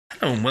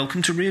Hello and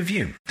welcome to Rear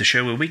View, the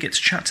show where we get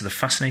to chat to the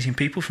fascinating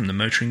people from the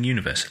motoring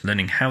universe,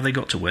 learning how they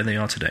got to where they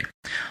are today.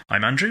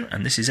 I'm Andrew,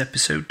 and this is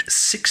episode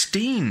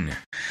 16.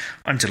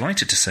 I'm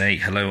delighted to say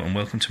hello and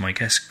welcome to my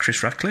guest,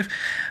 Chris Ratcliffe,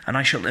 and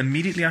I shall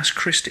immediately ask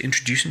Chris to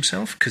introduce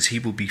himself, because he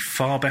will be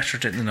far better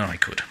at it than I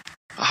could.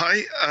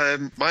 Hi,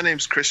 my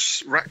name's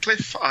Chris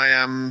Ratcliffe. I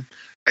am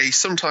a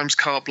sometimes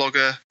car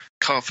blogger,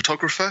 car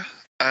photographer,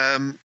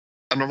 and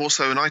I'm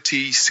also an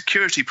IT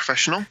security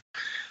professional,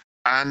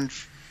 and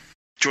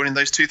joining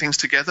those two things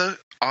together,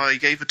 I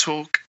gave a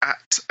talk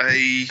at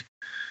a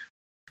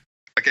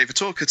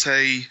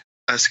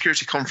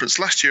security conference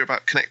last year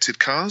about connected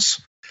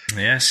cars.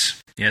 Yes,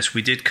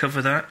 we did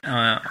cover that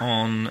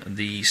on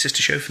the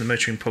sister show for the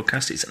Motoring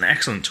Podcast. It's an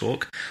excellent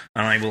talk,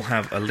 and I will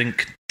have a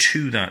link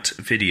to that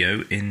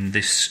video in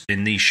these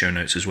show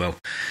notes as well,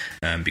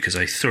 because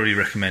I thoroughly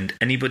recommend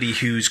anybody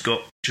who's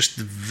got just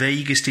the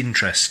vaguest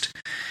interest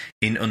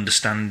in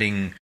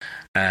understanding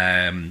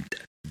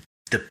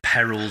the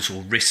perils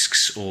or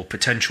risks or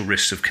potential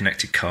risks of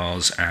connected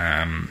cars,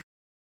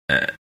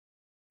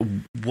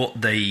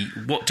 what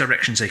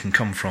directions they can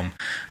come from,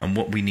 and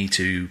what we need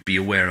to be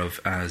aware of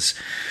as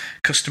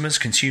customers,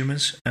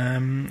 consumers.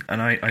 And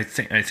I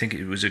think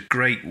it was a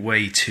great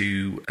way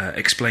to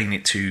explain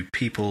it to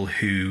people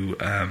who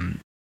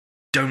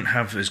don't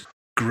have as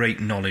great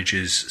knowledge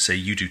as, say,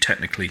 you do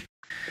technically.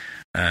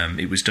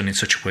 It was done in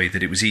such a way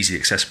that it was easily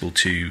accessible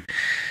to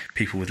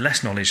people with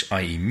less knowledge,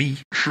 i.e. me.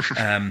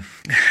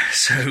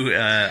 So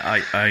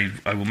I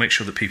will make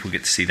sure that people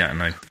get to see that,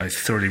 and I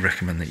thoroughly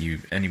recommend that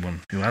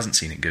anyone who hasn't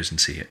seen it goes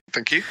and see it.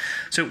 Thank you.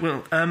 So,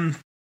 well,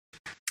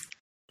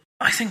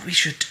 I think we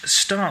should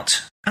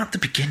start at the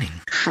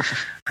beginning,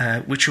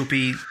 which will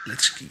be,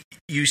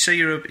 you say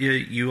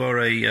you are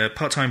a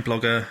part-time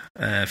blogger,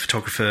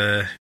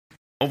 photographer,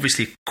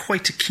 obviously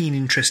quite a keen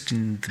interest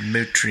in the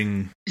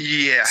motoring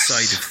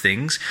side of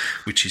things,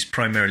 which is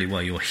primarily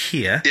why you're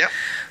here. Yep.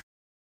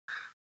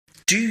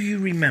 Do you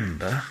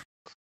remember,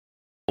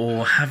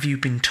 or have you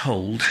been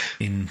told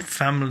in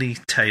family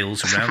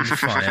tales around the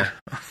fire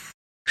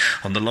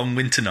on the long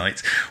winter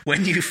nights,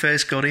 when you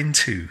first got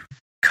into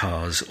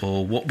cars,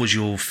 or what was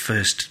your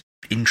first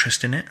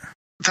interest in it?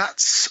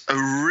 That's a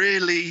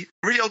really,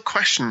 really odd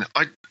question.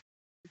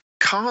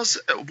 Cars,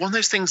 one of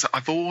those things that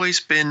I've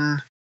always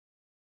been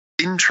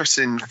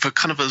interested in for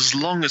kind of as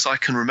long as I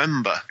can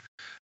remember.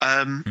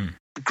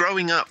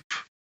 Growing up,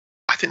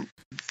 I think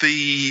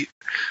the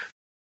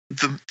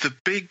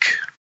big,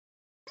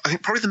 I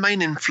think probably the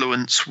main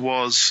influence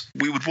was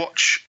we would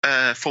watch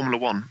Formula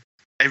One.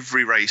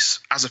 Every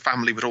race as a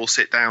family would all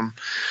sit down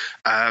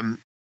and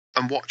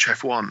watch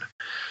F1.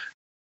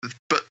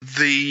 But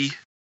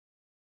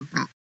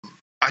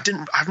I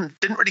didn't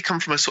really come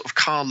from a sort of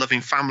car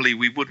loving family.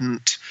 We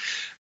wouldn't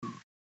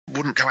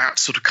go out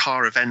to sort of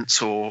car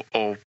events or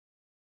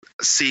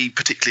see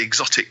particularly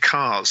exotic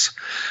cars.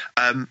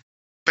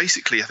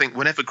 Basically, I think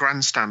whenever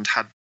Grandstand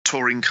had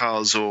touring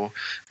cars or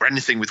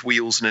anything with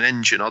wheels and an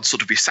engine, I'd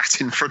sort of be sat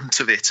in front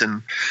of it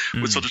and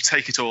would sort of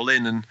take it all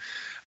in. And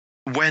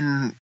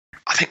when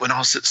I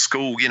was at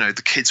school,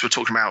 the kids were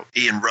talking about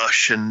Ian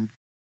Rush and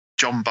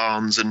John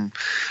Barnes and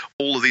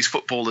all of these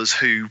footballers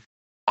who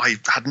I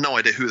had no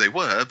idea who they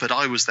were, but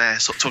I was there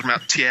sort of talking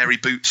about Thierry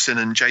Boutsen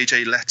and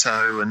JJ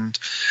Leto and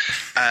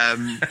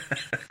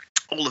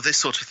all of this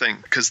sort of thing,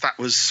 because that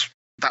was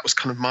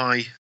kind of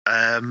my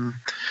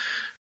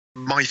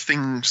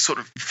thing sort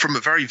of from a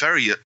very,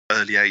 very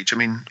early age. I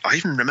mean, I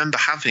even remember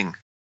having, and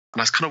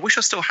I kind of wish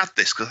I still had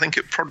this because I think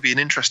it would probably be an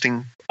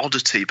interesting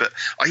oddity, but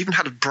I even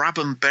had a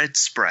Brabham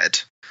bedspread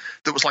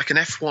that was like an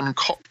F1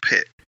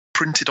 cockpit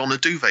printed on a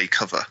duvet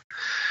cover,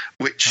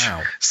 which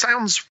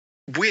sounds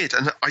weird,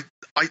 and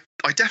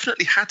I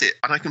definitely had it,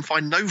 and I can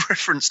find no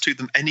reference to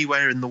them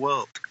anywhere in the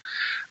world.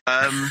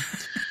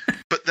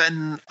 But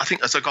then I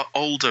think as I got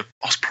older,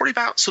 I was probably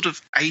about sort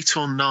of 8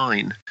 or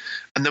 9,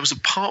 and there was a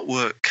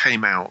Partwork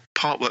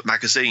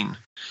magazine,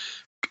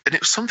 and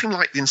it was something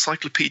like the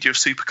Encyclopedia of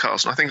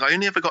Supercars, and I think I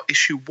only ever got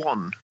issue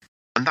 1,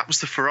 and that was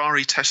the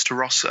Ferrari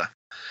Testarossa,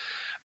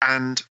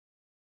 and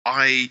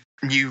I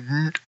knew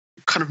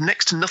kind of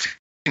next to nothing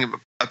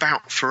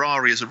about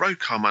Ferrari as a road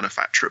car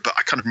manufacturer, but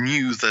I kind of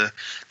knew the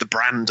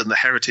brand and the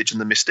heritage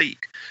and the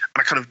mystique, and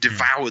I kind of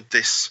devoured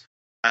this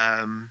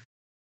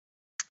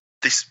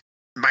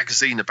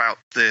magazine about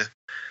the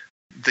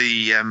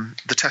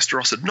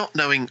Testarossa, not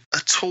knowing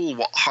at all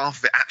what half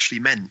of it actually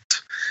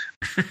meant,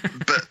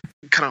 but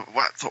kind of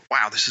thought,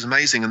 wow, this is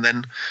amazing. And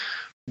then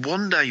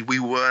one day we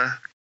were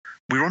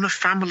on a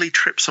family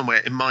trip somewhere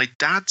in my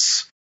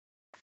dad's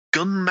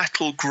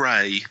gunmetal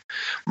grey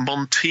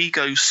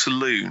Montego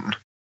saloon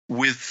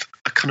with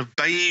a kind of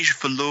beige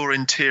velour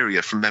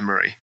interior from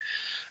memory,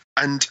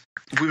 and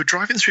we were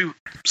driving through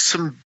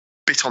some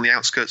bit on the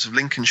outskirts of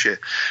Lincolnshire,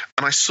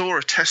 and I saw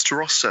a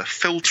Testarossa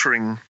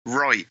filtering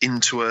right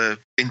into a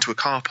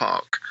car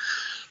park,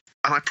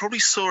 and I probably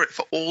saw it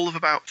for all of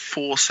about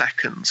 4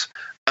 seconds,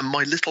 and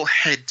my little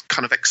head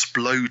kind of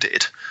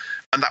exploded,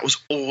 and that was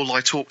all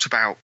I talked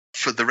about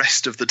for the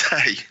rest of the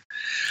day.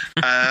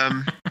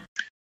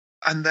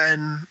 And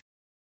then,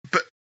 but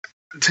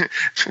to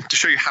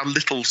show you how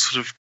little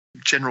sort of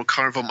general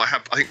car involvement I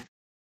have, I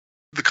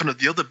think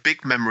the other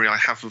big memory I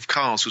have of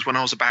cars was when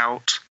I was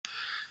about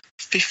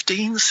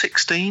 15,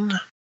 16.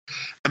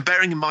 And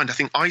bearing in mind, I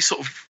think I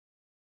sort of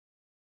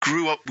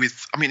grew up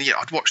with,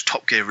 I'd watch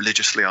Top Gear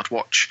religiously. I'd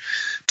watch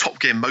Top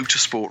Gear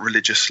Motorsport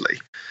religiously.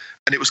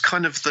 And it was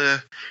kind of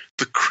the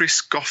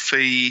Chris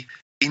Goffey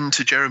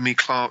into Jeremy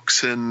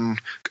Clarkson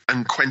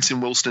and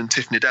Quentin Wilson and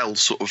Tiff Needell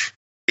sort of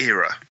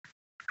era.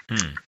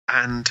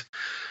 And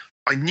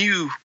I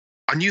knew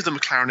the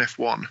McLaren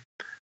F1,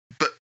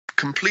 but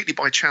completely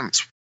by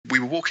chance, we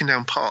were walking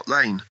down Park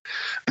Lane,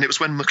 and it was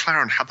when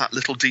McLaren had that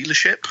little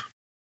dealership.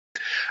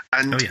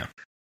 And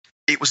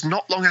it was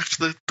not long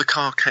after the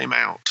car came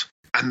out,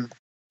 and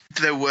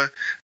there were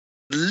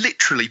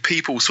literally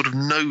people sort of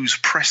nose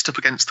pressed up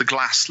against the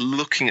glass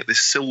looking at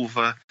this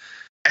silver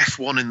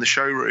F1 in the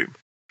showroom.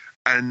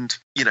 And,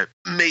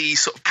 me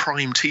sort of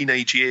prime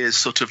teenage years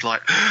sort of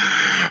like,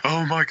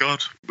 oh my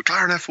God,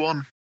 McLaren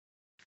F1.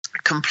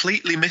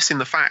 Completely missing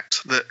the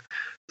fact that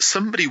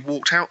somebody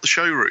walked out the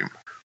showroom,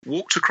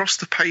 walked across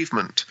the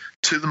pavement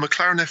to the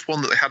McLaren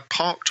F1 that they had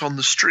parked on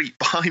the street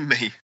behind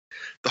me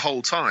the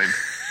whole time.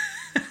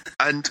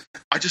 And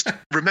I just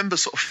remember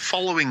sort of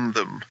following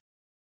them,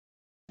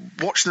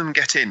 watching them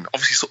get in,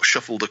 obviously sort of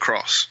shuffled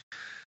across.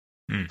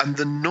 And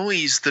the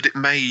noise that it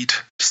made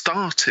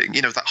starting,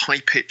 that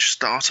high-pitched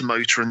starter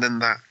motor, and then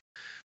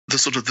the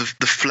sort of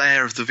the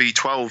flare of the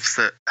V12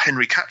 that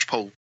Henry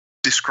Catchpole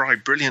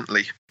described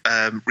brilliantly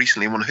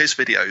recently in one of his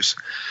videos,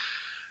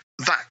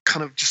 that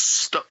kind of just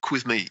stuck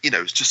with me.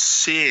 It's just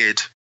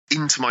seared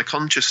into my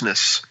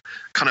consciousness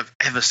kind of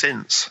ever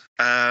since.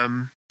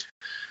 And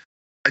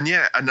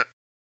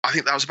I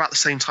think that was about the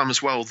same time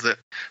as well that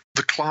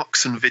the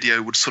Clarkson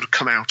video would sort of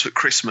come out at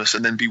Christmas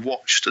and then be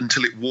watched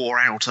until it wore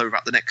out over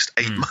about the next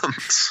 8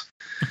 months.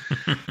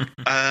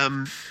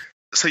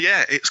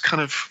 It's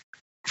kind of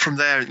from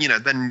there,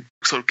 then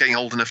sort of getting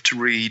old enough to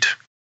read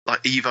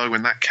like Evo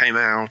when that came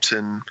out,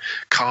 and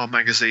Car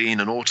Magazine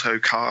and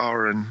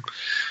Autocar, and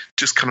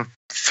just kind of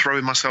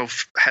throwing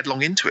myself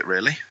headlong into it,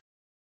 really.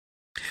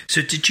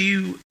 So did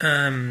you,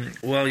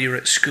 while you were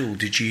at school,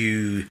 did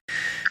you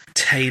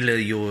tailor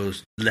your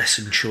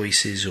lesson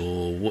choices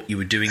or what you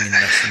were doing in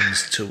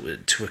lessons to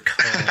a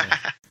car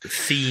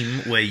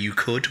theme where you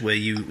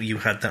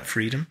had that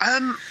freedom?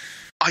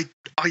 I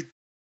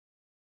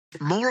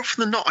more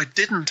often than not, I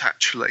didn't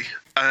actually.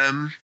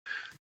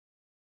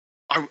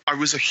 I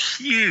was a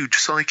huge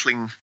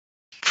cycling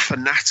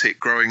fanatic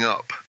growing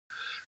up,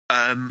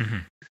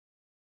 and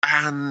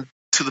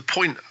to the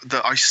point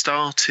that I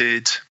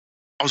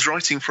was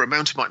writing for a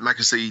mountain bike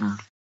magazine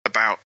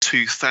about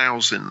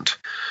 2000,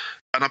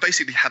 and I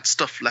basically had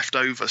stuff left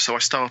over, so I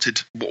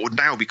started what would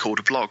now be called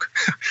a blog.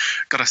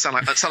 God, I sound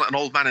like an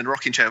old man in a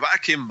rocking chair.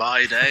 Back in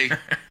my day,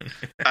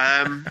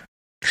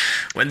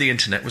 when the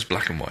internet was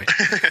black and white,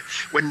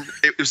 when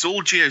it was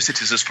all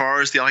GeoCities as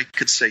far as the eye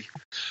could see.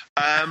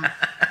 I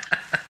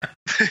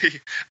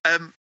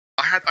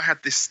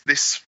had this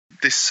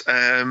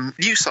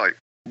news site,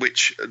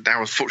 which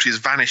now unfortunately has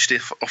vanished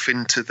off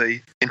into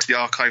the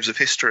archives of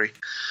history.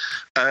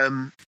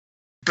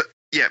 But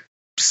yeah,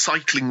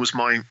 cycling was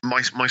my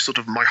sort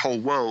of my whole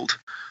world.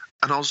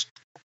 And I was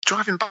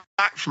driving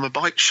back from a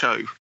bike show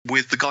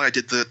with the guy I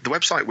did the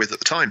website with at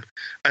the time,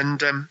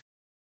 and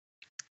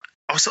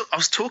I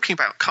was talking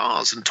about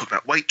cars and talking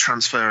about weight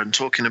transfer and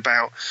talking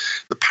about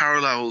the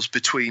parallels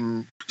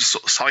between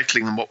sort of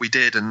cycling and what we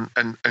did and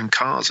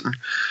cars. And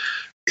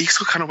he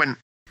sort of kind of went,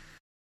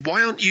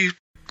 "Why aren't you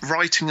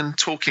writing and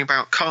talking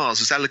about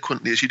cars as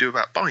eloquently as you do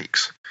about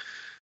bikes?"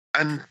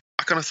 And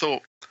I kind of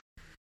thought,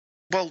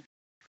 well,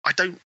 I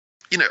don't,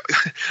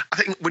 I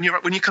think when you're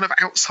kind of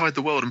outside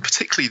the world, and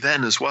particularly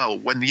then as well,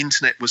 when the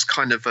internet was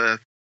kind of a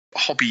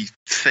hobby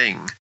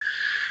thing,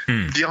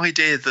 the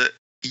idea that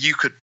you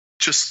could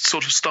just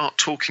sort of start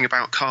talking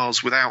about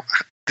cars without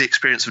the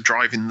experience of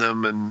driving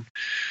them and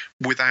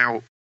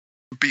without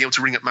being able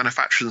to ring up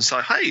manufacturers and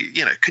say, "Hey,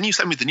 can you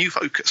send me the new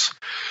Focus?"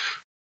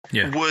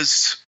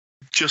 was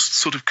just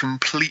sort of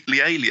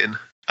completely alien.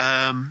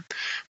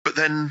 But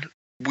then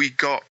I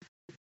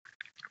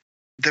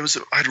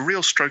had a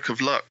real stroke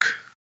of luck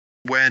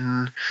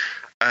when,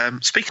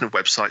 speaking of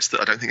websites that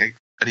I don't think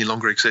any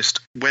longer exist,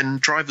 when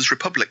Drivers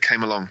Republic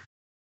came along.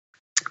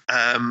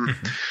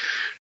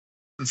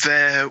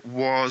 There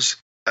was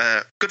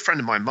a good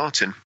friend of mine,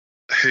 Martin,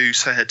 who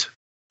said,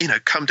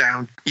 come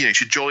down, you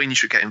should join, you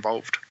should get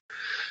involved.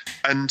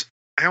 And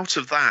out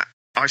of that,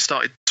 I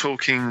started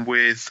talking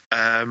with,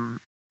 so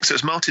it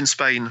was Martin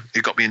Spain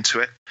who got me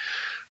into it.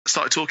 I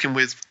started talking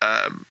with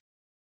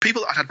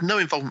people that I had no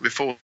involvement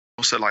before,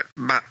 so like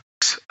Matt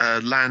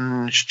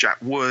Lange, Jack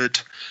Wood,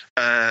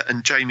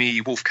 and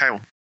Jamie Wolf-Kale.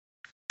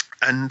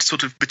 And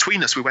sort of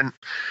between us, we went,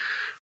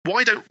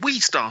 why don't we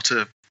start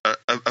a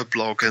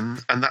blog?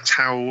 And that's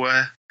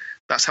how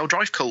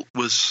Drive Cult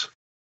was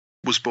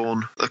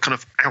born, kind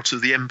of out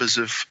of the embers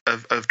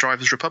of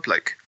Drivers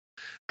Republic.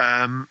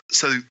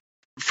 So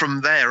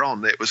from there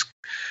on,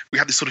 we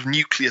had this sort of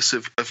nucleus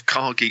of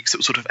car geeks that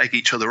would sort of egg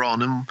each other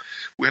on, and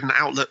we had an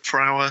outlet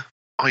for our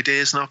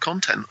ideas and our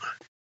content.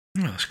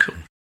 Oh, that's cool.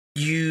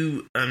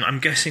 You, I'm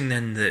guessing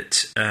then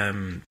that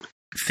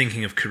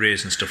thinking of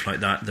careers and stuff like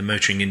that, the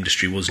motoring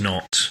industry was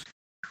not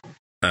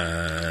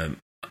a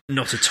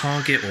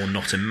target or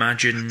not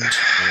imagined.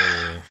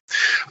 Or...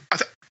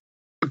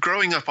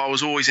 Growing up, I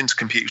was always into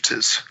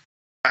computers,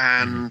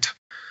 and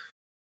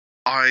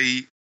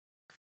my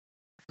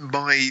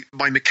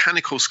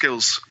mechanical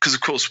skills, because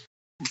of course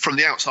from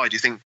the outside you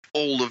think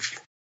all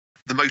of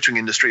the motoring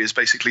industry is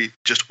basically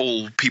just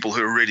all people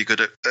who are really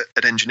good at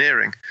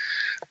engineering.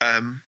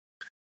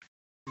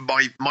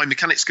 My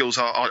mechanic skills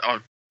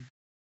are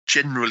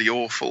generally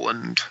awful,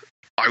 and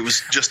I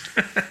was just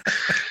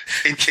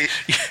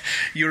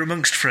You're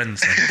amongst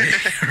friends then.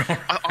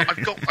 I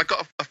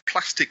got a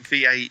plastic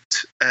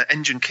V8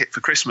 engine kit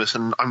for Christmas,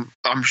 and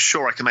I'm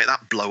sure I can make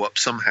that blow up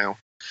somehow.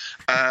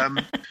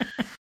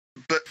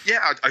 But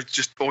yeah, I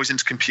just always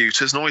into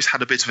computers and always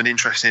had a bit of an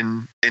interest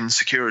in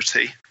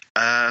security.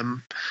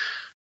 And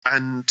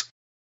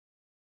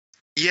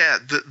yeah,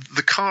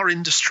 the car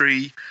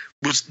industry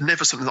was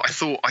never something that I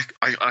thought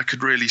I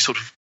could really sort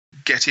of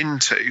get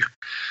into.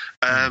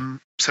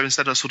 So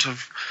instead I sort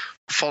of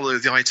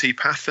followed the IT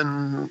path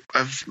and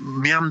I've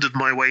meandered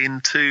my way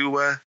into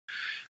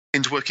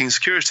working in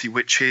security,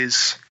 which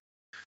is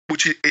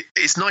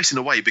nice in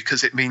a way,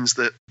 because it means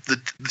that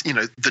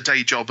the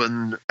day job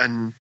and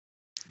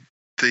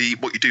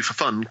what you do for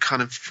fun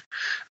kind of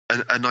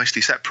are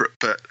nicely separate.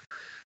 But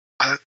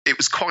it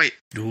was quite...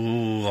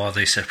 Ooh, are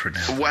they separate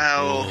now?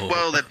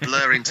 Well, they're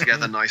blurring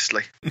together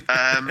nicely.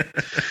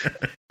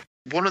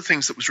 One of the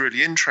things that was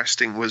really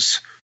interesting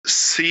was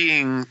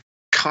seeing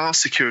car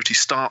security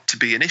start to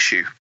be an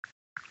issue.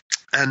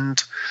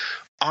 And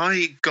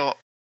I got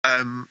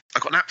an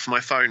app for my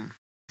phone,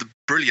 the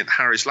brilliant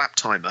Harry's Lap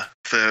Timer,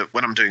 for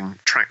when I'm doing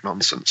track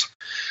nonsense.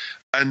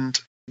 And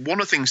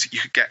one of the things that you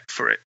could get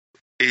for it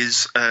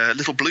is a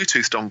little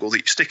Bluetooth dongle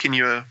that you stick in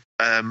your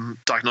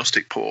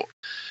diagnostic port,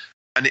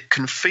 and it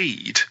can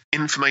feed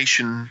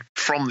information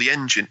from the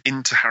engine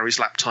into Harry's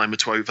Lap Timer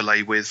to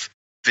overlay with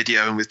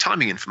video and with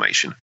timing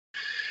information.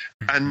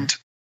 Mm-hmm. And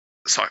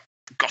so I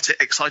got it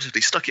excitedly,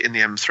 stuck it in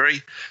the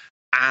M3,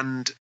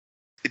 and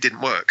it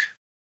didn't work.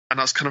 And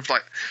I was kind of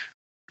like,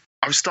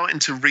 I was starting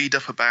to read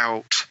up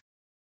about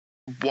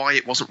why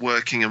it wasn't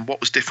working and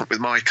what was different with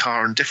my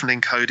car and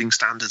different encoding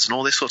standards and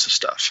all this sort of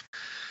stuff.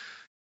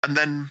 And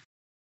then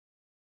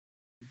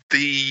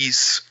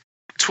these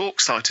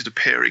talks started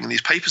appearing and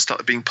these papers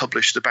started being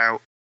published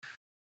about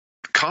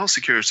car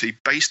security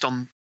based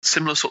on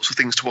similar sorts of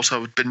things to what I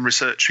had been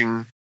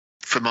researching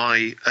for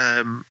my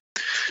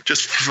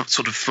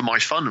for my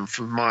fun and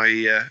for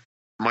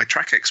my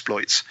track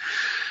exploits.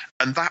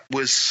 And that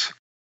was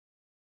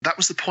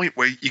the point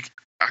where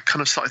I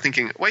kind of started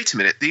thinking, wait a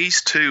minute,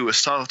 these two are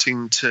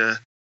starting to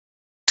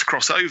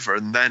cross over.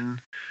 And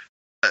then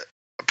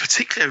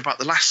particularly about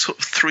the last sort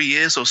of 3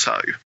 years or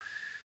so,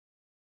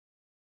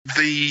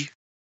 the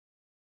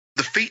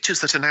features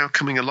that are now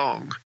coming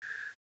along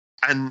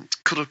and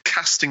kind of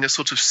casting a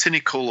sort of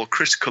cynical or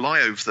critical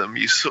eye over them,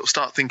 you sort of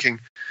start thinking,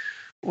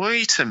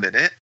 wait a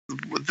minute,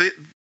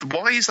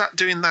 why is that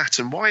doing that?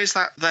 And why is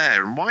that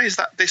there? And why is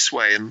that this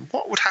way? And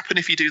what would happen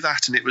if you do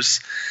that? And it was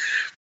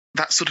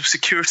that sort of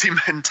security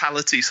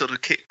mentality sort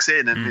of kicks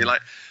in, and you're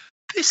like,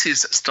 this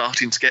is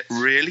starting to get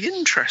really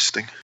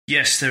interesting.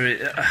 Yes,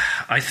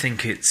 I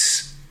think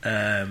it's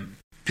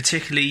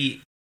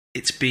particularly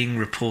it's being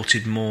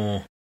reported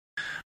more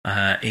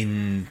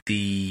in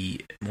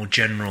the more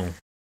general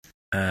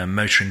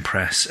motoring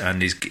press,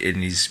 and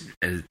is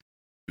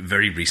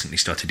very recently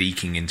started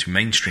eking into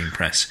mainstream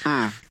press,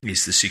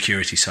 is the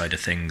security side of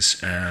things.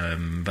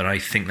 But I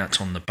think that's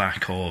on the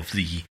back of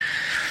the,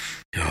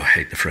 I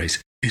hate the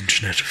phrase,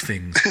 Internet of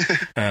Things,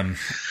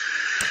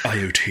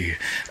 IoT,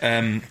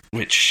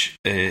 which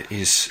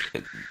is...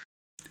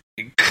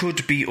 It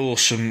could be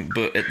awesome,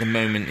 but at the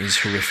moment is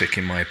horrific,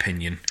 in my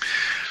opinion,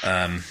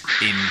 in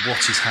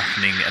what is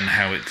happening and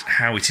how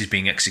it is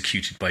being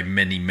executed by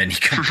many, many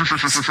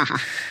companies.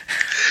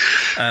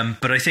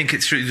 But I think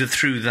it's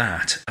through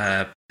that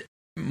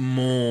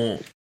more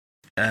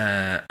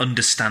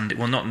understanding.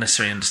 Well, not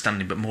necessarily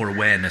understanding, but more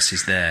awareness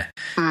is there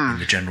in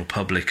the general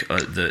public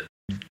that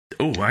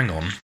hang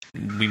on,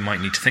 we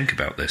might need to think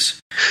about this.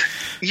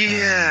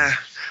 Yeah,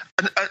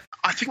 and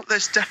I think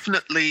there's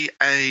definitely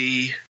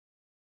a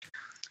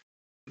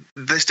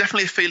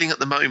feeling at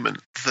the moment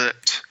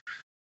that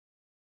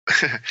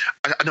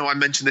I know I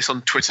mentioned this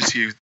on Twitter to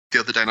you the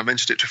other day, and I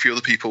mentioned it to a few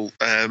other people.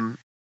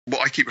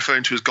 What I keep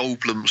referring to as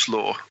Goldblum's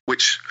law,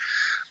 which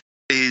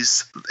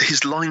is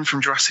his line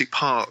from Jurassic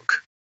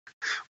Park,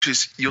 which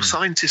is your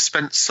scientists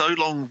spent so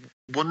long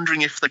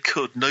wondering if they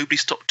could, nobody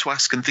stopped to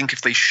ask and think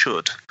if they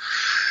should.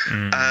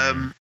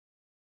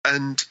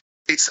 And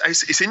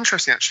it's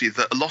interesting actually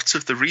that a lot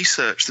of the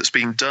research that's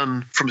being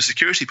done from a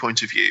security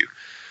point of view,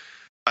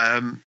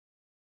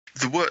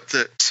 the work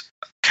that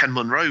Ken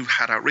Munro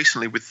had out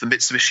recently with the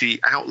Mitsubishi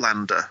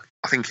Outlander,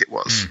 I think it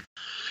was.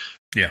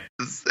 Yeah.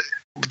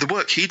 The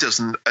work he does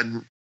and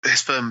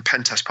his firm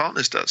Pentest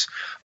Partners does,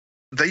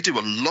 they do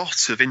a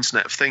lot of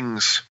Internet of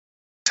Things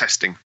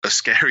testing, as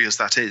scary as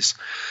that is.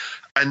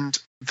 And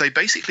they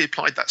basically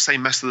applied that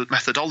same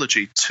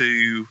methodology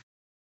to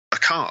a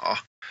car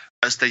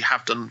as they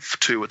have done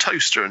to a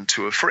toaster and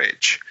to a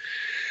fridge.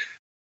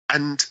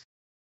 And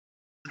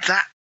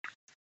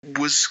it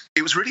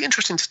was really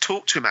interesting to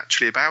talk to him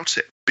actually about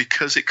it,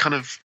 because it kind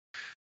of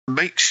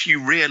makes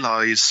you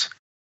realize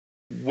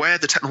where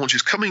the technology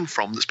is coming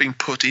from that's being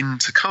put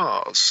into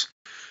cars.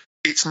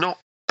 It's not,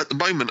 at the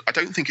moment, I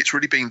don't think it's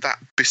really being that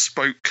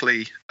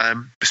bespokely,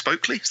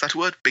 is that a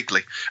word?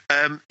 Bigly.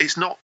 It's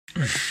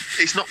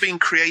not being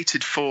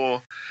created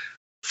for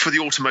the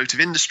automotive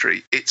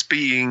industry. It's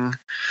being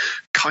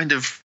kind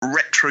of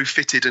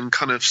retrofitted and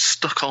kind of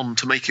stuck on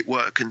to make it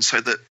work, and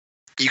so that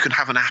you can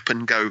have an app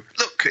and go,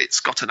 look, it's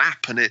got an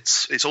app and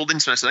it's all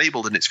internet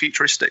enabled and it's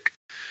futuristic.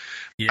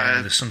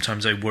 Yeah,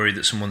 sometimes I worry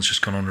that someone's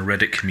just gone on a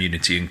Reddit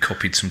community and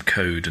copied some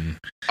code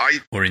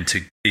or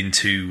into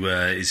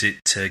is it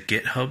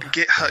GitHub?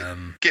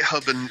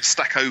 GitHub and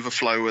Stack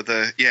Overflow are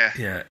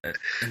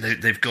and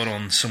they've gone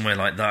on somewhere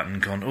like that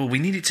and gone, oh, we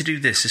need it to do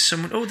this. Is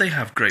someone? Oh, they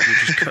have, great. We'll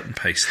just cut and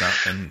paste that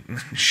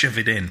and shove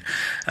it in.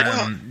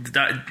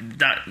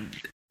 That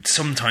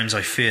sometimes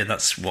I fear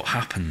that's what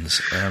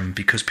happens,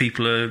 because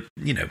people are,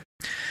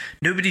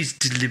 nobody's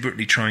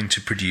deliberately trying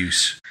to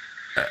produce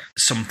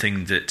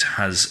something that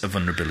has a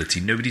vulnerability.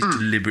 Nobody's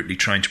deliberately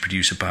trying to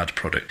produce a bad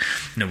product.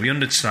 No, we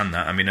understand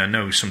that. I mean, I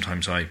know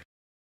sometimes by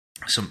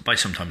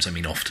sometimes I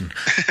mean often,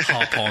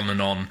 harp on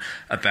and on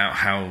about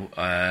how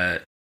I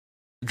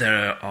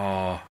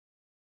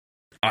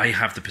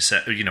have the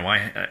perception,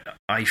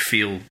 I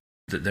feel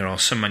that there are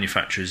some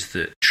manufacturers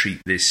that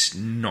treat this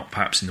not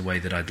perhaps in the way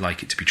that I'd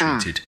like it to be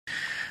treated.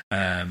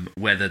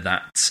 Whether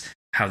that's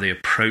how they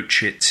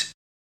approach it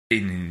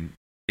in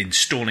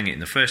installing it in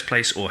the first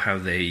place, or how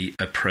they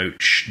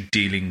approach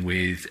dealing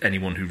with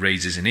anyone who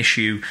raises an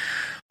issue,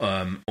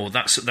 or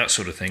that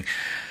sort of thing.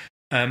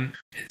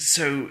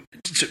 So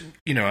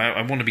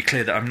I want to be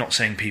clear that I'm not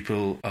saying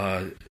people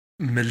are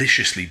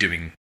maliciously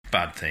doing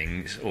bad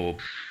things or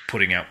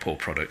putting out poor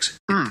products,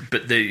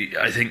 but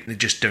I think they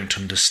just don't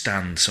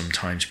understand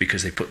sometimes,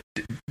 because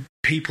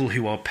people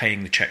who are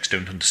paying the checks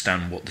don't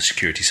understand what the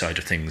security side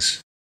of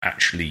things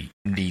actually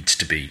needs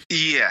to be.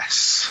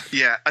 Yes,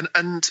 yeah,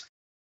 and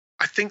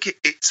I think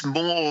it's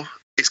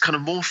kind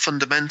of more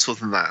fundamental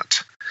than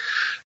that.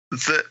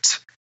 That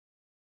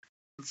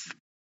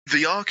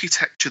the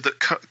architecture that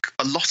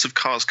a lot of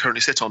cars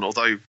currently sit on,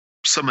 although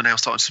some are now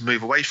starting to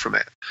move away from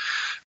it,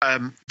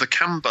 the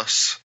CAN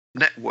bus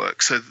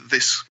network, so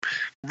this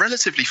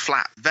relatively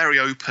flat, very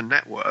open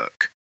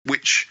network,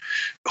 which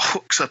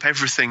hooks up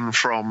everything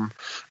from,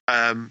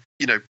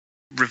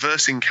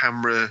 reversing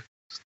camera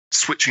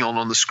switching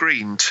on the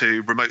screen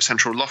to remote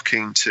central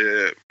locking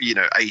to,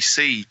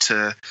 AC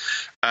to,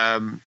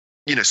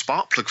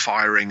 spark plug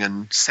firing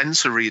and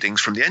sensor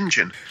readings from the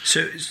engine.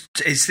 So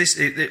is this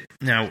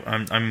now?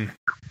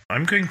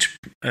 I'm going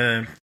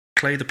to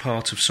play the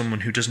part of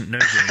someone who doesn't know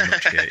very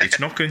much here. It's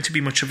not going to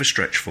be much of a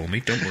stretch for me,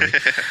 don't worry.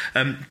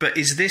 But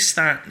is this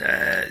that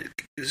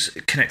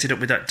connected up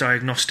with that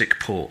diagnostic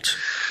port?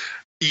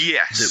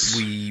 Yes.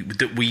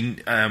 That we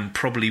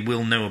probably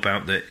will know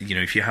about, that,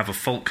 if you have a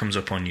fault comes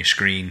up on your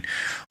screen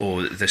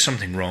or there's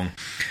something wrong,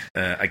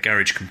 a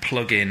garage can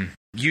plug in,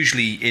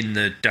 usually in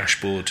the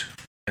dashboard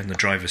and the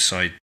driver's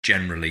side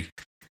generally,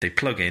 they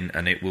plug in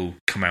and it will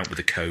come out with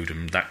a code,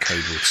 and that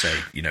code will say,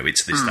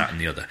 it's this, that and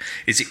the other.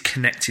 Is it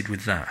connected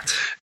with that?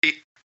 It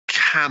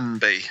can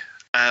be.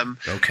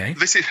 Okay.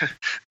 This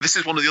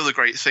is one of the other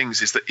great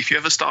things, is that if you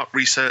ever start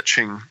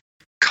researching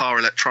car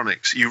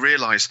electronics, you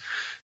realise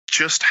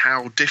just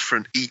how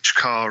different each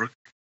car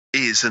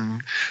is,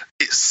 and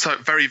it's so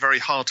very, very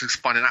hard to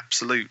find an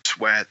absolute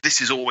where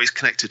this is always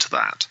connected to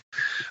that.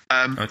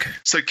 Okay.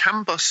 So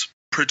CAN bus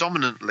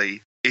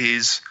predominantly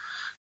is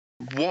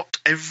what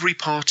every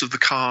part of the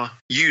car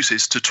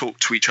uses to talk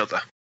to each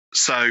other.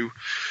 So,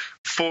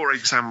 for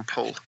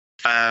example,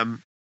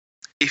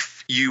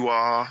 if you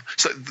are...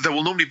 So there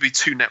will normally be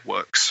two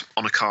networks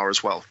on a car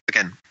as well.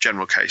 Again,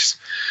 general case.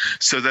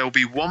 So there will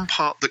be one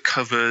part that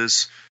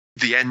covers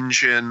the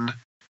engine,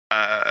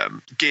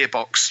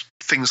 gearbox,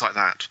 things like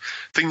that.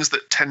 Things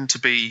that tend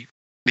to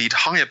need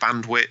higher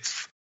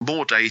bandwidth,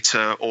 more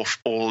data,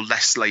 or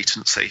less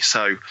latency.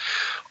 So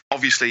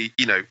obviously,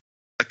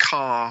 a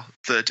car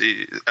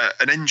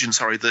an engine,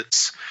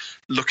 that's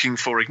looking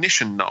for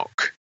ignition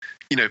knock,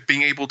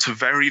 being able to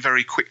very,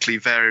 very quickly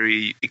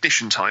vary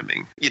ignition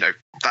timing,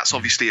 that's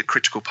obviously a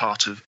critical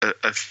part of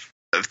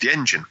the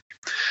engine,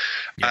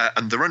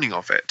 and the running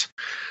of it.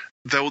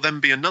 There will then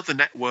be another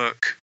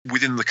network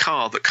within the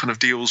car that kind of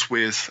deals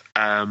with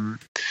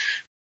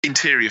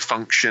interior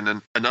function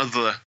and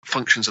other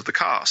functions of the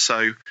car.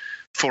 So,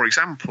 for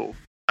example,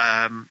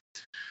 I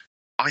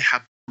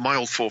had my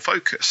old Ford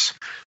Focus.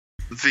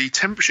 The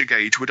temperature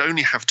gauge would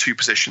only have two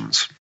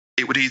positions.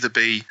 It would either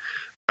be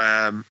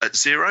at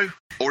 0,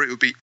 or it would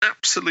be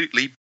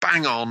absolutely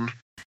bang on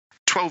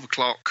 12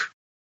 o'clock,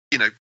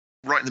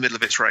 right in the middle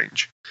of its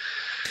range.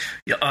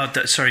 Yeah,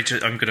 sorry,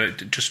 I'm going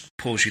to just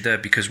pause you there,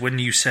 because when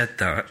you said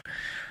that,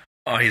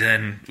 I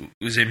then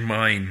was in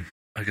mine,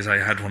 because I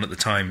had one at the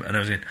time, and I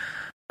was in,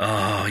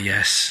 oh,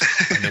 yes,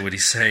 I know what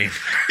he's saying.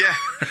 Yeah.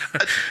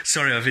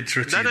 Sorry, I've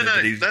interrupted you. No.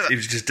 But it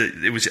was just,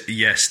 it was,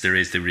 yes, there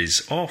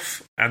is,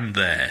 off and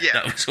there. Yeah.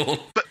 That was all.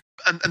 But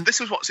and this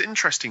was what's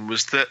interesting,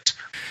 was that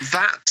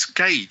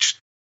gauge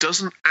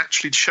doesn't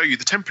actually show you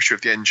the temperature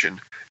of the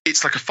engine.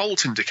 It's like a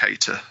fault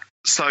indicator.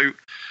 So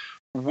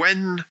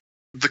when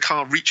the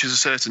car reaches a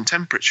certain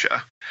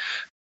temperature,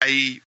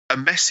 a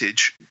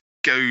message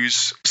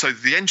goes, so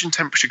the engine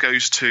temperature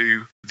goes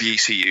to the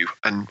ECU,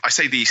 and I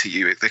say the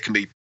ECU, there can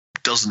be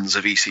dozens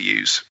of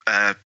ECUs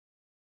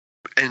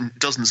and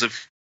dozens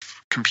of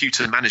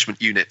computer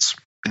management units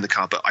in the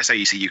car, but I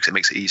say ECU because it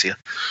makes it easier.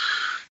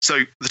 So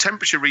the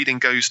temperature reading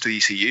goes to the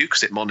ECU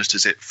because it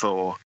monitors it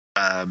for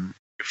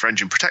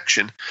engine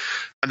protection,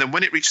 and then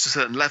when it reaches a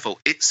certain level,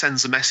 it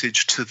sends a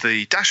message to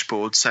the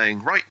dashboard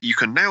saying, right, you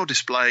can now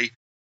display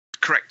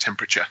correct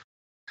temperature.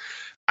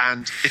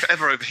 And if it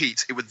ever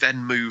overheats, it would then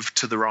move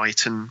to the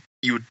right, and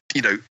you would,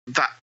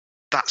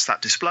 that's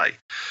that display.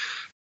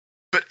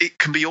 But it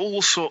can be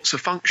all sorts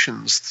of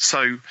functions.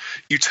 So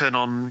you turn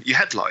on your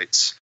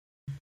headlights,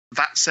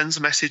 that sends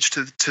a message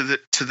to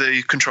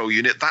the control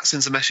unit, that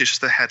sends a message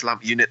to the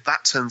headlamp unit,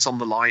 that turns on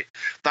the light,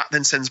 that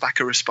then sends back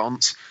a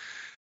response.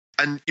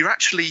 And you're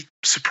actually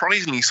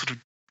surprisingly sort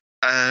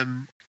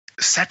of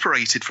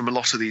separated from a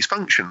lot of these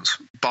functions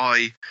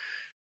by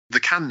the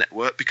CAN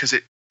network, because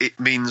it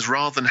means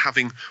rather than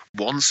having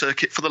one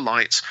circuit for the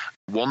lights,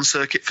 one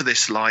circuit for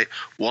this light,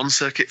 one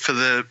circuit for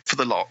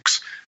the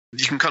locks,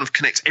 you can kind of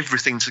connect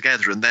everything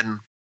together, and then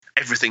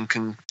everything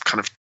can kind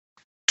of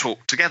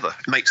talk together.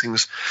 It makes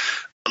things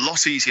a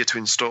lot easier to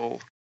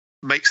install,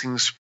 makes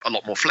things a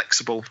lot more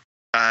flexible.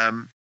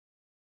 And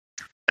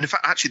in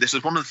fact, actually, this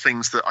is one of the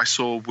things that I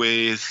saw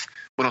when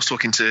I was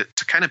talking to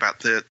Ken about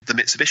the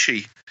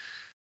Mitsubishi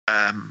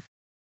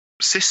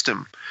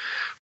system.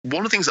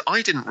 One of the things that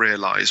I didn't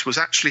realise was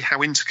actually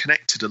how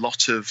interconnected a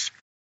lot of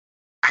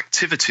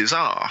activities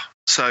are.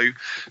 So,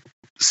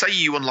 say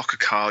you unlock a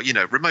car,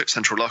 remote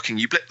central locking,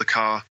 you blip the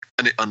car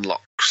and it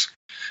unlocks.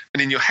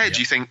 And in your head,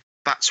 you think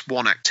that's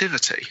one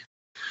activity.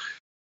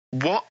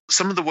 What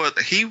some of the work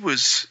that he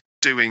was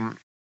doing,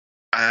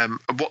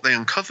 what they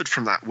uncovered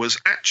from that was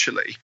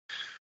actually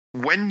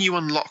when you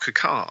unlock a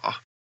car,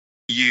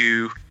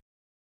 you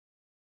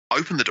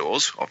open the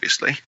doors,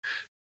 obviously,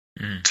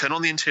 turn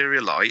on the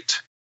interior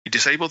light, you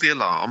disable the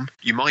alarm,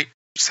 you might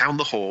sound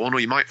the horn, or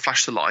you might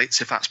flash the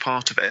lights if that's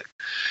part of it.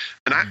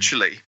 And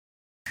actually,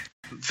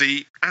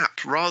 the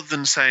app, rather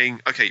than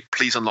saying, okay,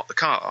 please unlock the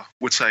car,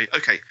 would say,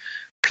 okay,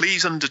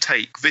 please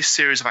undertake this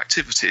series of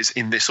activities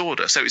in this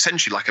order. So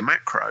essentially like a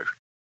macro.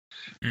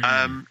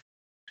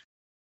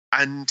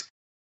 And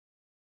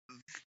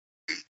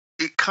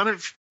it kind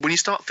of, when you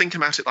start thinking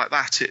about it like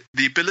that,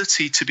 the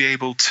ability to be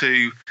able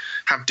to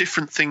have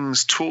different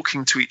things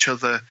talking to each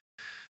other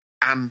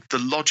and the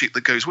logic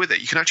that goes with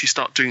it, you can actually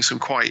start doing some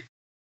quite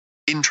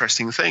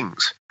interesting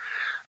things.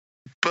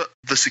 But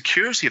the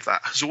security of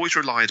that has always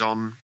relied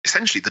on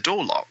essentially the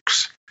door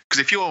locks.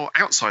 Because if you're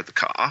outside the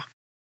car,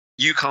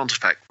 you can't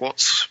affect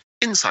what's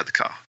inside the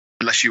car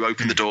unless you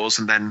open the doors,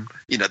 and then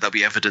there'll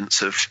be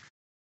evidence of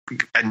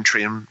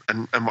entry and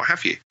what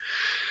have you.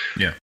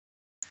 Yeah.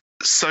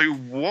 So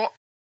what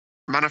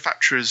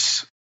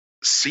manufacturers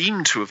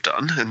seem to have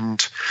done,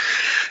 and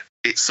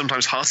it's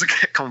sometimes hard to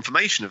get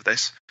confirmation of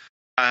this,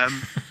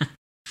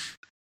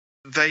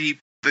 they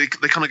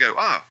kind of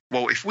go,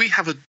 well, if we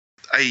have a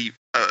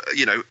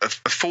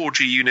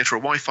 4G unit or a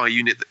Wi-Fi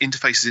unit that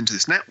interfaces into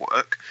this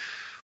network,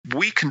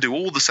 we can do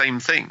all the same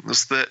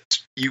things that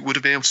you would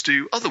have been able to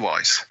do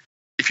otherwise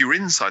if you were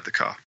inside the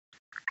car.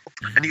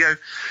 And you go,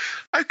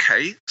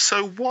 okay,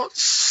 so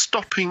what's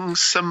stopping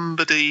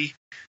somebody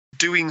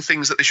doing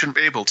things that they shouldn't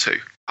be able to?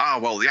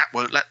 Well, the app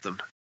won't let them.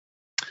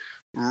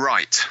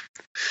 Right.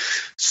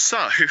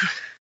 So,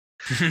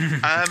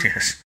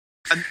 yes.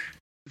 And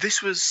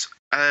this was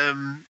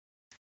one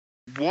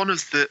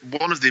of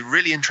the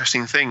really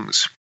interesting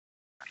things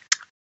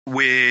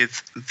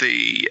with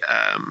the.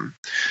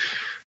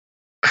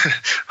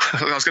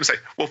 I was going to say,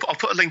 well, I'll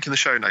put a link in the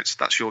show notes.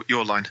 That's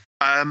your line.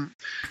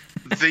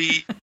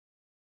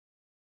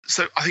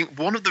 So I think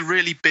one of the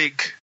really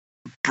big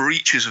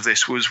breaches of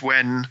this was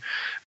when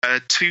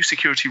two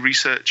security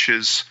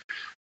researchers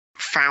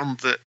found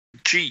that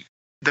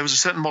there was a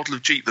certain model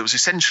of Jeep that was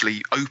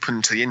essentially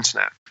open to the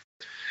internet,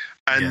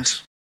 and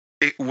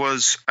it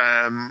was.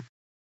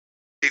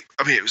 It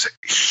was a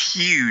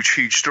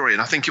huge story,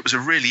 and I think it was a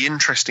really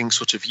interesting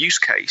sort of use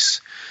case.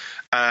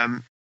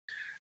 And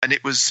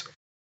it was.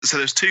 So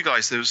there's two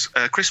guys. There was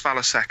Chris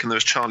Valasek and there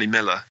was Charlie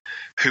Miller,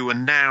 who are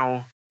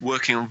now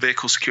working on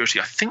vehicle security,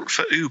 I think,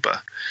 for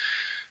Uber.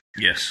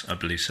 Yes, I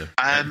believe so.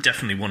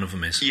 Definitely one of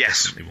them is.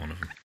 Yes. Definitely one of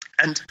them.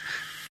 And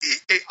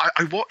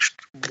I watched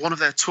one of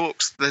their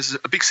talks. There's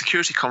a big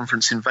security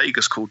conference in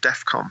Vegas called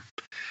DEF CON,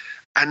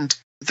 and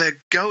they're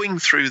going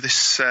through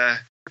this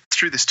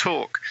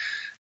talk.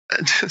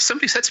 And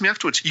somebody said to me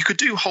afterwards, you could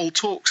do whole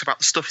talks about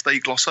the stuff they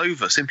gloss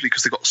over simply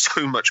because they've got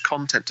so much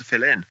content to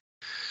fill in.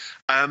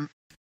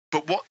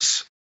 But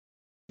what's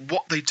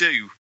what they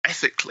do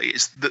ethically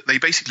is that they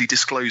basically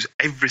disclose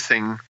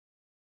everything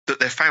that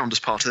they've found as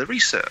part of their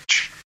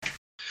research.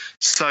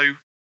 So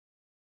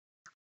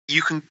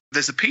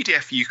there's a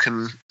PDF you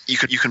can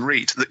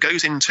read that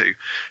goes into,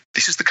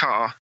 this is the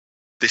car,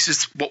 this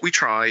is what we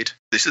tried,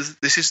 this is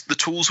the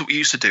tools that we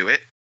used to do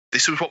it,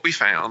 this was what we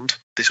found,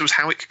 this was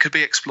how it could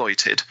be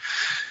exploited,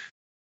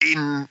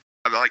 in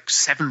like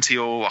 70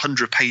 or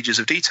 100 pages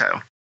of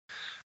detail.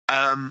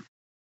 And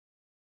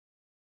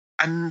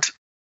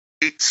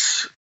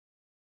it's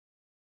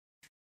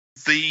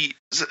they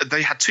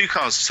had two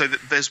cars. So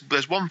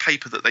there's one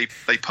paper that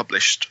they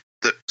published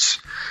that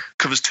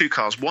covers two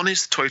cars. One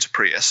is the Toyota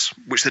Prius,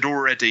 which they'd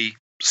already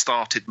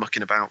started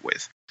mucking about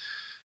with.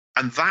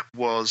 And that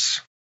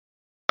was,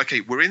 okay,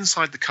 we're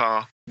inside the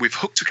car, we've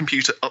hooked a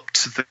computer up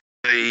to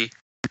the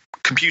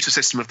computer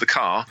system of the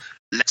car,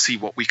 let's see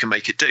what we can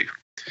make it do.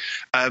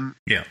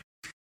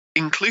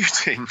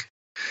 Including,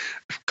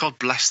 God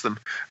bless them,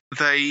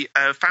 they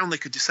found they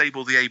could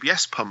disable the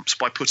ABS pumps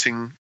by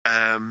putting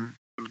the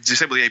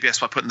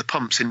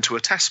pumps into a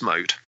test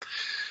mode.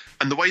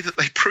 And the way that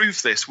they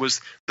proved this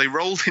was they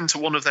rolled into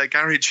one of their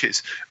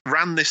garages,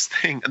 ran this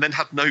thing, and then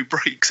had no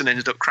brakes and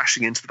ended up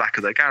crashing into the back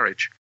of their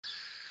garage.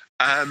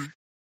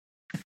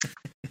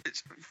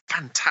 It's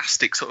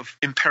fantastic sort of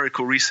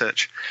empirical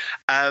research.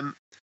 But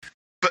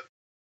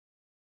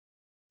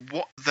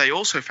what they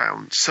also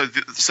found, so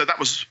that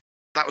was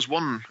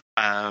one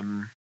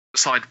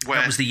side where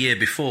that was the year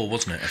before,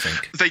 wasn't it? I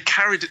think they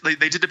carried it.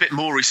 They did a bit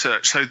more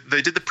research. So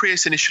they did the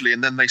Prius initially,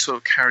 and then they sort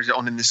of carried it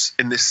on in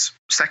this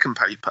second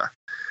paper.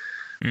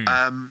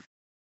 But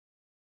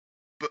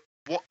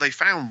what they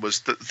found was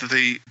that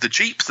the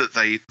Jeep that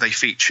they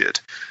featured,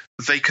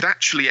 they could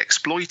actually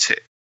exploit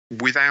it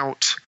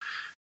without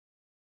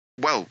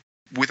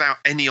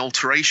any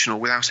alteration or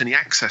without any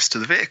access to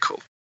the vehicle.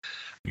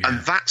 Yeah.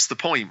 And that's the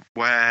point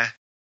where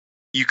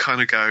you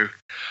kind of go,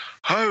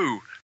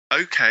 oh,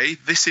 okay,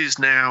 this is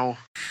now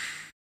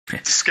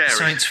scary.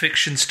 Science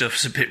fiction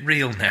stuff's a bit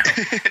real now.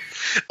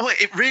 Well,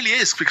 it really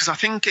is, because I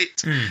think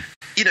it,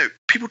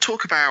 people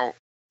talk about,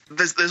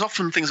 there's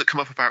often things that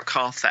come up about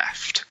car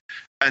theft,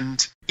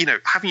 and,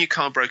 having your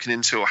car broken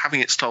into or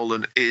having it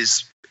stolen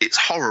it's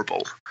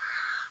horrible.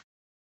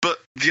 But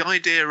the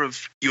idea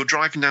of you're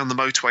driving down the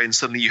motorway and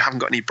suddenly you haven't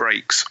got any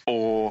brakes,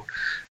 or,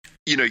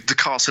 the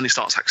car suddenly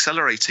starts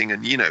accelerating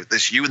and,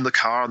 there's you in the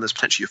car and there's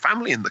potentially your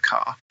family in the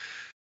car.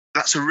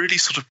 That's a really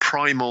sort of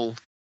primal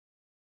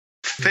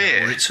fear.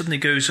 Yeah, or it suddenly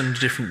goes on a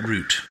different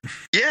route.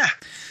 Yeah.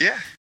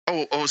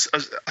 I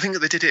think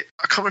that they did it.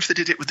 I can't remember if they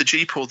did it with the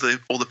Jeep or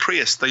the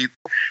Prius. They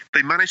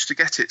managed to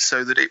get it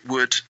so that it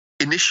would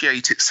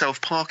initiate its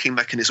self-parking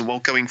mechanism while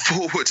going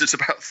forward at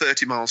about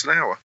 30 miles an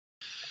hour.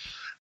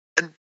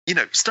 And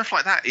stuff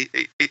like that.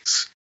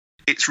 It's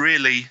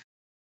really,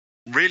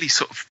 really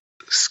sort of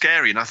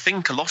scary. And I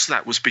think a lot of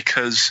that was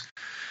because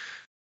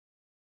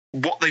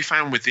what they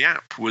found with the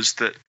app was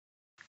that,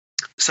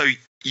 so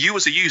you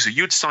as a user,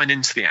 you would sign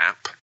into the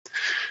app,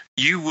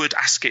 you would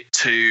ask it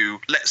to,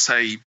 let's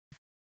say,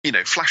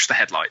 flash the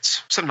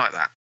headlights, something like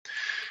that.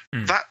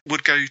 That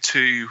would go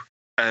to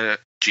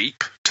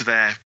Jeep, to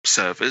their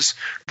servers.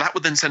 That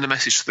would then send a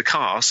message to the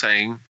car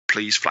saying,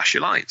 please flash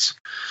your lights.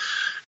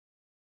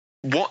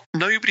 What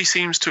nobody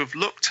seems to have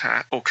looked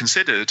at or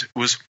considered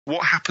was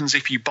what happens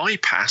if you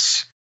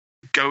bypass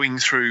going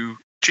through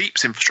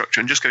Jeep's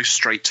infrastructure and just go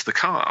straight to the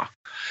car.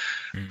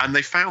 And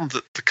they found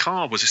that the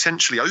car was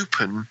essentially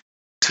open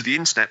to the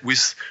internet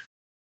with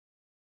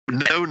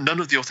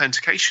none of the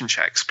authentication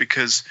checks,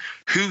 because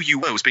who you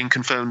were was being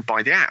confirmed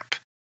by the app.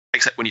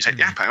 Except when you take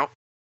the app out,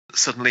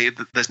 suddenly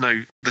there's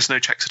no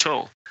checks at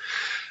all.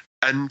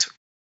 And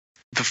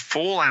the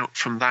fallout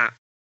from that,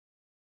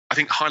 I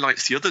think,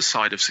 highlights the other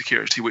side of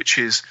security, which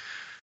is,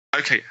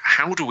 okay,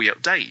 how do we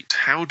update?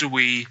 How do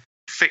we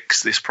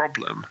fix this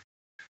problem?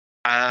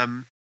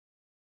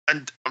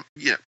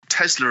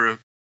 Tesla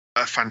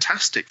are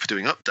fantastic for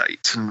doing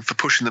updates and for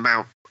pushing them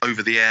out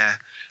over the air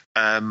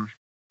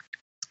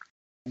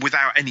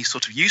without any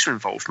sort of user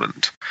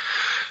involvement.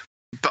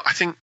 But I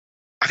think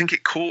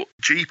it caught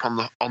Jeep on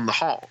the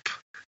hop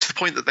to the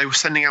point that they were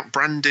sending out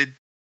branded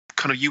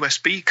kind of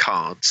USB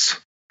cards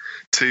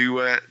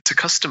to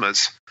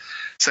customers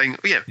saying,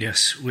 oh, yeah.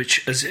 Yes,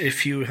 which, as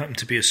if you happen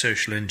to be a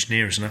social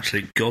engineer, is an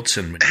absolute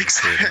godsend.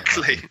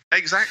 Exactly.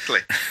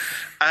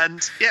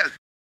 And yeah,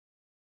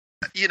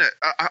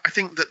 I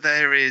think that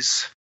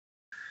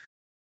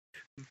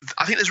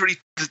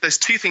there's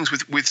two things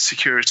with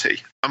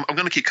security. I'm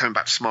going to keep coming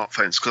back to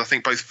smartphones because I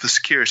think both for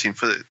security and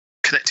for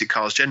connected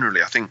cars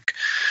generally, I think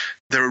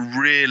they're a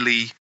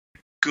really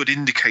good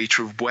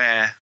indicator of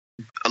where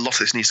a lot of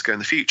this needs to go in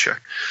the future.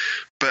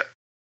 But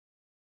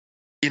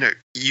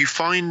you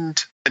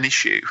find an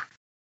issue,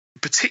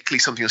 particularly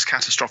something as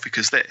catastrophic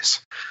as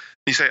this,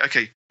 and you say,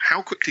 okay,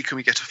 how quickly can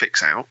we get a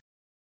fix out?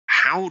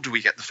 How do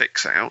we get the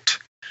fix out?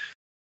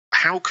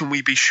 How can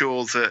we be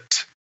sure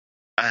that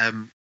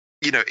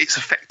it's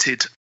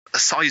affected a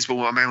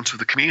sizable amount of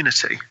the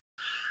community?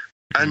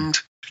 And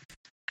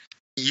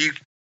you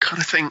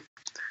kind of think,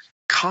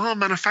 car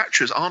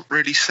manufacturers aren't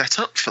really set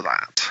up for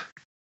that.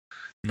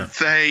 No.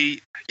 They,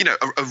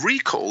 a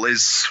recall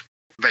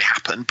they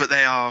happen, but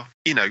they are,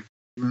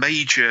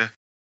 major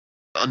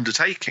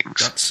undertakings.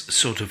 That's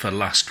sort of a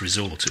last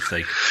resort if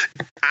they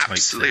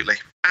absolutely.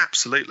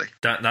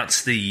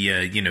 That's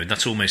the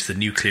that's almost the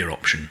nuclear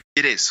option.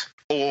 It is.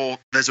 Or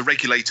there's a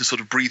regulator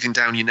sort of breathing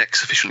down your neck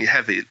sufficiently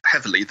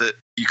heavily that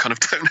you kind of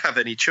don't have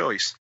any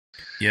choice.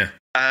 Yeah.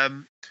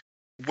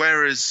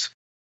 Whereas,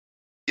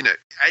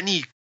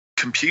 any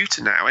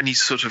computer now, any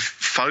sort of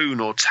phone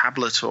or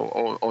tablet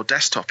or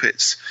desktop,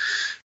 it's,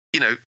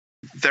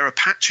 there are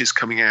patches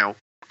coming out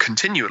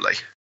continually.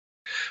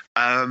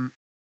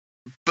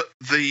 But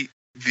the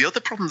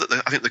other problem that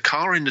I think the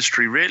car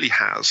industry really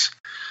has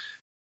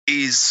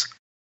is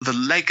the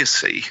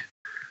legacy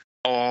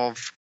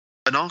of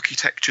an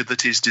architecture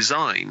that is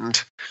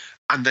designed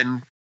and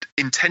then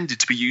intended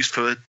to be used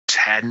for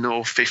 10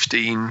 or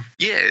 15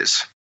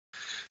 years.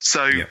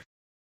 So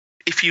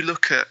if you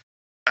look at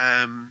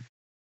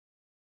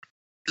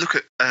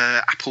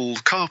Apple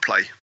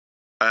CarPlay,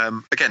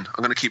 again,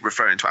 I'm going to keep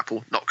referring to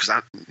Apple, not because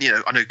I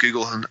know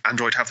Google and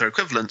Android have their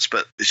equivalents,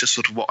 but it's just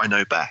sort of what I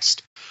know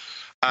best.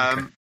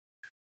 I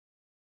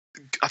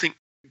think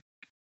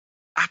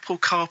Apple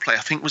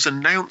CarPlay, was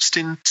announced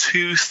in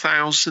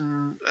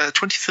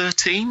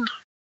 2013.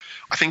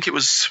 I think it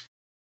was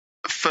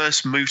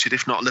first mooted,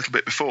 if not a little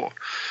bit before.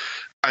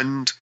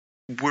 And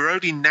we're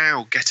only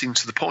now getting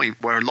to the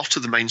point where a lot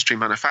of the mainstream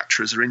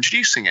manufacturers are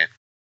introducing it.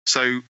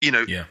 So,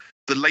 the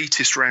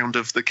latest round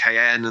of the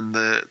Cayenne and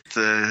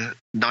the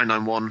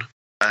 991,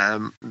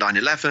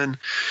 911,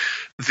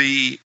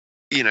 the,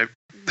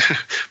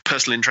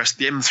 personal interest,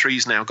 the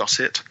M3's now got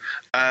it.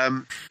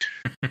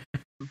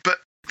 But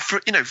for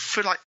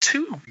like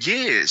 2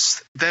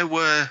 years, there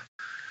were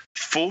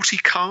 40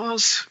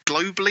 cars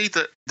globally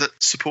that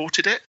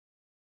supported it.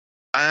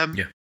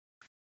 And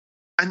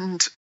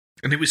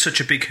it was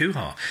such a big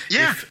hoo-ha.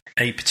 Yeah. If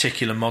a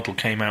particular model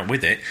came out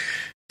with it,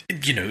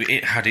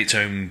 it had its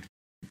own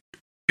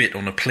bit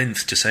on a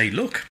plinth to say,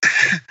 look,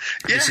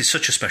 this is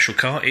such a special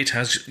car. It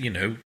has,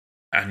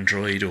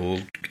 Android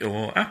or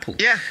Apple.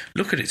 Yeah.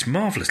 Look at it, it's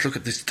marvellous. Look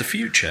at this, the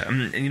future.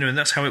 And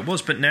that's how it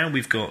was. But now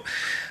we've got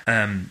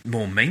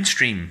more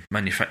mainstream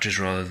manufacturers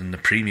rather than the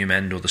premium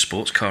end or the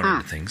sports car end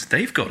of things.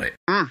 They've got it,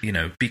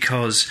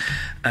 because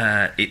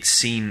it's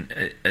seen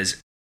as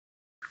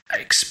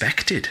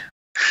expected.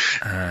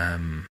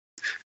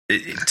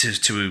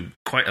 To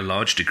quite a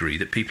large degree,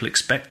 that people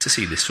expect to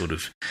see this sort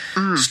of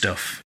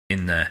stuff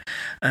in there.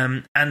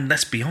 And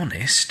let's be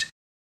honest,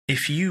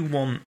 if you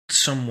want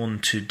someone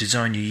to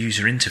design your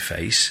user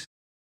interface,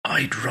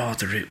 I'd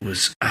rather it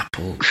was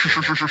Apple or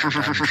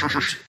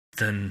Android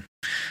than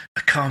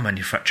a car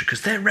manufacturer,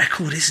 because their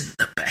record isn't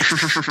the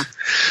best.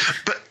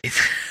 But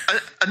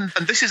and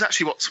this is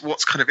actually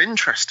what's kind of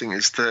interesting,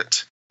 is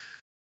that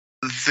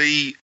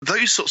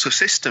those sorts of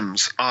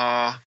systems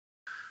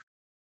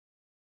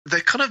they're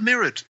kind of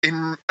mirrored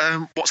in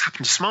what's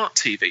happened to smart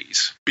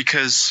TVs,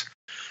 because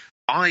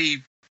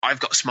I've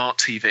got a smart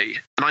TV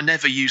and I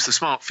never use the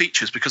smart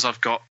features because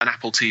I've got an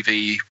Apple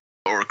TV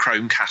or a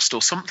Chromecast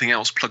or something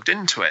else plugged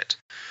into it.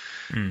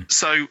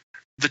 So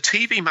the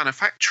TV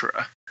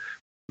manufacturer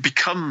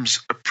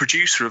becomes a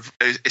producer of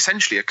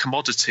essentially a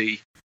commodity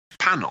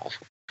panel,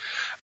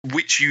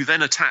 which you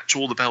then attach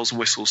all the bells and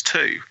whistles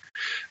to.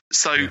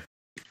 So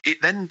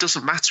it then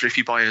doesn't matter if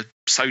you buy a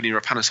Sony or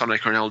a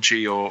Panasonic or an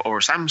LG or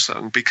a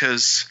Samsung,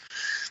 because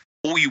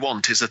all you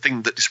want is a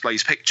thing that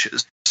displays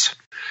pictures.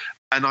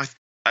 And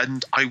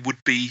I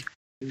would be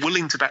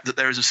willing to bet that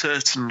there is a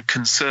certain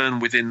concern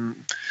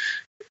within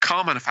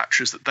car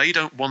manufacturers that they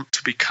don't want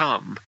to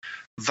become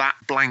that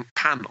blank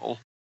panel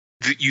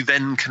that you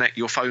then connect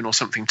your phone or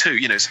something to.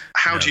 You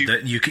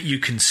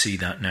can see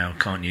that now,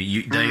 can't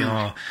you?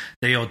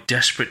 They are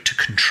desperate to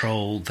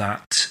control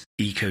that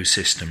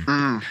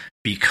ecosystem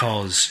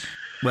because,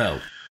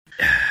 well,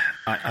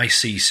 I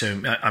see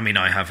so. I mean,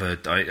 I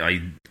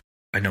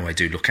know I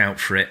do look out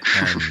for it,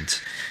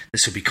 and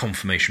this will be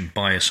confirmation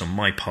bias on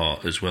my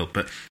part as well.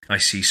 But I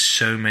see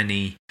so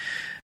many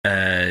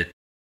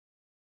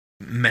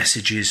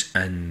messages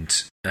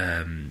and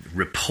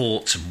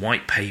reports and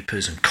white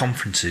papers and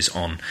conferences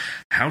on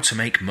how to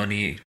make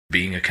money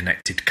being a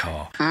connected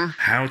car,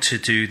 how to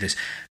do this,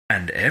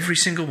 and every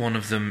single one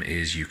of them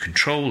is you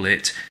control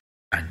it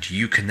and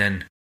you can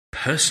then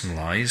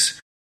personalize,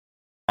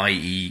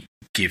 i.e.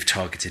 give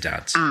targeted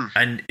ads.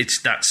 And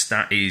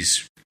that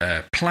is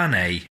plan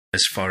A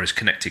as far as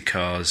connected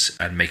cars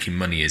and making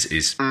money is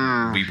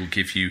we will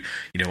give you,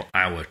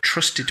 our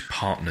trusted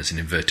partners, in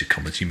inverted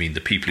commas. You mean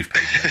the people who've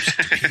paid most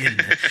to be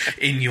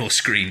in your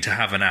screen, to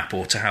have an app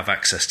or to have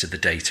access to the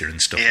data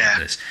and stuff like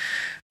this.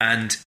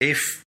 And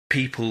if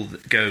people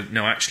go,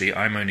 no, actually,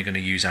 I'm only going to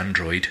use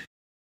Android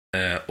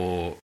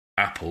or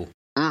Apple,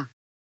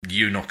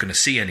 you're not going to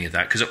see any of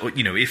that, because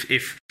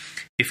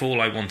if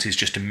all I want is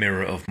just a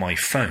mirror of my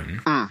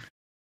phone,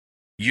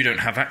 you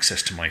don't have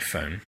access to my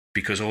phone,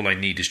 because all I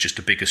need is just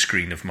a bigger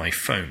screen of my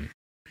phone.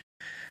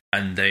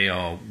 And they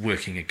are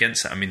working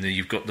against that. I mean,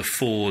 you've got the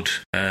Ford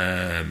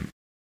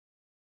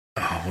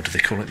what do they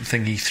call it?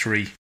 Thingy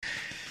 3.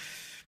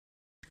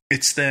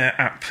 It's their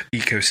app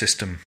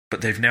ecosystem,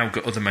 but they've now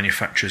got other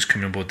manufacturers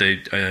coming on board.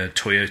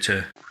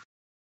 Toyota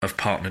have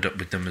partnered up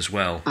with them as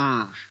well.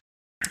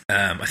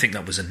 I think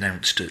that was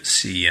announced at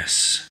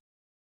CES.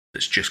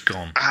 That's just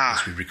gone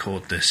as we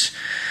record this.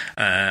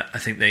 I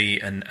think they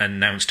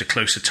announced a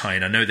closer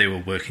tie-in. I know they were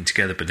working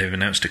together, but they've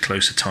announced a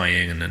closer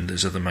tie-in, and then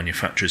there's other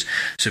manufacturers.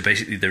 So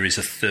basically, there is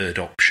a third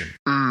option.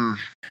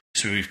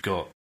 So we've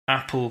got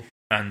Apple,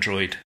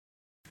 Android,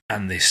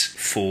 and this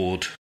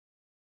Ford.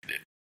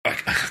 I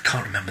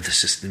can't remember the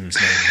system's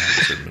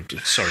name now.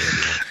 Sorry,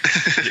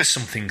 everyone. It's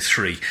something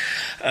 3.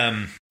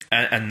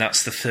 And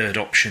that's the third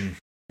option,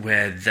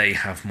 where they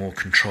have more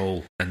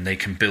control and they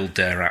can build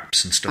their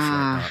apps and stuff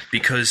like that,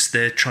 because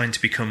they're trying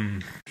to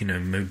become,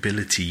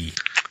 mobility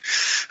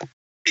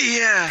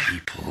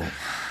people.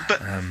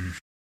 But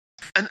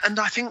and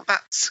I think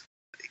that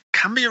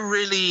can be a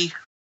really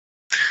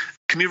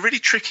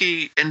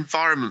tricky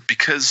environment,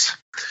 because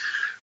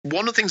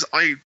one of the things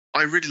I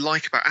really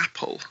like about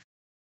Apple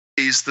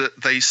is that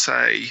they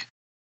say,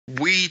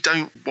 we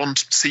don't want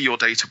to see your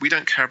data. We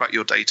don't care about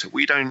your data.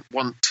 We don't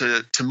want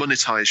to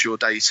monetize your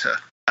data.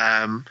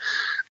 And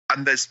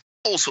there's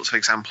all sorts of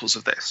examples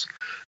of this.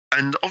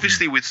 And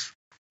obviously with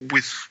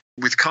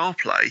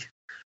CarPlay,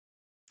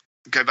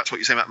 going back to what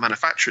you say about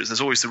manufacturers,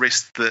 there's always the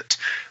risk that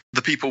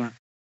the people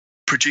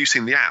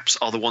producing the apps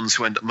are the ones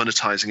who end up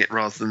monetizing it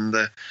rather than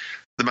the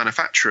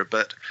manufacturer.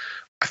 But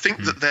I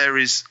think that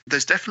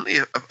there's definitely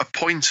a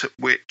point at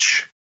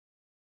which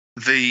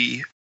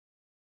the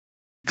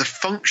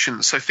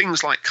functions, so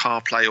things like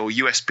CarPlay or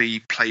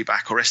USB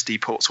playback or SD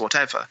ports or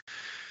whatever,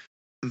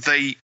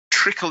 they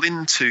trickle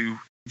into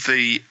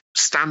the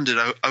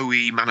standard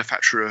OE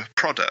manufacturer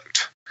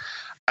product.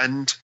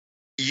 And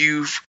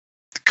you've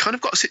kind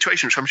of got a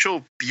situation, which I'm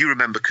sure you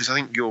remember, because I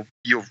think you're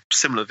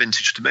similar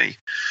vintage to me,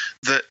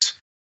 that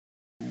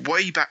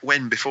way back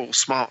when, before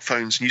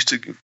smartphones, you used to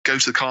go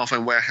to the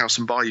Carphone warehouse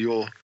and buy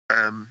your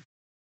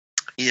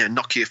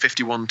Nokia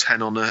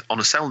 5110 on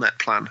a Cellnet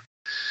plan.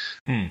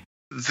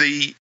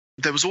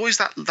 There was always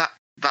that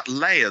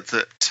layer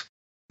that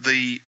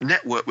the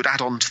network would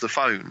add on to the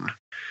phone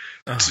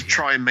to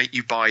try and make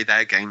you buy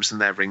their games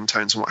and their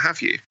ringtones and what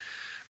have you.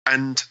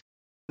 And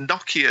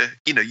Nokia,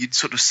 you'd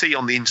sort of see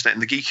on the internet in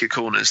the geekier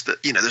corners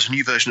that, there's a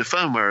new version of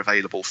firmware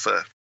available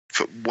for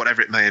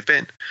whatever it may have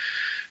been.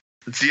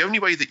 The only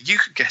way that you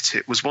could get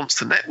it was once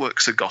the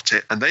networks had got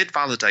it and they'd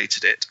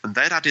validated it and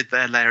they'd added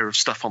their layer of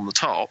stuff on the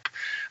top,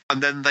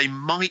 and then they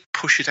might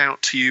push it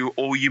out to you,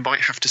 or you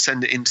might have to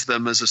send it into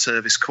them as a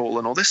service call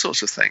and all this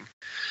sort of thing.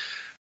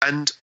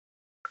 And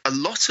a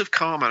lot of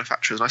car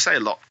manufacturers, and I say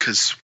a lot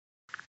because,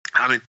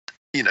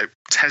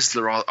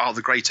 Tesla are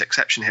the great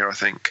exception here, I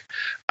think,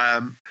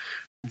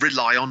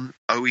 rely on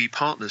OE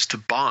partners to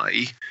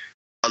buy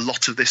a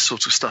lot of this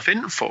sort of stuff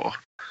in for.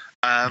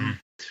 And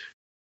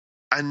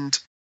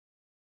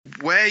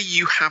where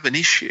you have an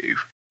issue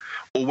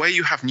or where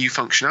you have new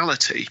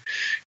functionality,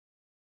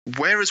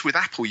 whereas with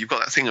Apple, you've got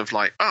that thing of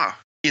like,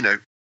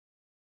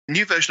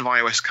 new version of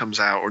iOS comes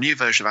out or a new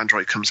version of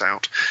Android comes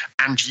out,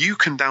 and you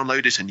can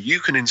download it and you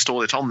can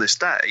install it on this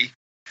day.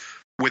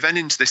 We're then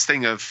into this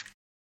thing of,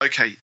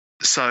 okay,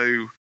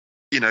 so,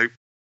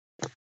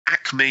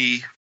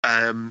 Acme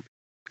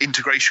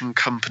integration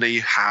company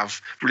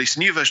have released a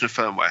new version of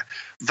firmware.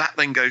 That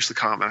then goes to the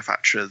car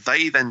manufacturer.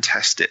 They then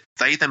test it.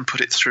 They then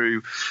put it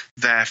through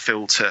their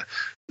filter.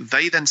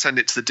 They then send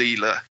it to the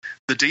dealer.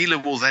 The dealer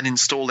will then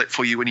install it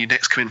for you when you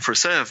next come in for a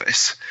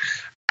service.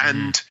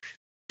 And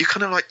you're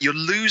kind of like, you're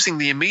losing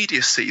the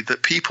immediacy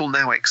that people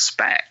now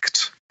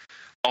expect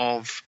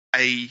of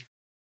a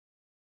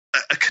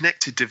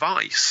connected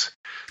device.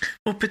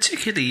 Well,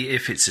 particularly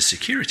if it's a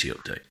security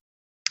update.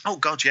 Oh,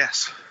 God,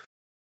 yes.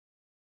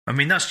 I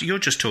mean, you're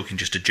just talking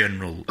just a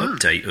general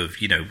update of,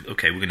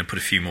 okay, we're going to put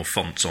a few more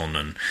fonts on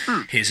and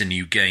here's a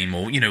new game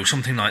or,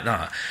 something like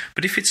that.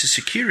 But if it's a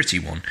security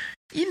one,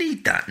 you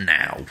need that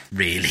now,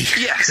 really.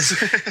 Yes.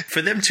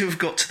 For them to have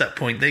got to that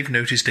point, they've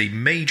noticed a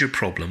major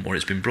problem or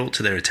it's been brought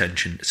to their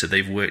attention. So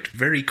they've worked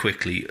very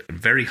quickly and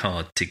very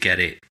hard to get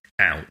it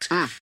out.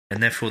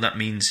 And therefore that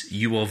means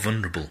you are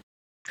vulnerable.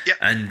 Yeah.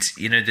 And,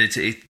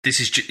 this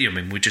is just,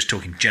 we're just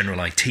talking general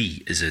IT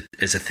as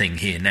a thing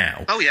here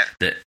now. Oh, yeah.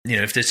 That,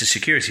 if there's a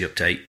security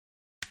update,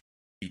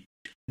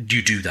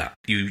 you do that.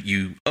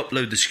 You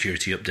upload the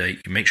security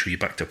update, you make sure you're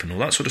backed up and all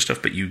that sort of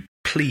stuff, but you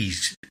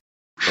please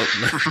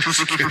upload the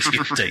security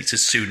updates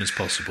as soon as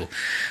possible,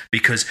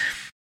 because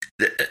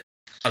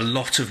a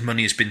lot of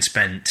money has been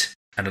spent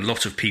and a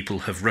lot of people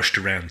have rushed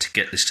around to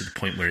get this to the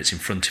point where it's in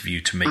front of you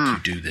to make you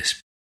do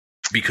this.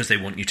 Because they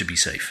want you to be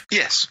safe.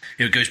 Yes.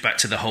 It goes back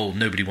to the whole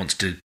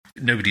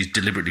nobody's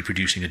deliberately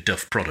producing a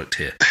duff product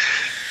here.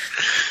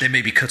 They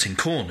may be cutting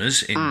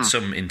corners in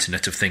some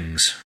Internet of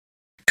Things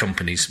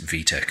companies,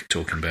 VTech,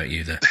 talking about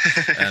you there.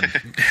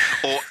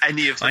 Or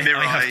any of the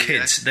I have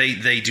kids.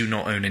 They do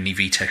not own any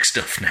VTech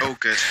stuff now. Oh,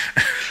 good.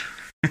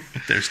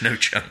 There's no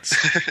chance.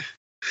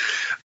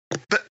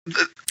 But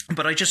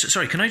But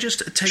can I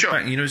just take Sure.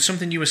 back,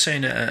 something you were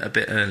saying a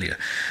bit earlier,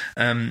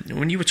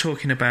 when you were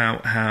talking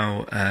about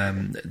how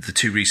the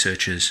two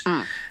researchers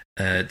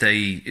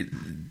they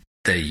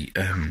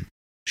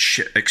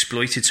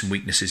exploited some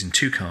weaknesses in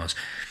two cars.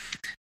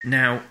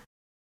 Now,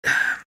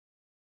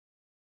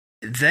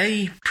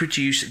 they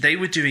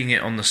were doing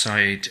it on the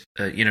side.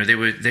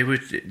 They were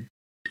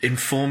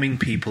informing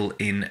people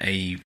in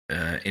a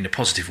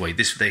positive way.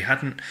 They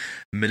hadn't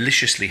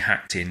maliciously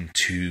hacked in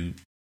to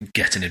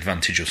get an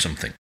advantage of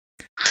something.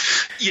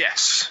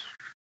 Yes.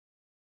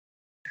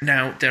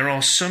 Now, there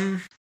are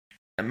some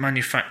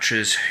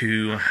manufacturers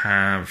who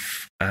have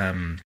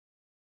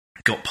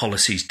got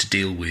policies to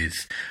deal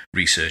with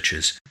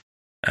researchers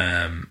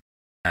and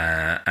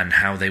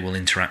how they will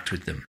interact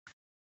with them.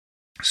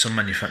 Some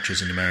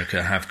manufacturers in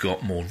America have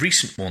got more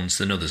recent ones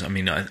than others. I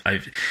mean,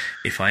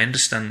 if I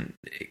understand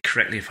it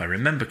correctly, if I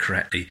remember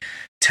correctly,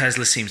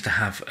 Tesla seems to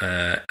have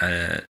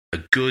a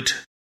good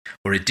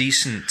or a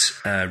decent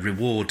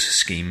reward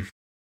scheme,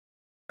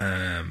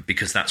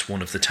 because that's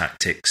one of the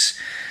tactics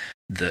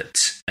that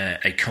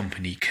a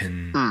company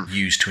can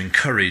use to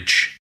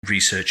encourage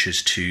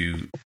researchers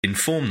to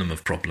inform them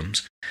of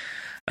problems.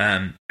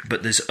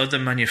 But there's other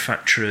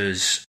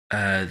manufacturers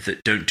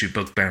that don't do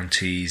bug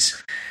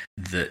bounties,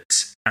 that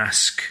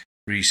ask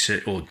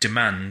research or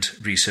demand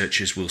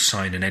researchers will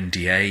sign an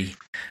NDA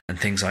and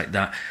things like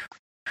that.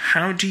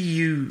 How do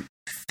you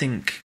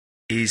think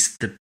is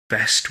the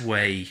best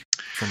way,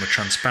 from a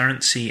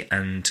transparency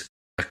and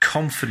a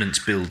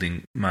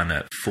confidence-building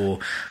manner, for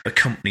a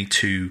company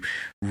to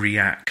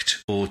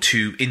react or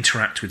to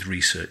interact with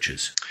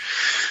researchers?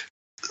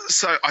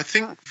 So I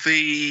think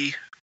the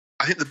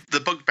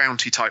bug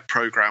bounty type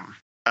program,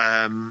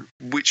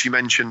 which you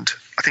mentioned,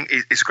 I think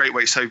is a great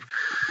way. So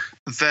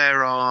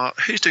there are,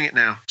 who's doing it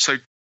now? So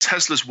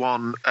Tesla's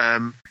one,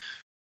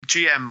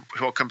 GM,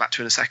 who I'll come back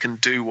to in a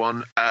second, do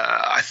one.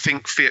 I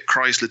think Fiat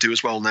Chrysler do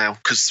as well now,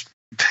 because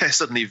they're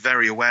suddenly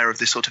very aware of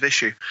this sort of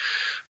issue.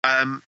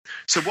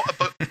 So what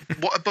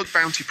a bug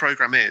bounty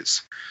program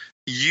is,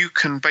 you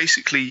can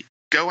basically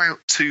go out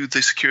to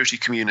the security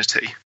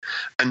community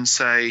and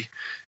say,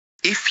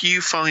 if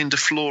you find a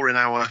flaw in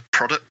our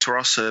product or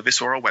our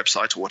service or our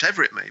website or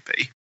whatever it may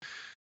be,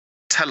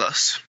 tell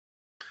us.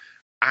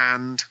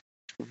 And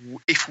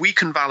if we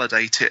can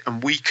validate it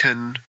and we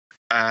can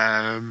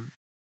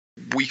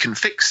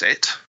fix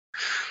it,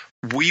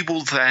 we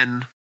will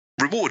then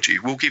reward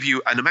you. We'll give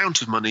you an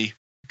amount of money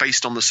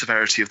based on the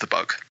severity of the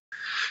bug.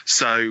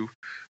 So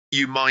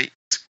you might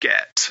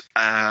get,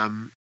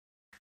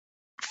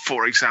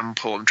 for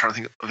example, I'm trying to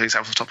think of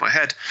examples off the top of my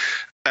head.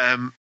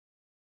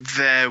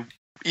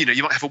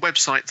 You might have a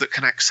website that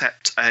can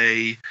accept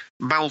a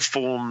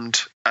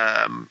malformed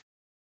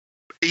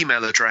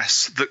email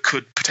address that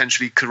could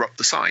potentially corrupt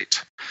the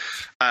site.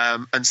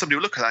 And somebody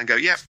will look at that and go,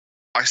 yeah,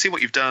 I see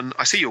what you've done.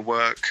 I see your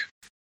work.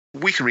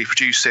 We can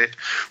reproduce it.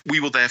 We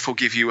will therefore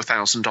give you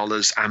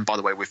 $1,000. And by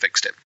the way, we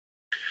fixed it.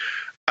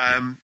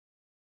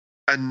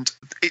 And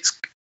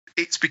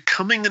it's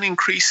becoming an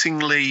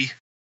increasingly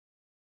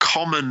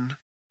common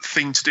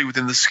thing to do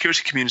within the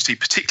security community,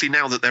 particularly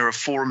now that there are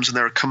forums and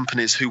there are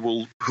companies who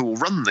will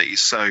run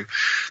these. So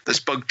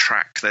there's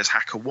BugTrack, there's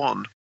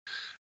HackerOne,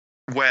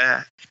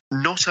 where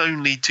not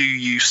only do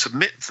you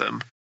submit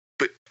them,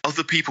 but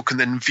other people can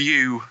then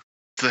view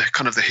the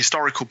kind of the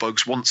historical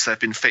bugs once they've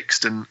been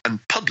fixed and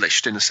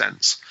published, in a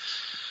sense.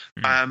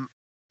 And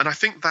I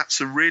think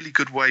that's a really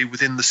good way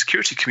within the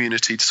security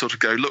community to sort of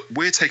go, look,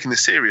 we're taking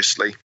this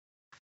seriously.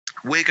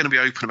 We're going to be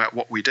open about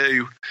what we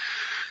do.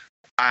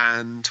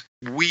 And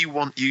we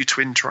want you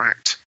to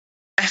interact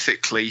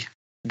ethically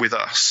with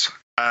us.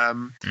 I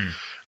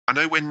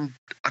know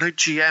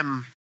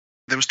GM,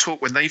 there was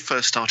talk when they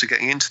first started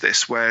getting into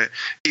this where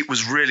it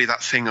was really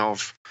that thing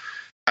of,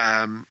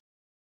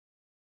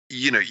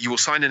 you will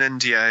sign an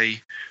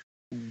NDA,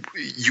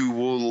 you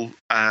will,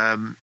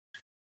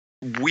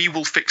 we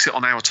will fix it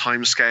on our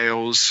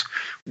timescales.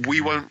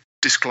 We won't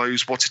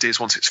disclose what it is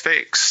once it's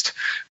fixed.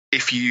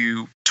 If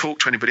you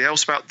talk to anybody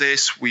else about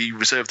this, we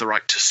reserve the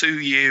right to sue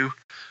you.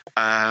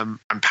 I'm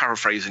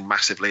paraphrasing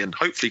massively and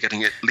hopefully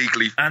getting it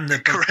legally And the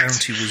bug correct.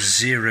 bounty was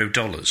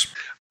 $0.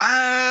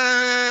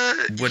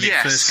 When it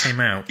first came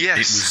out, yes. it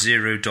was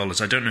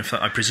 $0. I don't know if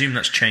I presume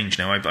that's changed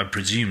now. I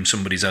presume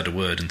somebody's had a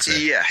word and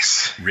said,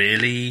 Yes.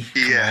 really?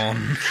 Yeah.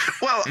 Come on.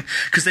 Well,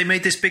 Because they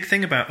made this big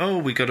thing about,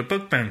 we got a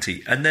bug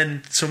bounty. And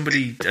then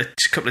somebody a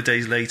couple of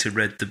days later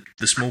read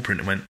the small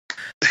print and went,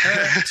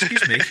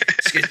 excuse me,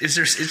 is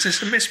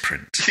this a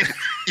misprint?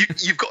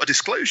 you've got a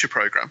disclosure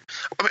program.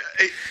 I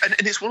mean,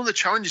 and it's one of the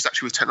challenges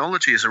actually with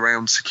technology is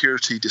around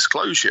security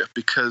disclosure,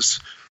 because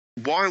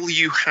while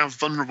you have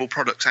vulnerable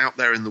products out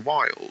there in the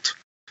wild,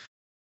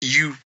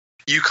 you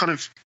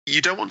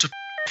don't want to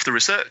f the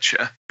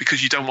researcher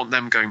because you don't want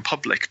them going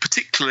public,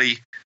 particularly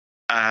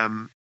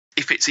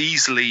if it's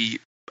easily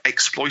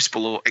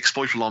exploitable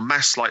en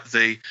masse, like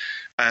the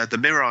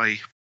Mirai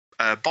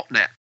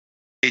botnet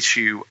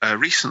issue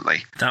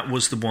recently. That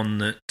was the one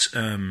that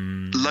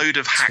load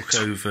of hacked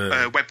over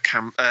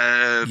webcam,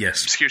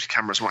 yes. security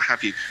cameras and what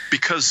have you,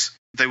 because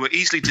they were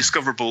easily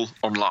discoverable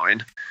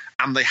online,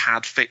 and they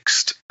had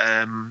fixed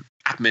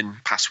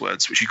admin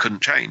passwords which you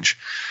couldn't change.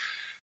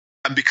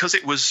 And because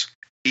it was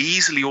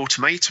easily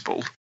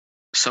automatable,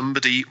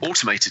 somebody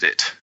automated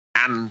it,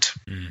 and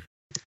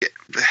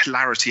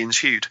hilarity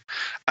ensued.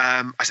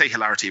 I say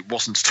hilarity; it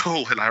wasn't at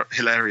all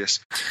hilarious.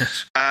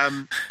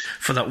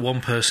 For that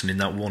one person in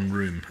that one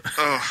room.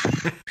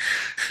 Oh,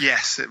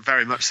 yes,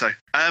 very much so.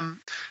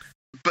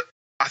 But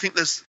I think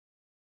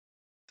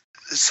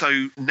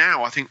so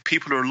now I think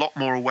people are a lot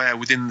more aware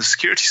within the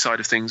security side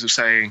of things of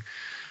saying,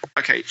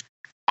 okay,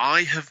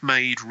 I have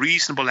made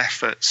reasonable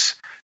efforts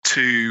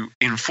to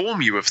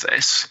inform you of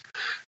this,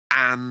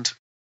 and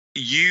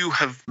you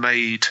have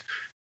made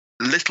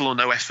little or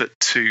no effort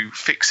to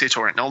fix it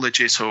or acknowledge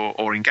it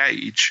or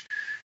engage.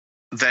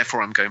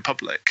 Therefore, I'm going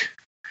public.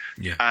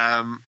 Yeah.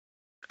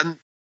 And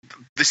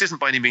this isn't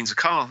by any means a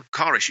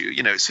car issue.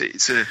 You know,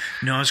 it's a.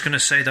 No, I was going to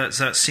say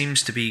that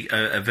seems to be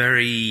a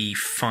very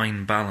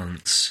fine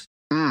balance.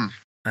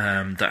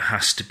 That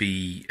has to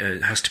be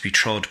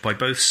trod by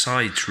both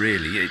sides,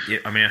 really.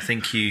 I mean, I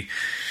think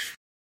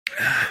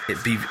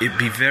it'd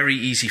be very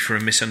easy for a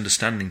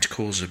misunderstanding to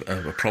cause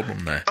a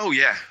problem there. Oh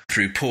yeah,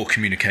 through poor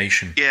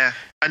communication. Yeah,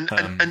 and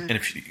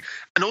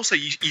also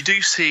you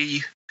do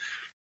see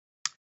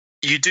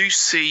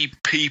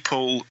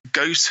people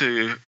go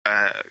to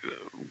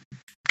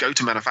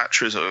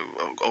manufacturers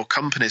or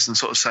companies and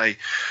sort of say,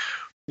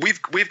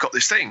 we've got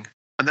this thing,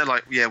 and they're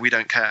like, yeah, we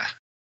don't care.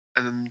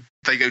 And then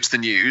they go to the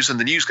news, and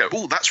the news go,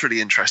 oh, that's really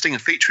interesting,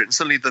 and feature it. And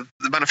suddenly the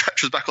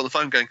manufacturer's back on the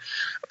phone going,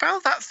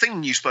 about that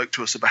thing you spoke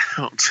to us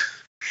about.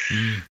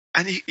 And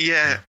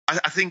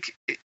I think,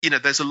 you know,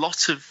 there's a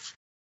lot of,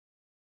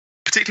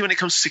 particularly when it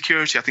comes to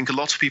security, I think a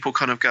lot of people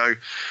kind of go,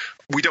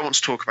 we don't want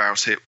to talk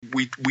about it.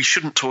 We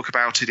shouldn't talk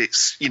about it.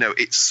 It's, you know,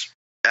 it's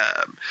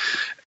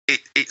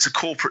a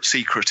corporate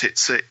secret.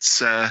 It's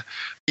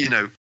you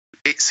know,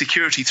 it's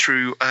security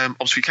through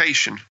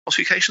obfuscation.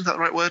 Obfuscation, is that the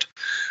right word?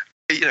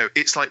 You know,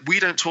 it's like, we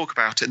don't talk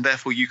about it, and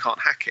therefore you can't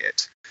hack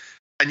it.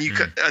 And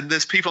and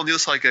there's people on the other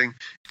side going,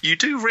 you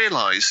do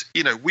realise,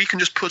 you know, we can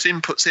just put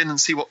inputs in and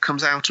see what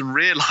comes out and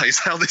realise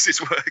how this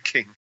is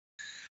working.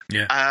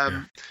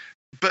 Yeah.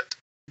 But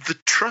the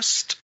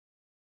trust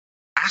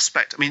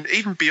aspect, I mean,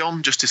 even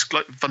beyond just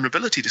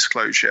vulnerability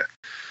disclosure,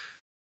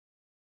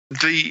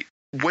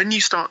 when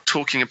you start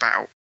talking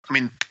about, I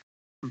mean,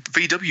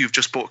 VW have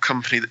just bought a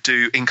company that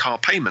do in-car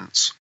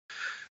payments,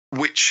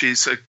 which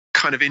is a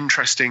kind of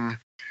interesting.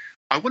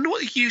 I wonder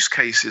what the use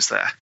case is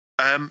there.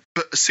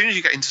 But as soon as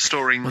you get into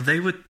storing, well,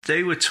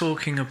 they were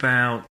talking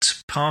about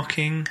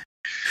parking,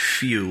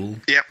 fuel.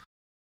 Yep.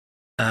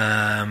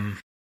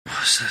 What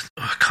was that?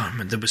 Oh, I can't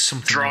remember. There was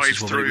something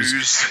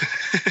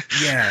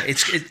drive-throughs. Yeah,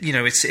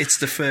 it's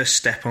the first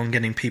step on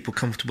getting people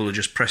comfortable with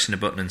just pressing a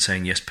button and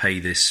saying, yes, pay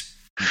this.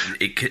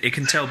 It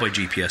can tell by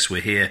GPS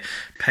we're here.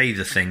 Pay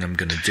the thing I'm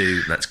going to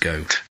do. Let's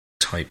go.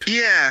 Type.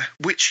 Yeah,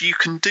 which you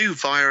can do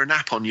via an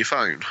app on your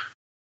phone.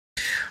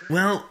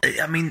 Well,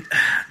 I mean,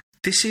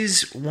 this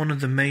is one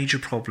of the major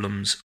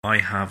problems I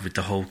have with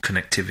the whole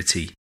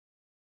connectivity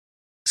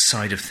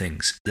side of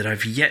things, that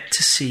I've yet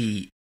to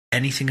see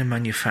anything a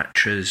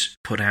manufacturer's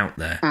put out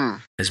there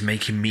as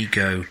making me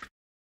go,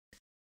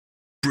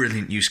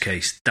 brilliant use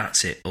case,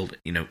 that's it.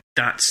 You know,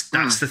 that's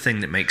the thing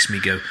that makes me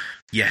go,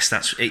 yes,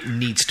 it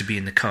needs to be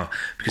in the car.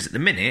 Because at the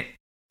minute,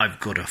 I've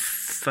got a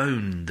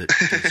phone that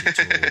does it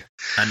all,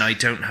 and I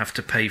don't have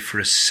to pay for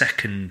a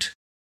second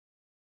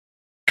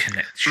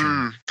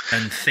connection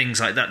and things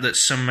like that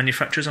some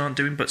manufacturers aren't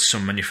doing, but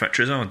some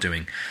manufacturers are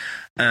doing.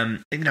 You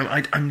know,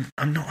 I'm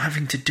not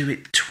having to do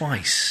it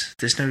twice.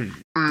 There's no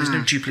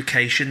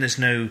duplication. There's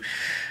no,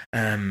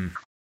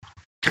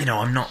 you know,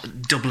 I'm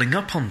not doubling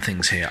up on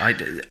things here.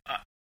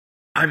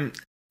 I'm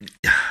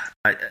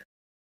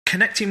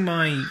connecting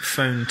my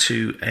phone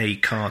to a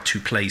car to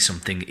play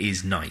something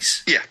is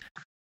nice. Yeah.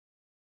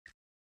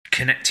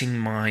 Connecting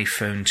my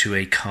phone to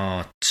a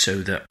car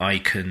so that I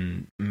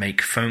can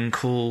make phone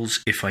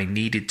calls if I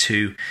needed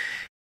to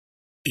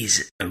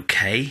is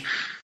okay.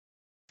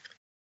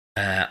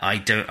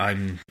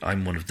 I'm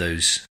one of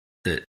those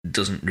that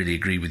doesn't really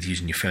agree with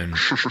using your phone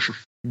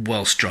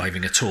whilst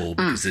driving at all,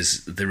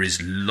 because there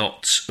is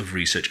lots of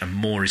research, and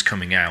more is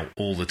coming out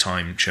all the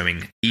time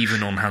showing,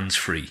 even on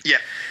hands-free,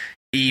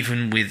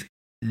 even with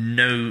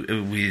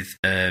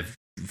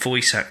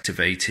voice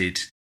activated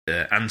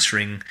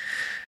answering,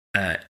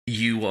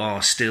 you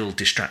are still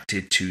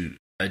distracted to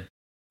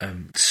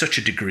such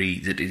a degree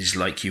that it is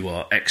like you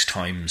are X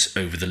times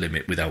over the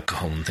limit with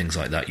alcohol and things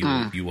like that.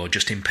 You are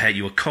just impaired.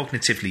 You are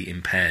cognitively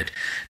impaired.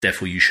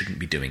 Therefore, you shouldn't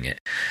be doing it.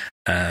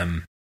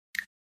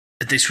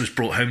 This was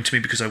brought home to me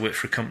because I work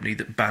for a company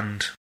that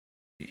banned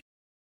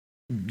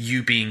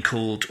you being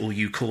called or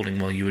you calling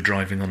while you were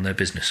driving on their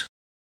business.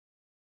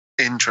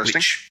 Interesting.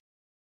 Which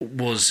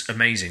was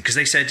amazing, because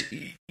they said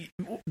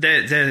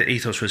their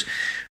ethos was,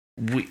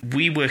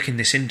 we work in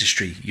this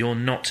industry. You're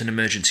not an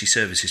emergency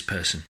services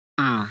person.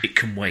 It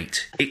can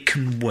wait. It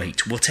can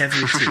wait.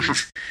 Whatever it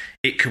is,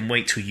 it can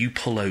wait till you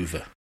pull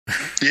over.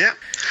 Yeah.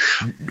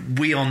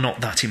 We are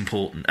not that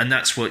important, and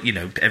that's what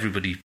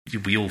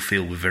we all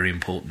feel we're very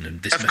important,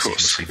 and this message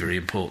must be very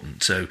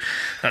important. So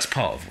that's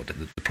part of what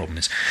the problem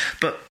is.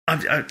 But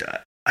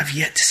I've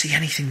yet to see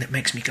anything that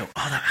makes me go,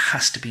 oh, that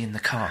has to be in the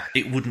car.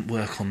 It wouldn't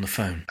work on the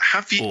phone.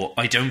 Or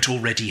I don't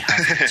already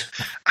have it.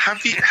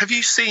 Have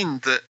you seen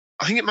that?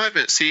 I think it might have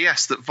been at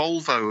CES that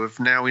Volvo have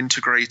now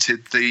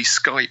integrated the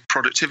Skype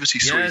productivity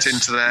suite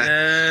into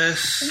their.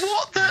 Yes.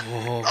 What the?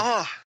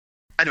 Oh.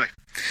 Anyway.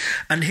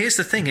 And here's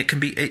the thing: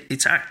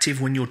 it's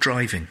active when you're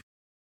driving.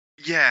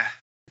 Yeah,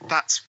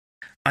 that's.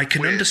 I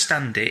can weird.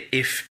 understand it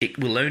if it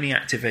will only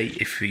activate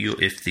if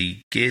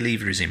the gear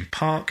lever is in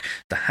park,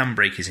 the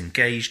handbrake is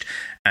engaged,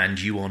 and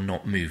you are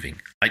not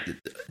moving. I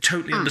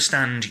totally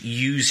understand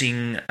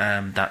using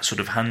that sort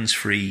of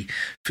hands-free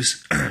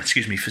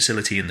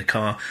facility in the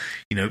car.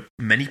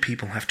 Many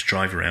people have to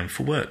drive around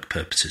for work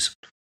purposes.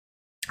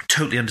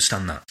 Totally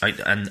understand that,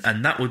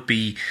 and that would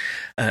be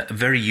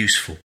very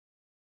useful.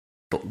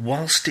 But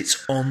whilst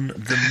it's on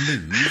the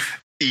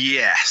move,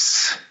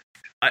 yes.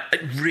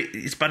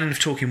 It's bad enough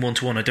talking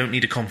one-to-one. I don't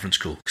need a conference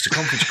call, because a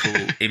conference call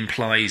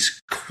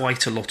implies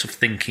quite a lot of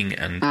thinking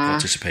and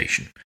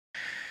participation.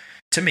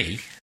 To me,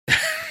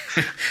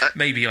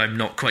 maybe I'm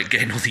not quite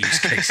getting all the use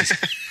cases.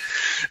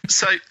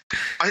 So,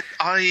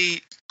 I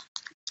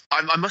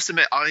must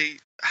admit, I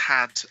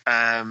had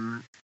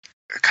kind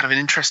of an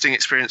interesting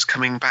experience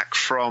coming back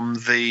from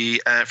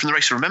the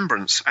Race of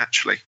Remembrance,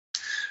 actually,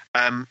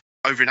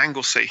 over in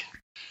Anglesey.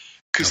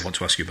 I want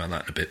to ask you about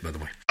that in a bit, by the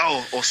way.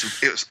 Oh, awesome.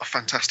 It was a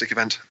fantastic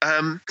event.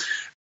 And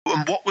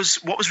what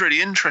was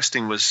really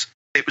interesting was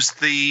it was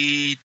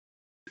the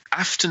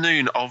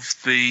afternoon of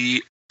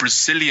the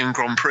Brazilian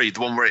Grand Prix,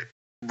 the one where it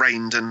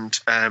rained and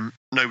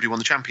nobody won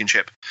the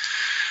championship.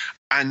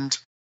 And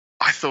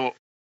I thought,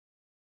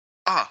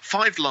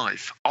 5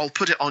 Live, I'll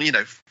put it on,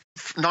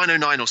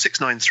 909 or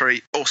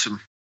 693, awesome.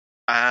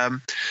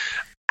 And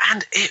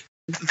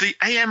the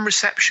AM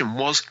reception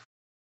was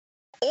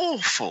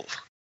awful.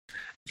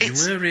 You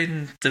were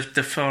in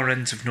the far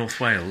ends of North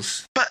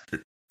Wales, but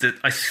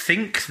I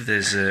think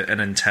there's an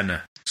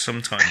antenna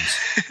sometimes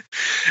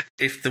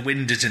if the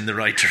wind is in the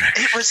right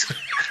direction.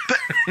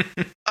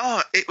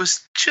 It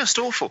was just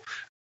awful.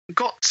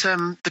 Got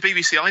the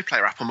BBC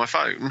iPlayer app on my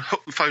phone,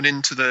 hooked the phone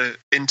into the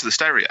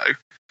stereo,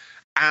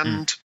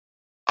 and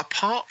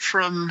apart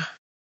from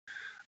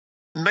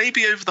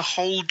maybe over the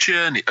whole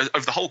journey,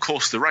 over the whole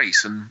course of the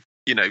race, and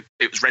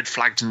it was red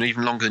flagged and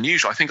even longer than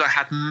usual. I think I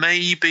had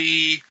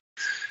maybe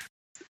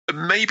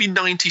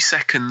 90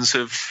 seconds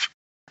of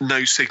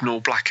no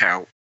signal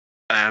blackout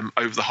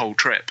over the whole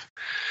trip.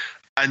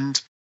 And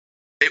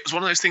it was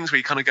one of those things where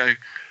you kind of go,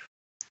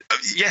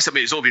 yes, I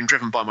mean, it's all been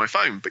driven by my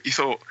phone, but you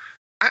thought,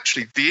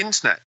 actually, the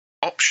internet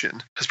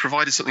option has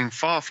provided something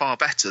far, far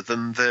better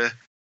than the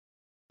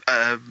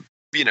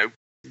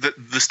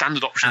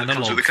standard option that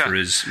comes with the car.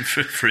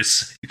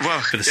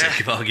 For the sake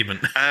of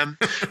argument.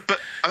 But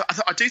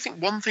I do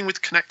think one thing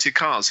with connected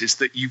cars is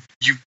that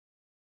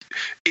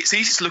it's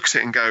easy to look at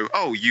it and go,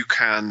 oh, you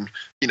can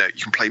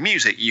play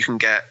music, you can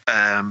get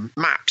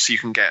maps, you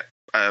can get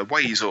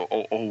Waze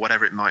or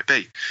whatever it might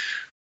be.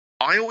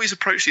 I always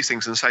approach these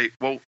things and say,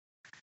 well,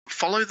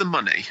 follow the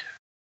money,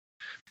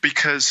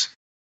 because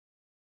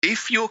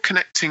if you're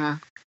connecting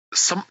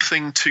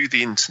something to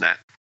the internet,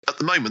 at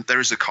the moment there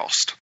is a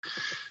cost.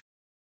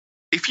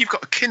 If you've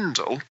got a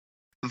Kindle,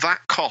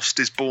 that cost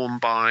is borne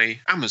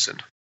by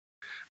Amazon.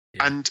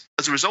 Yeah. And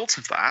as a result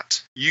of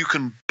that, you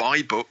can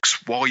buy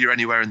books while you're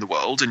anywhere in the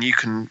world,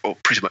 or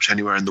pretty much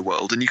anywhere in the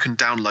world, and you can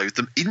download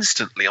them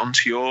instantly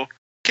onto your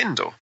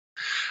Kindle.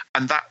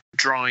 And that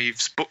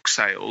drives book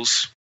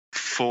sales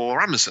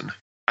for Amazon.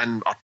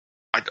 And I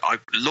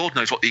Lord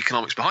knows what the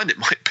economics behind it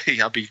might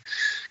be. I'd be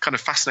kind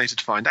of fascinated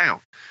to find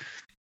out.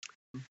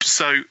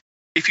 So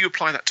if you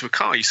apply that to a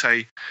car, you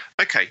say,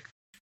 okay,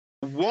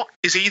 what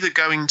is either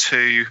going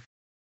to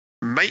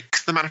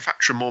make the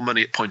manufacturer more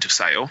money at point of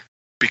sale?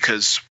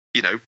 Because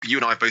you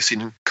and I have both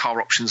seen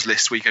car options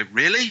lists where you go,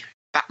 really?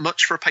 That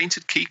much for a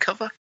painted key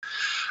cover?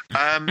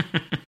 And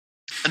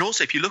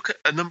also, if you look at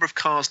a number of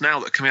cars now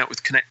that are coming out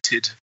with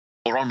connected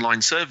or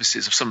online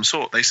services of some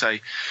sort, they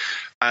say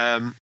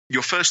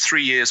your first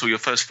 3 years or your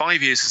first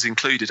 5 years is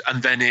included,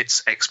 and then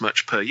it's X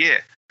much per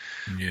year.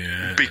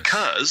 Yeah.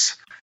 Because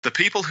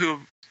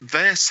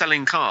they're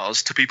selling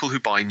cars to people who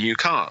buy new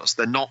cars.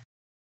 They're not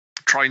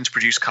trying to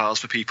produce cars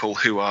for people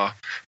who are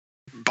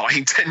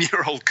buying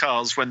 10-year-old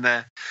cars when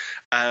they're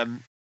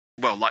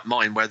like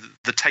mine, where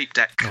the tape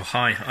deck. Oh,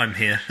 hi, I'm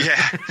here.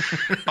 Yeah.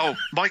 Oh,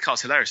 my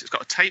car's hilarious. It's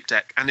got a tape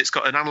deck and it's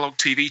got an analog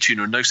TV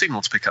tuner and no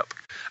signal to pick up.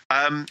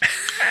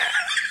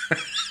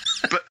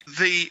 But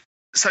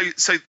so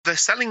they're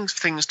selling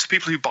things to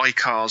people who buy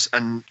cars,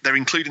 and they're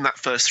including that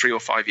first 3 or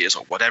 5 years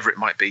or whatever it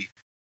might be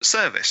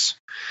service.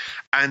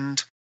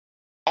 And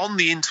on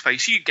the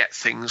interface, you get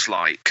things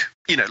like,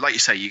 like you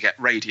say, you get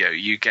radio,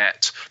 you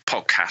get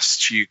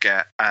podcasts, you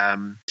get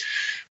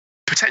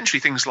potentially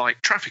things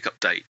like traffic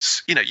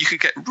updates. You could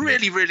get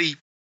really, really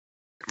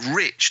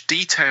rich,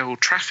 detailed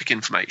traffic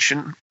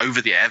information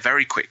over the air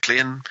very quickly,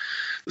 and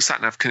the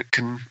sat nav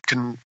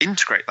can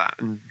integrate that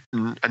and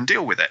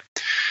deal with it.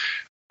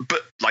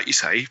 But like you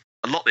say,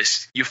 a lot of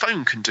this your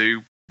phone can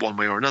do one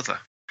way or another.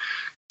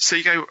 So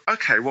you go,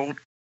 okay, well,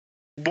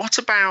 what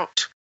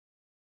about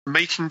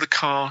making the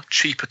car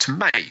cheaper to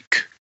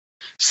make?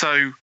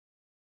 So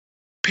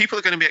people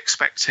are going to be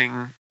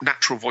expecting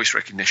natural voice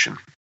recognition.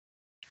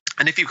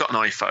 And if you've got an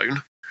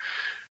iPhone,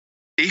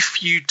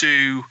 if you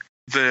do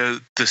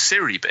the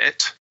Siri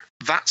bit,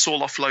 that's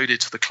all offloaded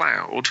to the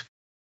cloud,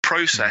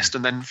 processed,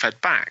 and then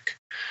fed back.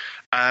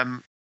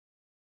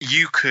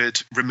 You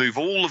could remove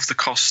all of the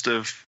cost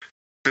of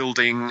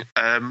building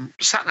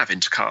sat-nav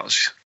into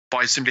cars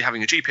by simply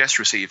having a GPS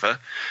receiver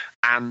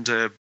and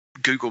a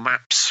Google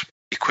Maps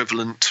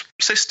equivalent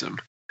system,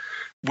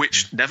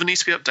 which never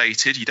needs to be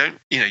updated. You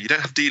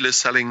don't have dealers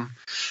selling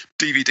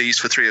DVDs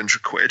for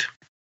 300 quid,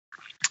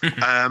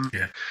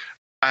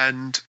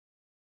 and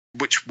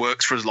which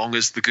works for as long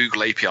as the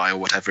Google API or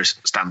whatever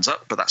stands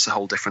up. But that's a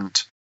whole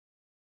different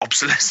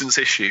obsolescence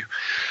issue.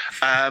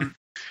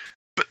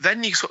 But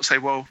then you sort of say,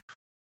 well,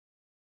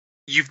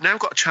 you've now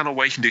got a channel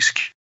where you can do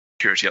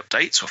security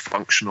updates or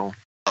functional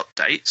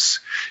updates.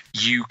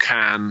 You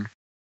can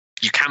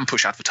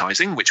push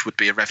advertising, which would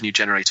be a revenue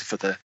generator for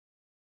the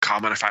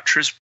car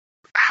manufacturers.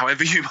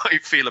 However you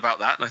might feel about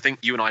that, and I think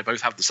you and I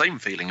both have the same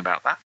feeling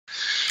about that.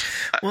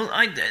 Well,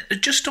 I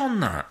just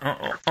on that,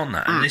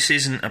 and this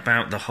isn't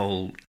about the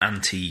whole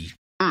anti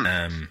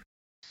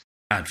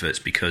adverts,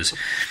 because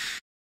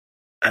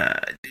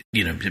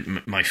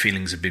my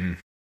feelings have been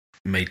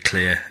made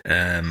clear.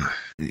 They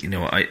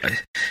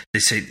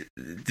say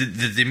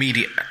the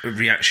immediate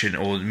reaction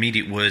or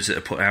immediate words that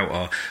are put out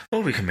are,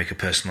 "Oh, we can make a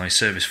personalised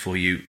service for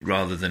you,"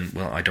 rather than,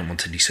 "Well, I don't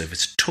want any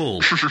service at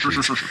all."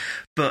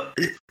 But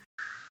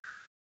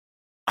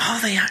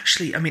are they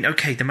actually? I mean,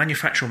 okay, the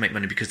manufacturer will make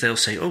money because they'll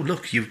say, "Oh,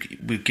 look,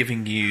 we're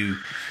giving you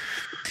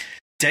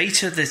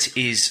data that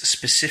is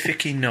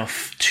specific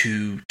enough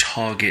to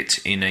target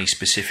in a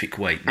specific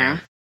way."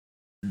 Now,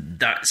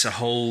 that's a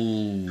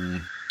whole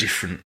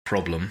different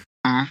problem,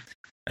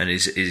 and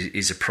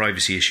is a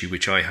privacy issue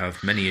which I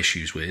have many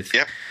issues with.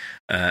 Yep.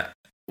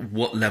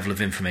 What level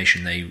of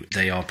information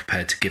they are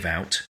prepared to give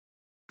out,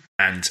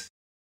 and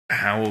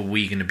how are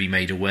we going to be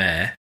made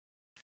aware,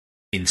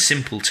 in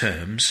simple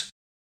terms,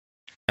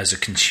 as a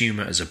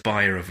consumer, as a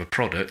buyer of a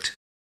product,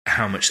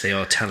 how much they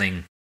are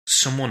telling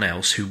someone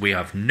else who we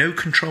have no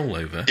control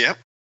over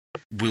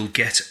will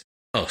get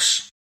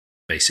us,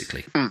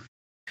 basically.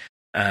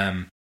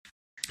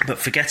 But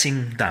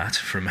forgetting that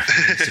from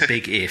it's a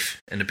big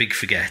if and a big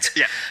forget.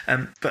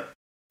 But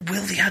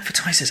will the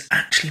advertisers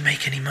actually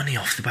make any money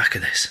off the back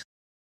of this?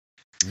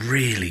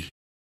 Really?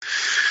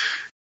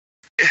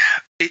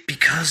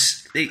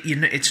 Because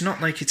it's not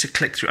like it's a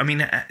click through. I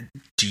mean,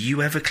 do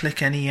you ever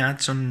click any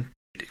ads on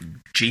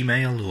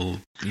Gmail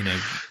or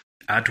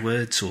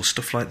AdWords or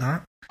stuff like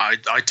that?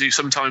 I do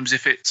sometimes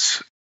if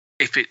it's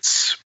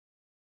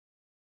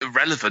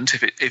relevant,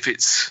 if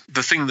it's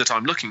the thing that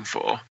I'm looking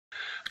for.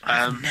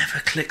 I've never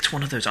clicked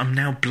one of those. I'm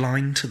now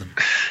blind to them.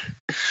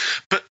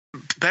 But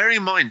bear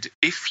in mind,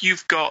 if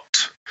you've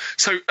got...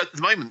 So at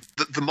the moment,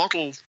 the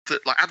model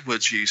that like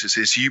AdWords uses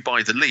is you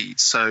buy the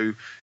lead. So,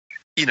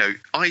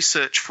 I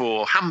search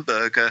for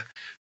hamburger.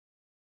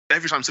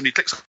 Every time somebody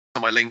clicks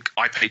on my link,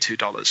 I pay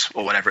 $2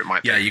 or whatever it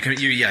might be. Yeah, you can.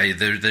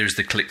 There's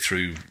the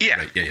click-through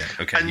rate. Yeah.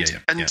 Okay,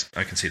 and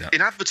I can see that.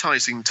 In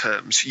advertising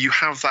terms, you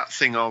have that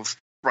thing of,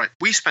 right,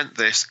 we spent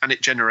this and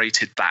it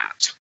generated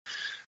that.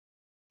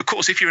 Of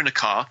course, if you're in a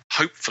car,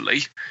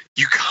 hopefully,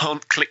 you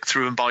can't click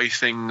through and buy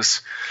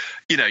things.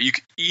 You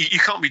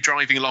can't be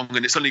driving along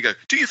and it's suddenly go,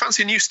 do you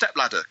fancy a new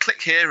stepladder?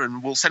 Click here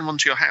and we'll send one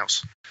to your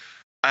house.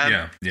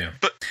 Yeah.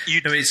 But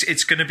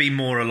it's going to be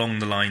more along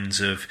the lines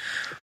of,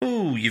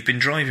 oh, you've been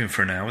driving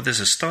for an hour.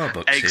 There's a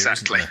Starbucks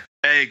exactly. here, isn't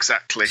there?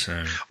 Exactly.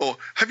 So, or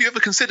have you ever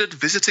considered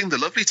visiting the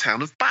lovely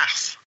town of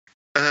Bath?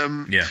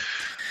 Yeah,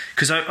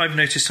 because I've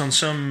noticed on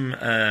some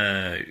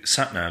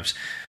sat navs,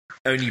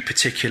 only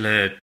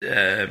particular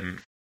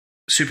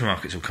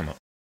supermarkets will come up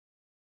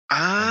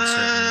on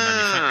certain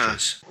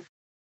manufacturers.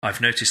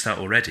 I've noticed that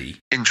already.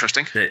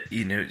 Interesting. That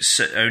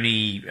so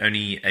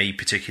only a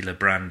particular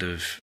brand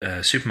of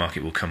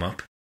supermarket will come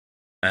up,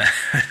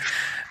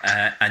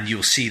 and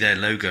you'll see their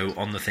logo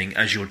on the thing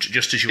as you're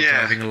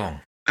driving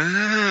along.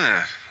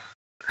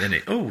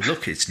 Then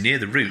look, it's near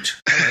the route.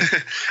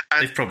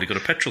 They've probably got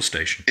a petrol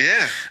station.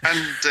 Yeah,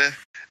 and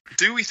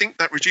do we think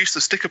that reduced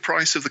the sticker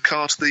price of the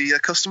car to the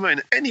customer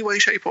in any way,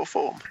 shape, or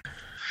form?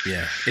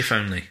 Yeah, if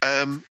only.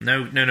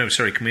 No.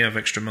 Sorry, can we have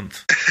extra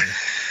month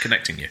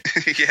connecting you?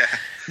 Yeah.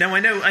 No, I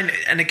know,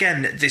 and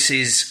again, this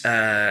is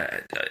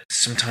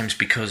sometimes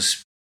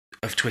because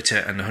of Twitter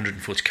and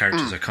 140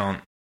 characters. I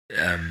can't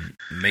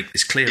make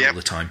this clear all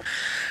the time.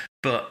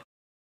 But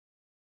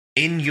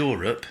in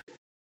Europe,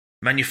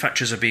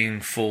 manufacturers are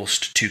being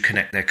forced to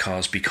connect their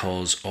cars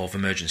because of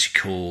emergency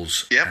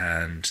calls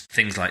and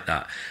things like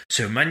that.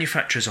 So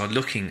manufacturers are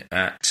looking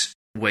at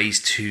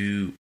ways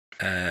to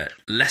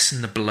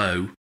lessen the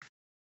blow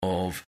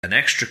of an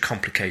extra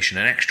complication,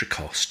 an extra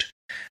cost,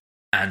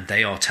 and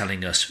they are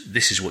telling us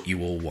this is what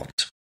you all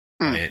want.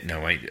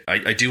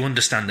 I do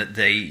understand that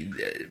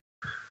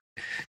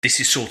this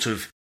is sort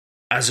of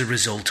as a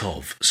result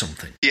of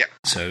something. Yeah.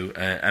 So,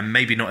 and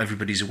maybe not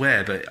everybody's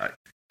aware, but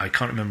I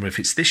can't remember if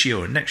it's this year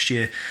or next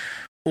year.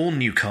 All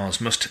new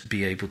cars must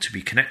be able to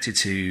be connected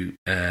to.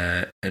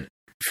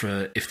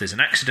 For if there's an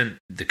accident,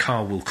 the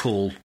car will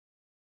call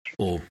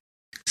or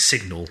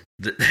signal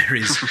that there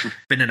has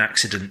been an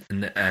accident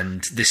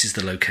and this is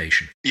the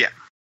location. Yeah.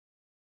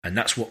 And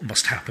that's what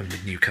must happen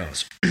with new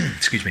cars.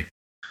 Excuse me.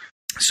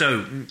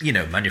 So,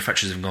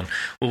 manufacturers have gone,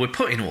 well, we're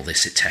putting all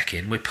this tech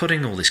in, we're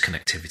putting all this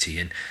connectivity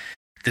in.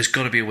 There's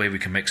got to be a way we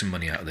can make some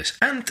money out of this.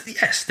 And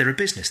yes, they're a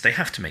business. They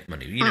have to make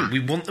money. We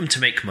want them to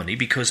make money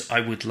because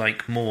I would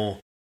like more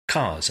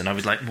cars and I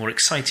would like more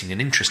exciting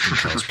and interesting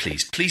cars,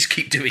 please. Please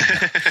keep doing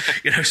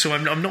that. So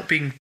I'm not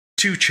being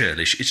too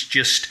churlish. It's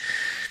just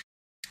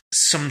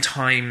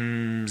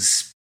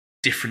sometimes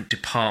different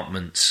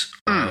departments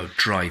are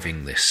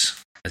driving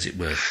this, as it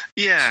were.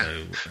 Yeah.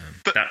 So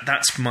but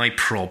that's my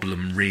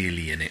problem,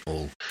 really, in it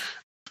all.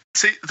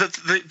 See,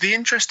 the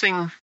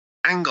interesting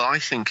angle, I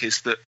think,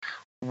 is that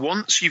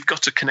once you've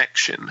got a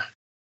connection,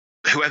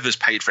 whoever's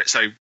paid for it.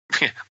 So,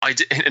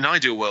 in an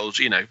ideal world,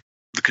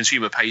 the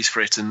consumer pays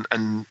for it, and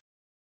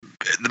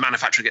the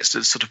manufacturer gets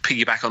to sort of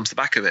piggyback onto the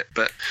back of it.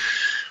 But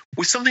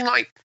with something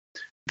like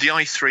the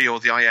i3 or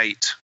the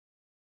i8,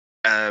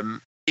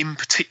 in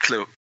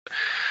particular,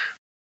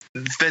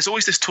 there's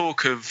always this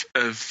talk of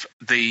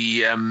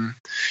the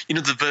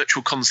the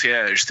virtual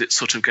concierge that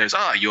sort of goes,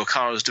 your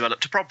car has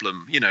developed a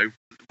problem.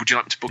 Would you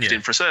like me to book it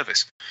in for a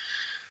service?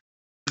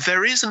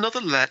 There is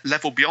another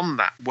level beyond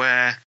that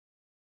where,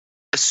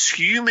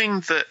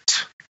 assuming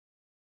that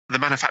the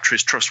manufacturer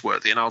is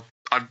trustworthy, and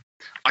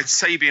I'd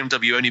say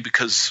BMW only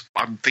because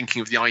I'm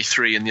thinking of the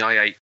i3 and the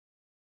i8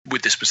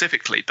 with this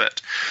specifically,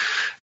 but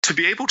to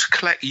be able to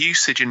collect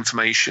usage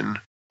information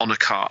on a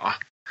car,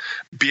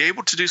 be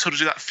able to do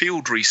that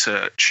field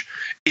research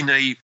in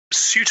a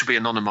suitably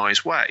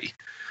anonymized way,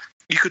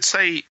 you could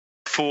say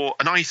for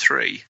an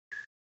i3,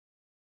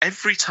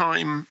 every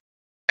time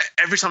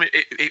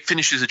it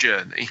finishes a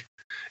journey,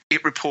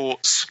 it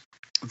reports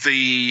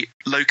the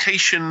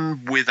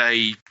location with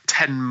a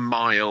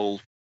 10-mile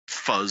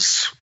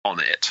fuzz on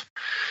it,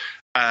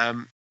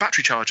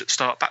 battery charge at the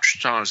start, battery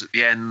charge at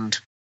the end,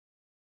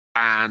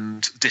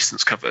 and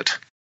distance covered.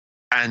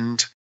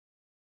 And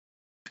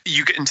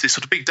you get into this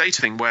sort of big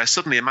data thing where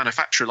suddenly a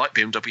manufacturer like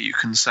BMW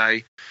can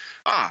say,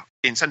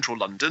 in central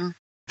London,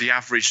 the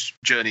average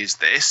journey is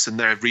this, and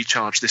they're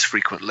recharged this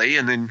frequently.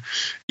 And in,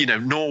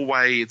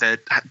 Norway, they're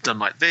done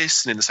like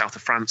this, and in the south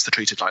of France, they're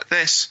treated like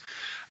this.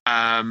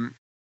 And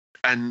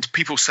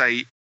people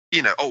say,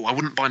 I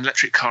wouldn't buy an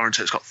electric car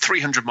until it's got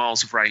 300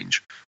 miles of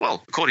range.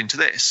 Well, according to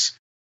this,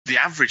 the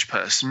average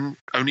person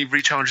only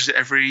recharges it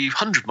every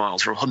 100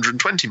 miles or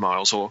 120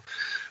 miles or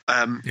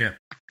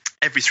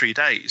every 3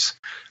 days.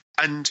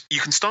 And you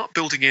can start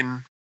building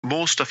in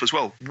more stuff as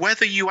well,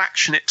 whether you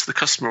action it to the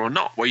customer or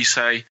not, where you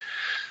say,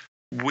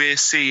 we're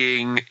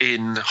seeing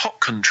in hot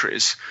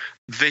countries,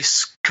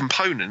 this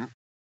component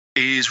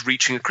is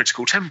reaching a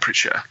critical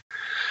temperature.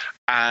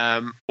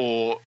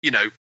 Or,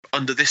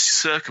 under this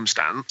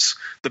circumstance,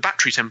 the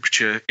battery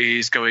temperature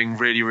is going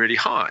really, really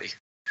high.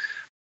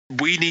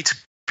 We need to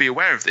be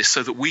aware of this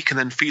so that we can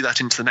then feed that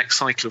into the next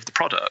cycle of the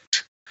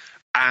product,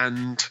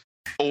 and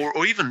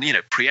or even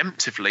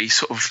preemptively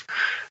sort of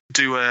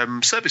do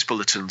service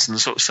bulletins and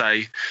sort of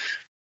say,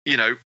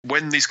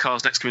 when these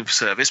cars next come in for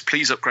service,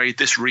 please upgrade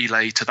this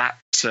relay to that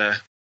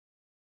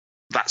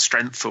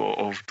strength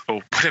or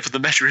whatever the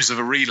measure is of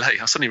a relay.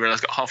 I suddenly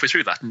realised I got halfway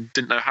through that and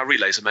didn't know how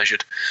relays are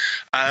measured.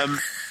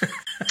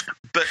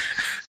 But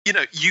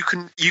you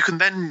can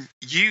then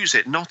use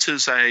it not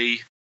as a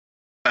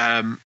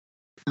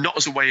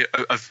way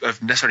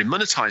of necessarily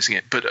monetizing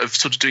it, but of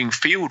sort of doing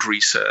field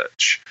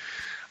research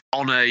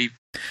on a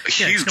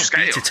huge it's not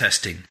scale. Beta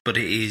testing, but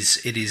it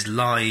is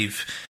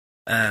live,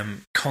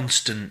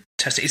 constant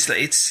testing.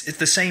 It's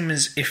the same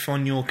as if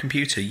on your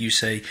computer you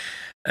say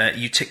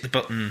you tick the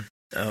button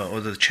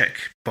or the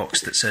check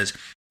box that says,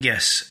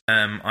 yes,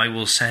 I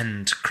will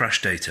send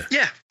crash data.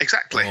 Yeah,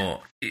 exactly.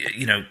 Or,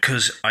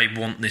 because I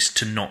want this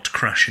to not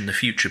crash in the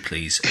future,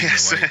 please.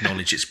 Yes. I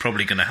acknowledge it's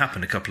probably going to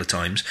happen a couple of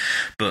times,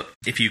 but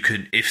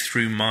if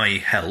through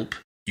my help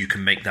you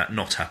can make that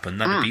not happen,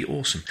 that'd be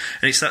awesome.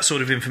 And it's that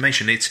sort of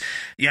information.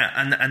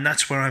 And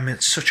that's where I'm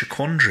at such a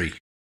quandary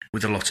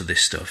with a lot of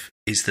this stuff,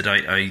 is that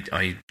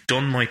I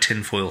don my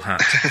tinfoil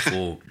hat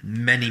for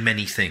many,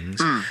 many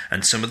things,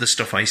 and some of the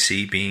stuff I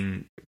see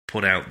being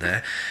put out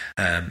there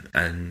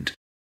and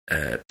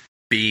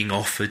being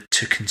offered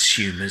to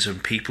consumers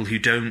and people who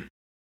don't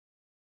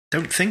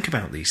think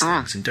about these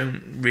things and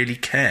don't really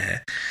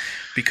care,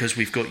 because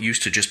we've got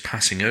used to just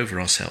passing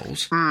over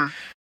ourselves,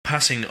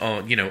 passing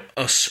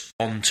us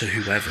on to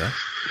whoever,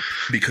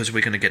 because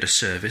we're going to get a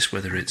service,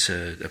 whether it's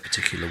a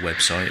particular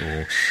website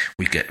or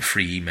we get a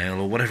free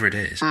email or whatever it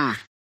is.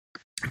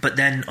 But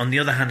then, on the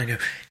other hand, I go,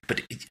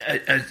 but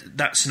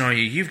that scenario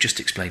you've just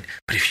explained,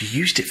 but if you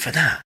used it for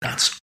that,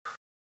 that's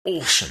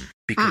awesome,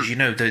 because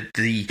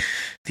the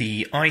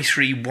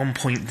i3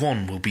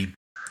 1.1 will be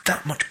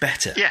that much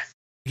better. Yeah.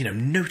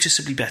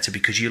 Noticeably better,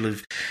 because you'll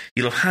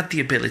have had the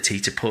ability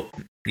to put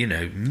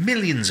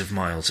millions of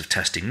miles of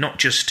testing, not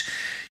just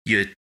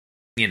your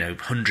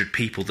 100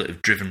 people that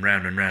have driven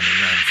round and round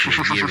and round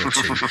for a year or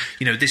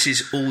two. This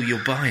is all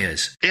your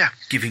buyers,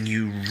 giving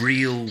you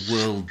real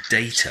world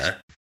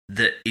data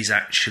that is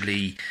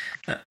actually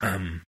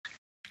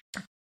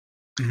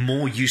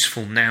more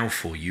useful now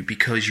for you,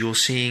 because you're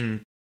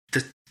seeing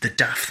the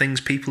daft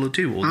things people will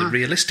do, or the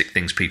realistic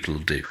things people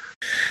will do,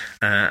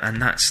 and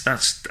that's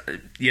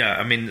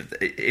I mean,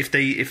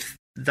 if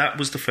that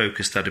was the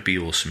focus, that'd be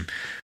awesome.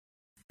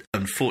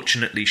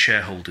 Unfortunately,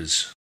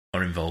 shareholders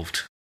are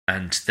involved,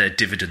 and their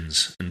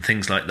dividends and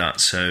things like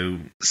that. So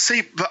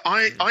but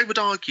I would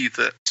argue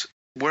that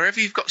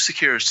wherever you've got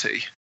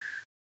security,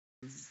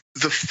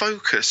 the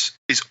focus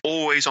is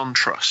always on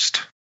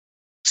trust.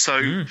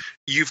 So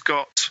you've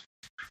got,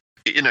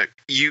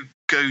 you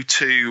go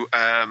to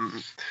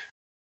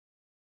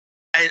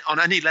on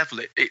any level,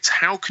 it's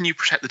how can you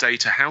protect the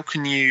data? How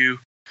can you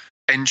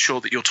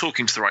ensure that you're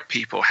talking to the right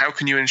people? How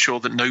can you ensure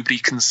that nobody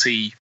can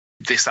see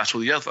this, that,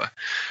 or the other?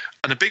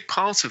 And a big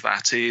part of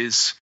that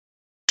is,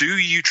 do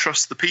you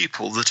trust the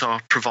people that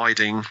are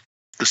providing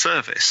the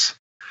service?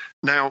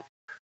 Now,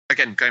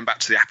 again, going back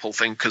to the Apple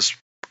thing, because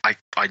I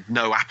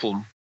know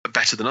Apple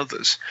better than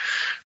others,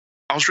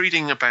 I was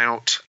reading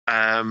about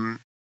the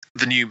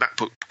new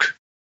MacBook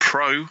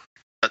Pro,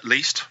 at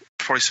least,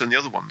 probably some of the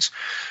other ones,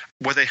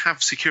 where they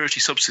have security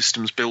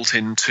subsystems built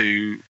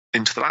into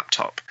the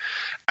laptop,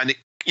 and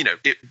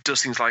it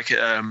does things like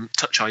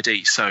Touch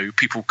ID, so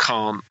people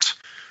can't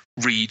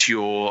read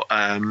your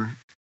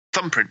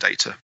thumbprint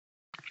data,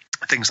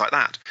 things like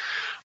that.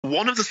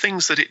 One of the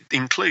things that it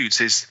includes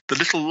is the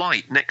little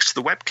light next to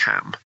the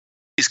webcam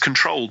is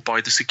controlled by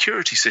the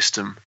security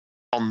system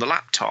on the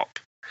laptop,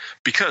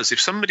 because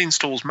if somebody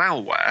installs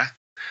malware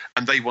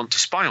and they want to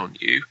spy on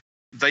you,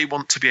 they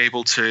want to be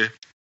able to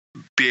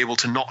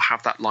not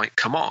have that light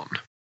come on.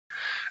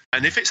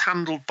 And if it's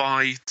handled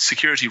by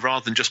security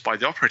rather than just by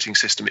the operating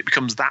system, it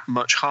becomes that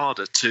much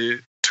harder to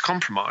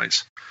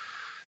compromise.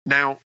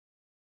 Now,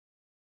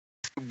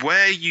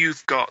 where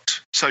you've got,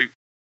 so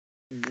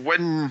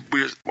when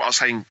I was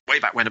saying way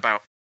back when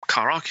about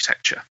car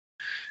architecture,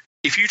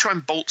 if you try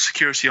and bolt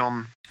security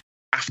on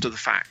after the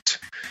fact,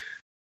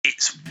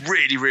 it's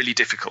really, really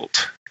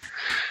difficult.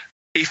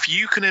 If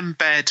you can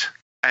embed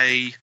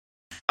a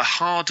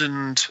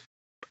hardened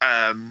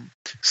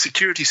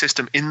security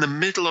system in the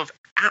middle of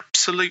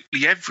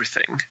absolutely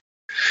everything,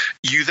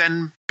 you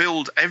then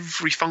build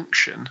every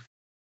function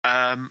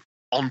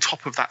on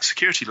top of that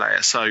security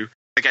layer. So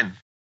again,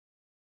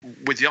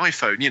 with the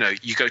iPhone,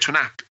 you go to an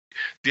app,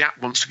 the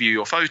app wants to view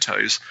your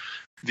photos,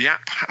 the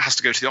app has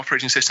to go to the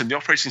operating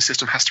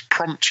system has to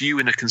prompt you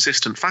in a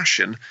consistent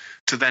fashion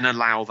to then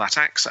allow that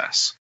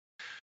access.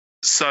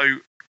 So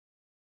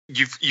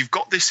you've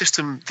got this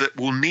system that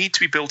will need to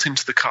be built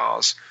into the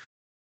cars,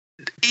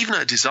 even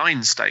at a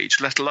design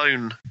stage, let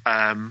alone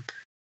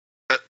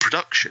at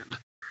production,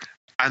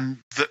 and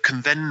that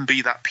can then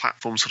be that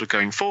platform sort of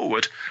going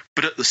forward.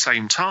 But at the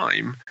same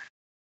time,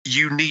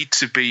 you need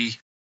to be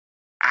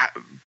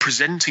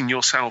presenting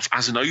yourself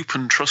as an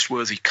open,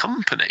 trustworthy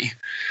company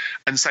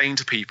and saying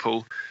to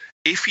people,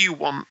 if you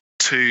want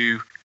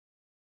to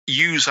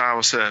use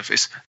our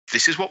service,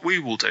 this is what we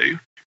will do.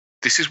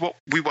 This is what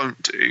we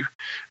won't do.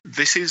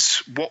 This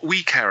is what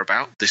we care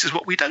about. This is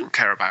what we don't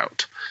care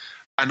about.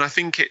 And I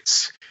think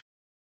it's,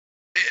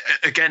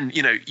 again,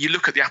 you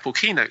look at the Apple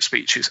keynote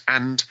speeches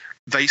and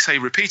they say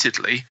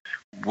repeatedly,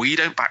 we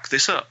don't back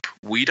this up.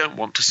 We don't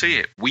want to see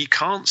it. We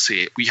can't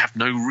see it. We have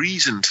no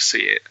reason to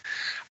see it.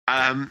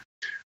 And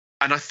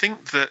I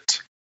think that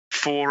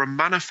for a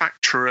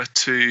manufacturer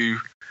to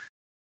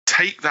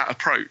take that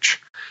approach,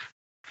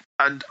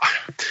 and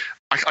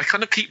I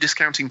kind of keep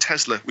discounting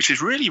Tesla, which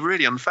is really,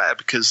 really unfair,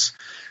 because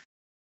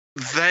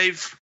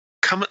they've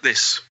come at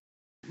this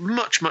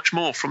much, much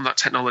more from that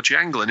technology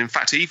angle. And in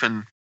fact,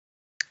 even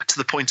to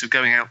the point of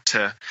going out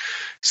to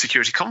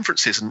security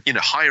conferences and,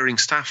 hiring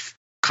staff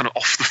kind of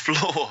off the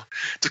floor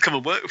to come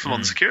and work with them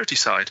on the security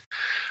side.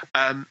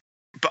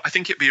 But I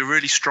think it'd be a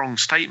really strong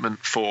statement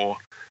for,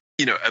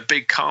 a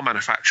big car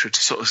manufacturer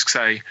to sort of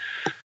say,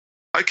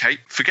 okay,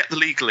 forget the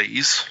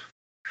legalese.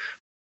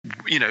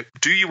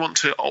 Do you want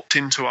to opt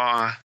into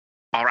our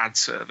ad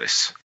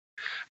service?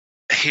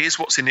 Here's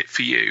what's in it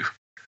for you.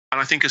 And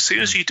I think as soon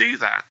as you do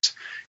that,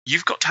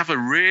 you've got to have a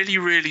really,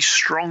 really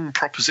strong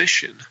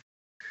proposition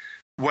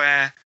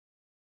where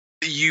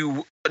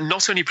you are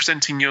not only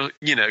presenting your,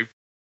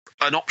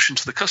 an option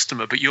to the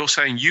customer, but you're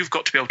saying you've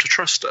got to be able to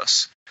trust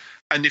us.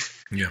 And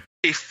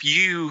if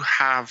you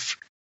have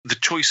the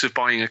choice of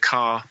buying a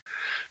car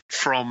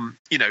from,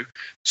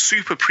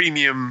 super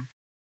premium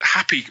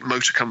Happy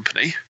Motor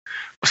Company,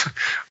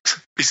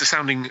 these are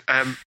sounding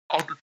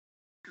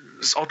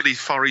oddly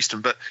Far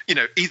Eastern, but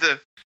either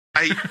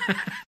a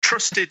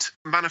trusted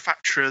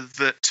manufacturer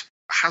that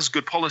has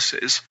good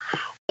policies,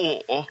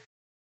 or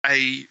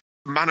a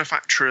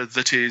manufacturer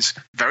that is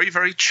very,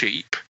 very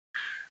cheap,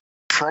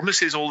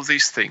 promises all of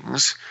these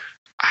things,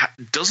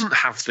 doesn't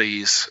have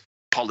these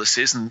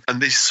policies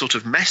and this sort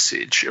of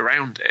message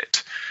around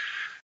it,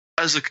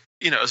 as a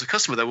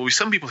customer, there will be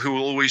some people who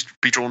will always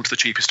be drawn to the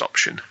cheapest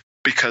option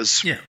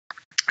because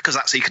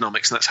that's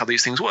economics and that's how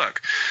these things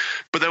work.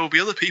 But there will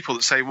be other people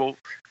that say, well,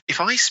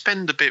 if I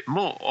spend a bit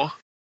more,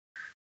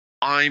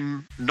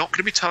 I'm not going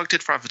to be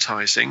targeted for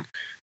advertising.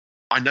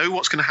 I know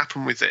what's going to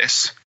happen with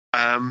this.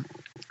 And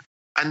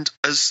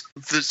as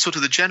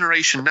the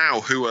generation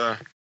now who are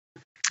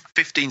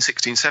 15,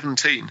 16,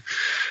 17,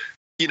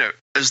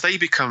 as they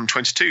become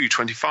 22,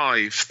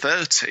 25,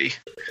 30,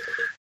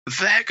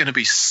 they're going to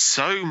be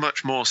so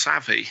much more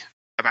savvy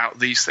about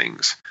these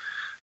things.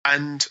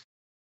 And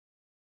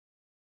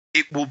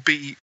it will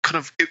be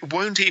it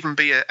won't even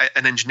be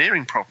an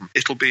engineering problem.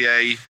 It'll be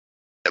a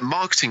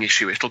marketing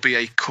issue. It'll be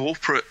a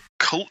corporate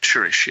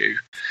culture issue.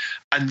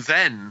 And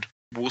then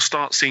we'll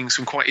start seeing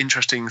some quite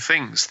interesting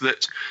things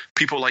that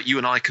people like you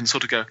and I can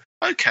sort of go,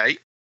 okay,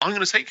 I'm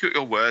going to take you at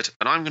your word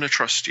and I'm going to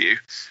trust you.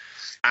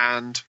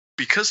 And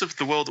because of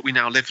the world that we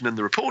now live in and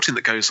the reporting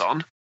that goes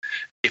on,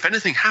 if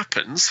anything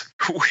happens,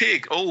 we're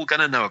all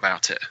going to know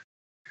about it.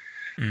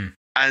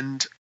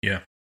 And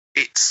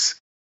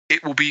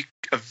it will be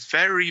a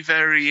very,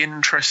 very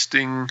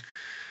interesting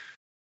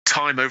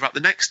time over the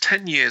next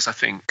 10 years, I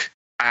think,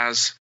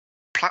 as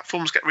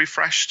platforms get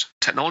refreshed,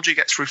 technology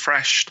gets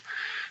refreshed.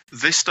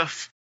 This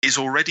stuff is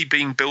already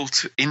being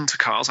built into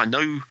cars. I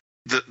know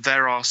that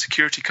there are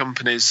security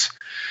companies,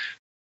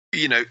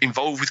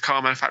 involved with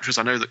car manufacturers.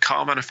 I know that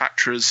car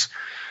manufacturers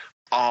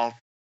are,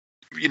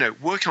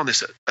 working on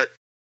this at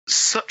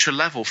such a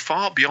level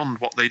far beyond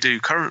what they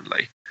do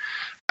currently.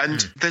 And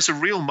there's a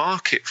real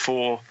market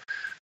for,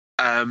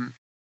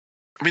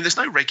 there's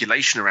no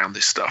regulation around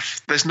this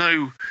stuff.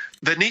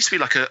 There needs to be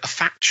like a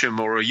FACTUM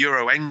or a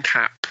Euro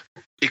NCAP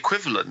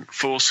equivalent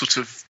for sort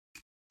of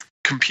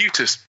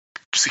computer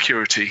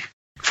security,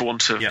 for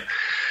want of. Yeah.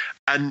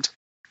 And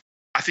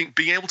I think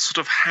being able to sort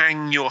of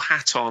hang your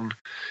hat on,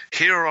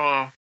 here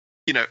are,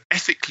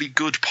 ethically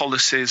good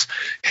policies.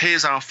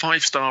 Here's our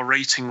 5-star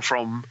rating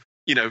from,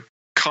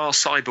 Car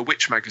Cyber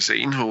Witch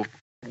magazine or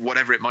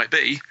whatever it might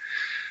be.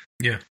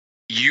 Yeah.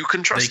 You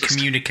can trust us. They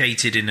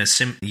communicated in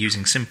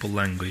using simple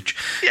language.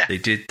 Yeah. They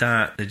did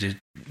that. They did,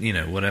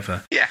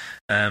 whatever. Yeah.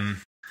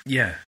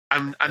 Yeah.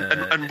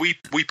 And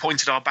we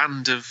pointed our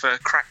band of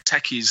crack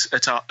techies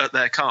at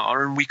their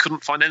car, and we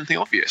couldn't find anything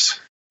obvious.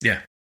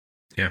 Yeah.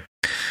 Yeah.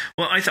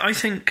 Well, I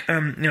think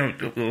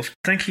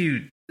thank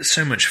you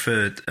so much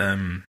for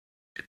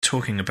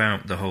talking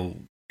about the whole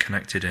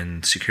connected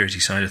and security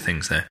side of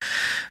things there.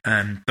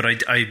 But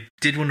I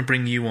did want to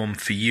bring you on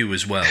for you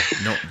as well,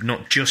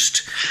 not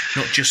just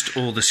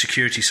all the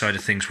security side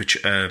of things,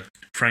 which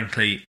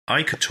frankly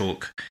I could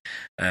talk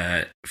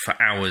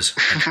for hours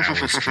and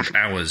hours and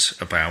hours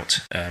about.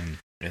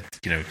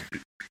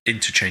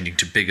 Interchanging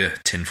to bigger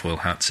tinfoil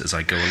hats as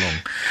I go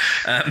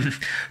along.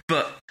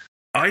 But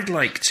I'd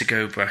like to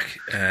go back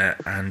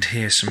and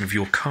hear some of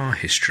your car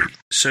history.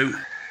 So,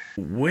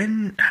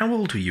 how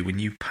old were you when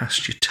you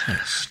passed your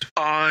test?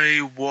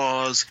 I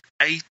was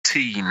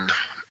 18,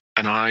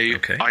 and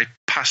I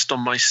passed on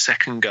my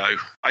second go.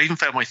 I even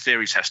failed my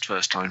theory test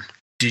first time.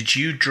 Did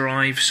you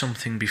drive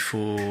something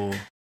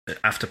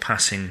after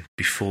passing,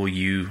 before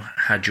you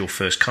had your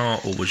first car,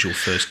 or was your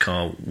first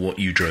car what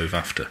you drove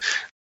after?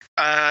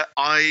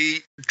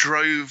 I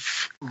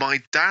drove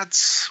my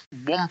dad's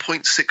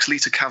 1.6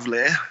 litre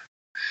Cavalier.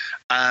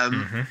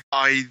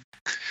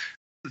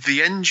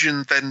 The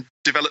engine then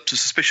developed a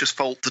suspicious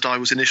fault that I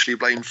was initially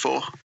blamed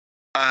for,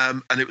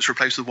 and it was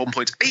replaced with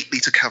 1.8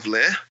 litre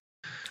Cavalier.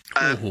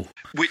 And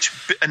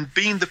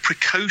being the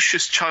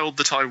precocious child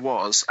that I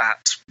was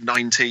at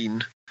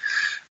 19,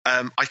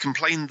 I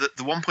complained that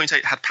the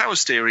 1.8 had power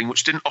steering,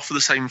 which didn't offer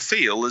the same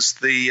feel as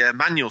the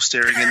manual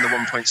steering in the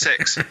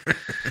 1.6.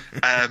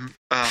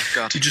 Oh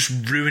God! You're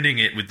just ruining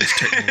it with this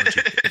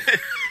technology.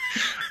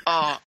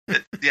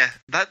 Yeah.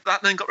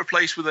 That then got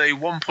replaced with a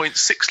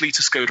 1.6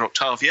 litre Skoda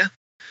Octavia.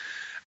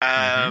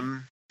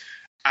 And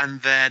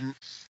then a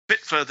bit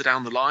further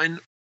down the line,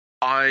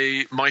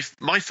 my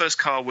first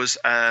car was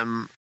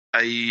a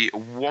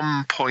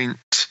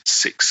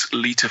 1.6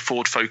 litre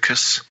Ford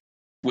Focus,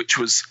 which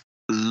was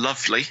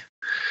lovely.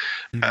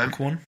 Mark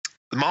 1?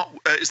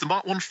 It's the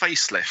Mark 1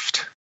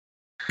 facelift.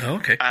 Oh,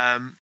 okay.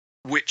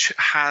 Which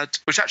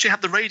actually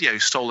had the radio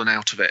stolen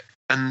out of it.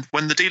 And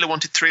when the dealer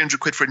wanted 300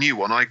 quid for a new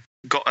one, I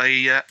got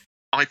a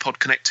iPod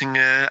connecting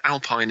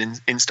Alpine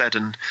instead,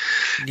 and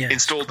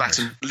installed that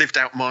and lived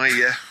out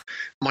my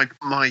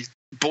my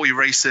boy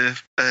racer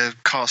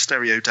car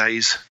stereo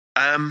days.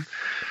 And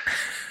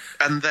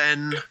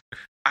then,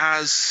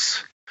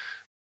 as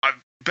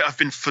I've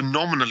been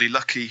phenomenally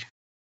lucky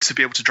to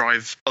be able to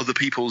drive other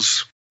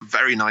people's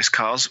very nice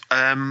cars.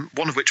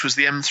 One of which was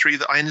the M3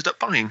 that I ended up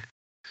buying.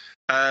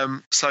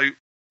 So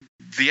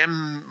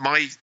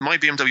my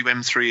BMW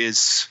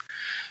M3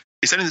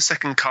 it's only the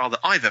second car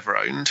that I've ever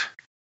owned.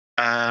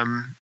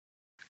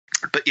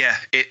 But yeah,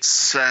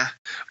 it's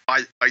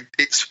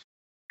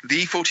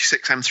the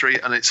E46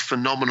 M3, and it's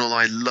phenomenal.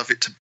 I love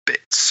it to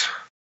bits.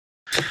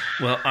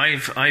 Well,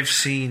 I've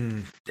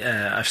seen,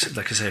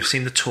 like I say, I've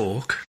seen the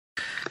talk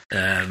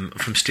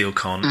from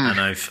SteelCon, and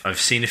I've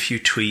seen a few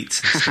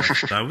tweets and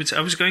stuff. I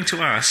was going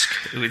to ask,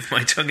 with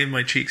my tongue in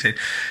my cheek, saying,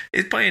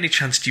 by any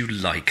chance do you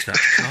like that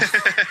car?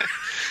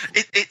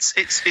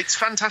 It's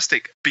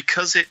fantastic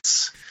because it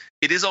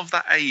is of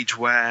that age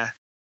where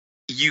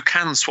you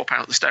can swap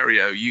out the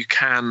stereo, you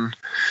can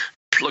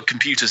plug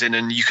computers in,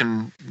 and you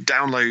can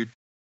download.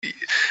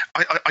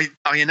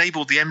 I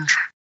enabled the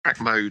M-Track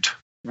mode,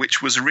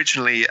 which was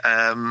originally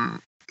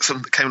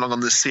something that came along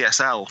on the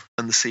CSL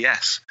and the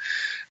CS.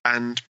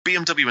 And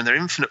BMW, in their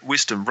infinite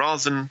wisdom,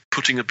 rather than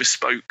putting a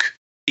bespoke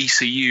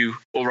ECU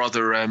or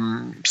rather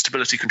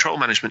stability control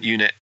management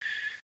unit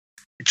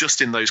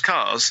just in those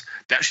cars,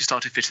 they actually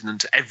started fitting them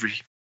to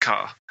every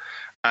car.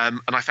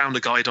 And I found a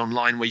guide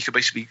online where you could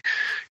basically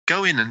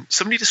go in, and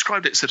somebody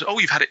described it and said, "Oh,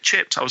 you've had it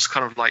chipped." I was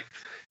kind of like,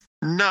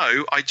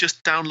 no, I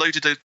just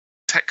downloaded a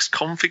text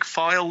config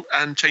file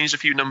and changed a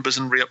few numbers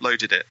and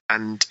re-uploaded it,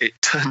 and it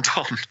turned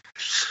on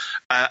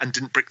and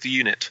didn't brick the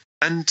unit.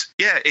 And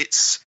yeah,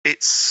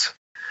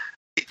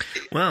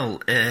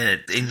 well,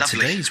 in lovely.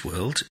 Today's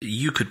world,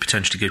 you could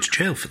potentially go to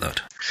jail for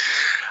that.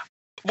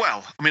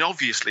 Well, I mean,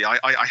 obviously,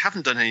 I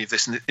haven't done any of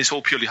this, and it's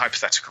all purely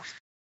hypothetical.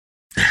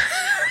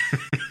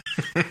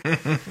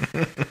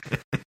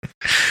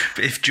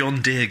 If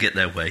John Deere get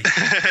their way,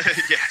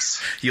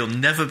 yes, you'll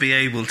never be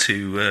able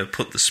to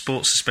put the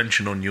sport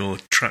suspension on your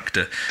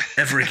tractor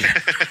ever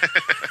again.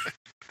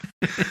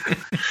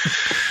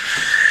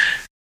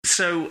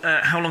 So,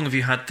 how long have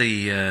you had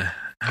the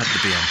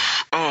BM?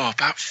 Oh,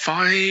 about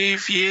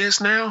 5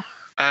 years now.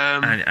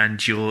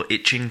 And you're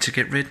itching to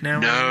get rid now?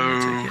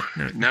 No.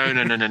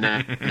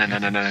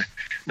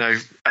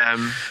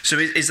 So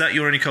is that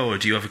your only car, or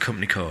do you have a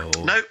company car?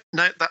 Or? No,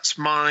 that's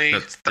my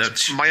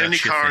only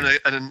car,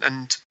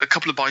 and a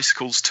couple of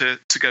bicycles to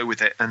go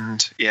with it.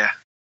 And yeah,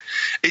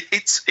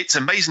 it's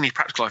amazingly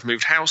practical. I've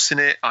moved house in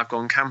it. I've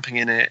gone camping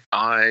in it.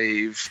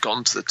 I've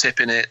gone to the tip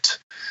in it.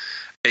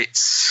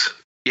 It's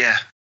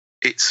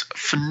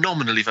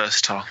phenomenally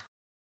versatile.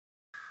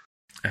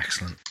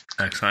 Excellent.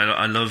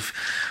 I love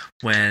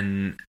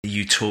when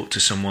you talk to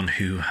someone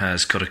who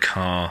has got a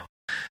car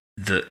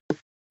that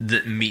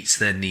meets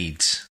their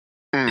needs.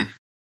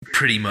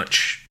 Pretty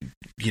much,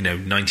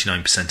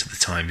 99% of the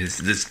time.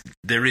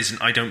 There isn't.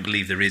 I don't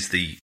believe there is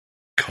the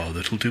car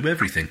that'll do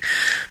everything,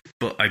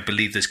 but I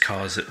believe there's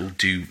cars that will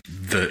do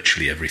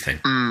virtually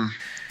everything. And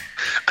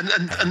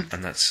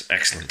that's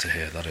excellent to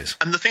hear. That is.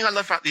 And the thing I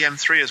love about the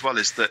M3 as well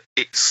is that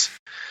it's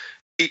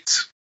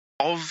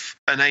of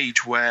an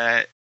age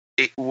where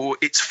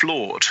it's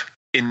flawed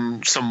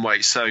in some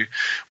way. So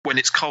when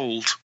it's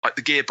cold, like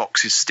the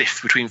gearbox is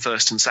stiff between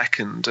first and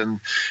second,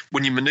 and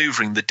when you're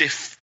manoeuvring, the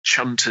diff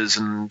chunters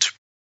and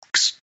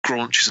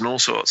scraunches and all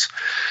sorts.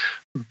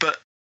 But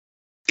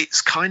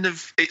it's kind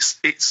of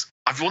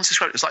I've once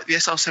described it as like the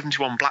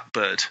SR-71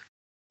 Blackbird.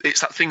 It's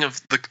that thing of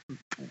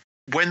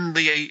when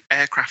the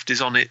aircraft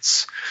is in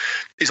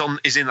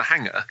the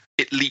hangar,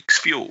 it leaks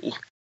fuel.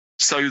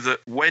 So that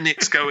when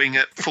it's going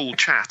at full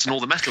chat and all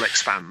the metal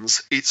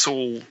expands, it's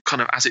all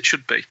kind of as it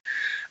should be.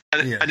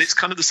 And it's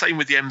kind of the same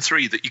with the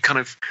M3, that you kind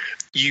of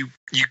you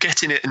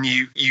get in it and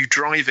you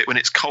drive it when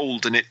it's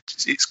cold and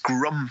it's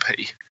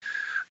grumpy.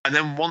 And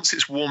then once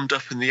it's warmed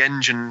up in the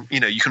engine,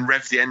 you can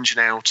rev the engine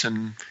out,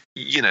 and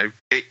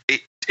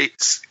it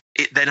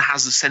then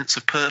has a sense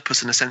of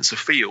purpose and a sense of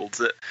feel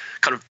that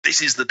kind of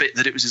this is the bit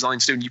that it was designed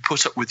to do, and you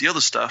put up with the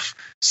other stuff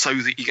so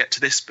that you get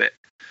to this bit.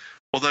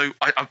 Although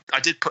I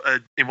did put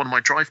in one of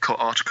my Drive Cut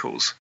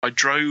articles, I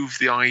drove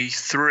the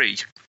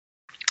i3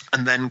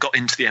 and then got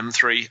into the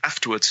M3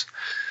 afterwards.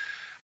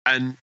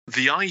 And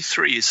the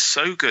i3 is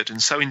so good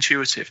and so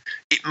intuitive.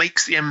 It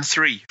makes the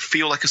M3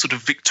 feel like a sort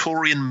of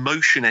Victorian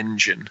motion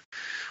engine,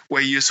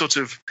 where you sort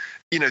of,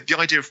 the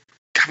idea of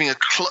having a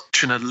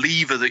clutch and a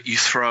lever that you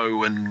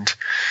throw and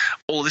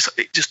all this,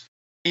 it just,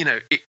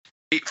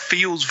 it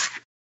feels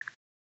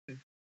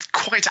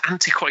quite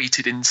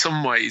antiquated in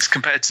some ways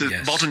compared to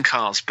modern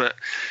cars. But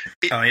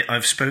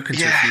I've spoken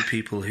to a few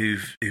people who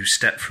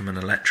stepped from an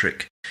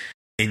electric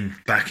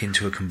back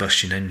into a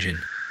combustion engine,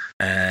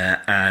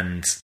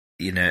 and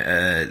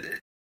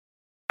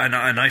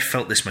I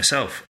felt this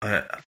myself.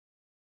 I've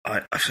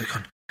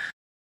gone,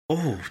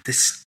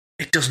 this.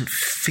 It doesn't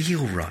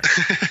feel right.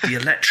 The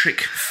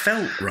electric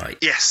felt right.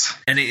 Yes,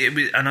 and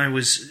and I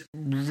was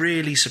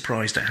really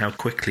surprised at how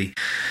quickly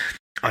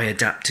I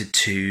adapted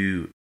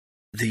to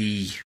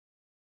the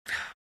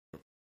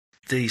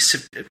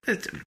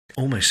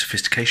almost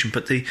sophistication,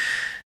 but the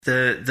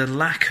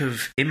lack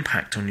of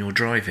impact on your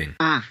driving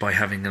by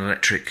having an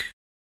electric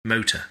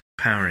motor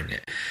powering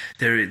it.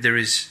 There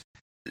is.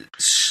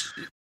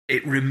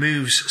 It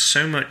removes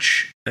so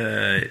much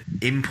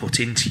input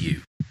into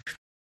you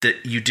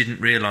that you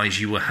didn't realise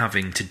you were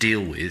having to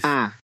deal with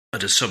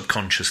at a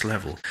subconscious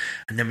level.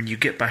 And then when you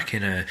get back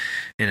in a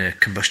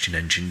combustion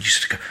engine, you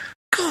just go,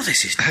 God,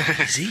 this is not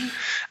easy.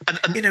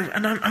 And You know,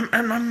 and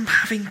I'm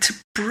having to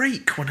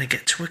brake when I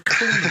get to a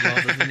corner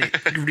rather than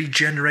it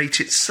regenerate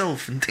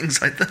itself and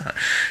things like that.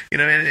 You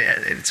know,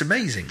 it's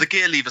amazing. the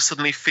gear lever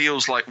suddenly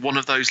feels like one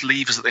of those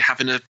levers that they have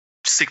in a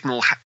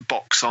signal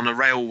box on a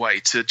railway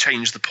to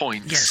change the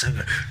points. Yes, I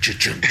go,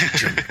 cha-jum,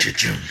 cha-jum,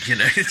 cha-jum. You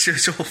know,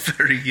 it's all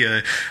very,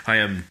 I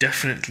am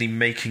definitely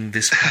making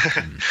this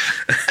happen.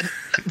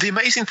 The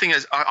amazing thing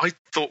is, I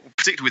thought,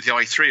 particularly with the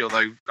i3,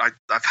 although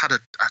I've had a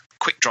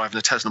quick drive in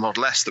a Tesla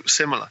Model S that was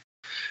similar.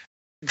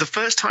 The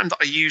first time that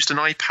I used an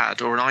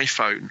iPad or an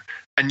iPhone,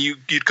 and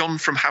you'd gone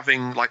from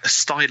having like a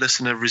stylus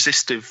and a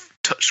resistive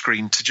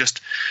touchscreen to just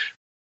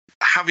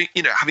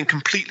having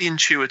completely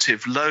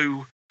intuitive,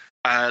 low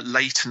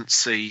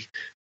latency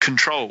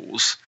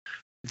controls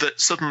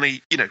that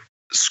suddenly,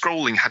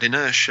 scrolling had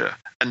inertia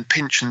and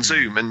pinch and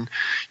zoom, and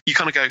you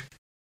kind of go,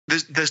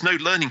 there's no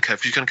learning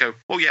curve. You kind of go,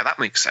 well, yeah, that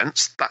makes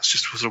sense. That's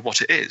just sort of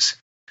what it is.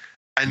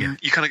 And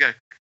you kind of go,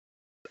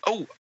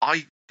 oh,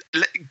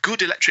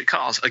 good electric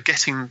cars are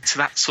getting to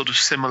that sort of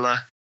similar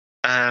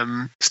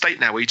state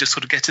now, where you just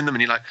sort of get in them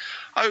and you're like,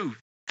 oh,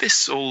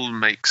 this all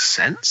makes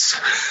sense.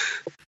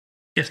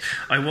 Yes,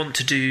 I want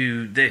to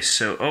do this,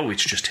 so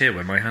it's just here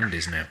where my hand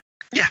is now.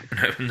 Yeah,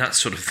 and that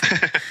sort of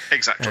thing.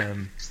 Exactly.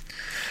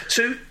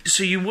 So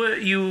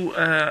you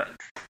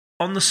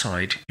on the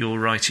side, you're a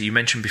writer. You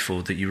mentioned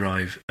before that you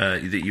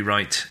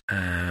write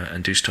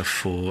and do stuff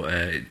for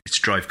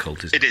it's Drive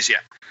Cult, isn't it? It is, yeah.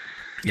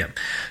 Yeah.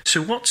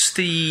 So what's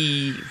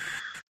to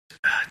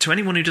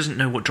anyone who doesn't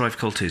know what Drive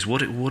Cult is,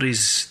 what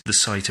is the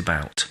site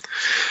about?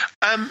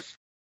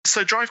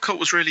 So Drive Cult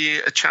was really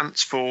a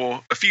chance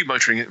for a few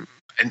motoring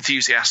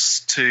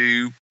enthusiasts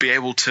to be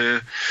able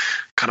to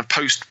kind of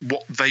post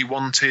what they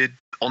wanted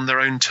on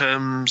their own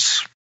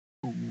terms,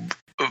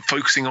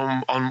 focusing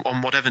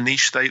on whatever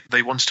niche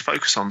they wanted to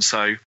focus on.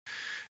 So,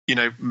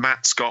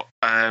 Matt's got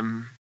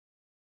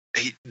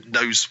he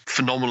knows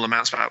phenomenal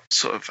amounts about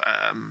sort of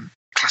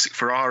classic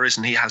Ferraris,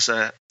 and he has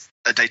a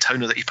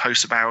Daytona that he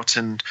posts about,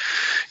 and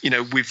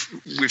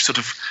we've sort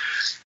of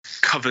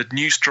covered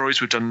news stories,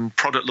 we've done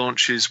product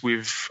launches,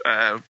 we've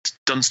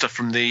done stuff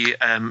from the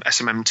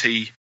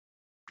SMMT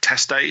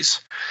test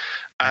days,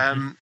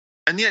 and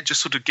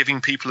just sort of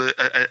giving people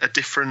a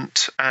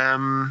different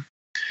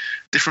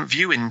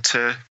view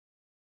into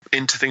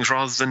things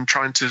rather than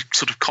trying to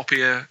sort of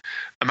copy a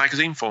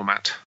magazine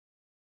format.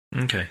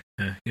 Okay,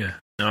 yeah.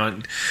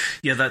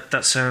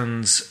 That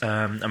sounds.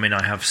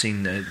 I have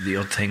seen the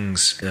odd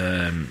things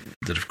that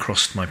have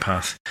crossed my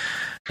path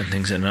and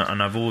things, and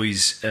I've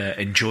always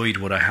enjoyed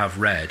what I have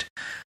read.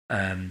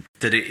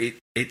 That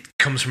it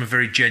comes from a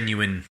very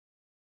genuine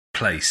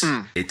place.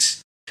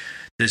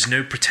 There's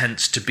no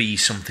pretense to be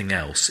something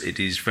else. It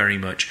is very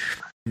much.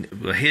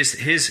 Well, here's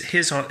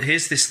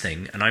this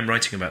thing, and I'm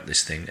writing about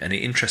this thing, and it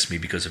interests me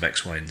because of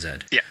X, Y, and Z.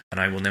 Yeah. And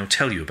I will now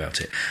tell you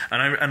about it,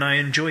 and I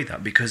enjoy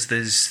that because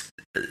there's,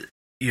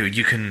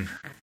 you can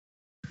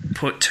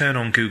turn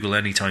on Google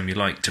anytime you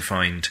like to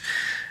find,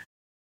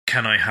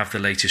 can I have the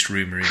latest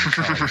rumor in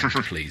car,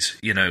 please?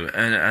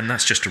 And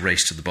that's just a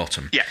race to the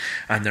bottom. Yeah.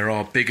 And there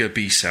are bigger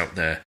beasts out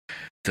there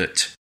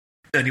that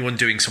anyone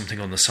doing something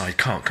on the side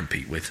can't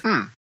compete with.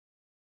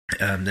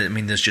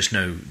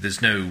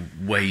 There's no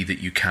way that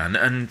you can,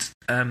 and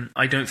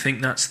I don't think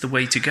that's the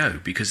way to go,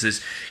 because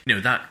there's,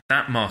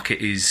 that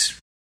market is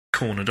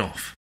cornered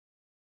off.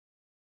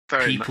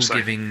 Very People much so.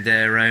 Giving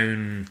their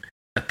own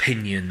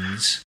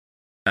opinions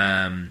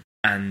and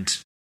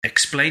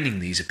explaining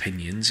these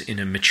opinions in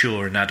a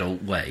mature and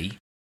adult way.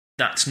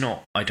 That's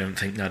not. I don't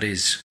think that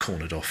is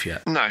cornered off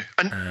yet. No,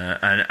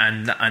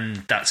 and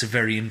that's a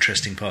very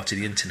interesting part of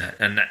the internet,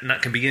 and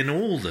that can be in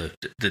all the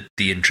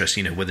interest.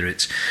 Whether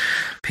it's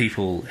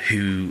people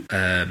who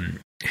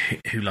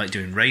like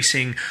doing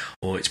racing,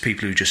 or it's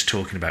people who are just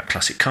talking about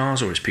classic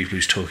cars, or it's people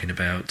who's talking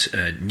about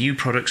new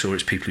products, or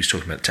it's people who's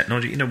talking about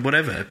technology.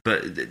 Whatever.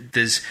 But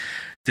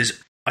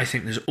I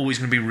think there's always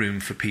going to be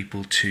room for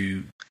people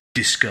to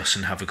discuss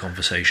and have a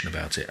conversation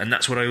about it, and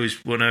that's what I always,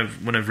 when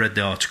I've read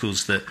the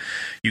articles that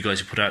you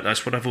guys have put out,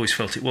 that's what I've always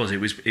felt it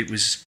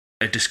was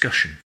a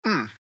discussion.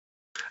 And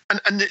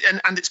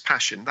it's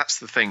passion. That's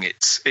the thing.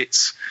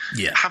 It's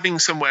having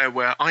somewhere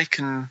where I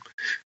can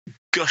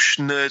gush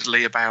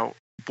nerdily about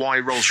why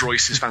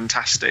Rolls-Royce is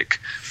fantastic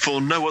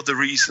for no other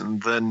reason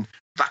than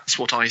that's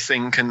what I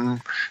think,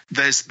 and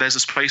there's a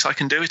space I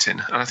can do it in,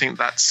 and I think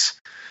that's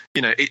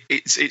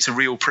it's a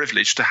real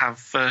privilege to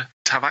have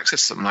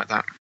access to something like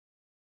that.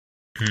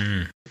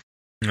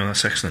 No,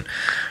 that's excellent.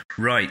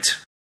 Right.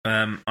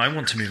 I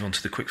want to move on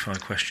to the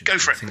quickfire questions. Go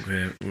for it. I think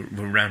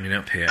we're rounding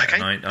up here, okay.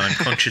 And I'm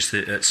conscious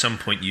that at some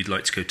point you'd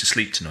like to go to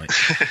sleep tonight.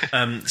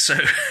 So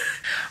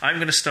I'm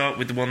going to start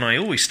with the one I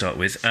always start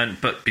with.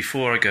 But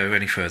before I go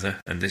any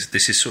further, and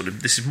this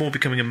is more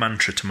becoming a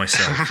mantra to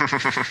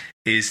myself,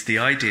 is the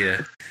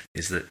idea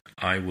is that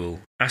I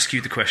will ask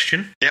you the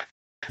question. Yep.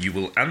 You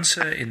will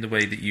answer in the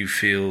way that you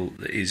feel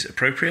is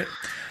appropriate.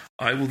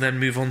 I will then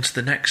move on to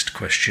the next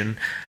question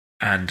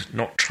and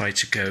not try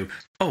to go,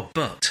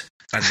 but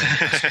and then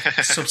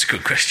ask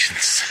subsequent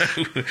questions.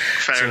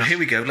 So here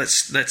we go.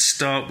 Let's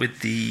start with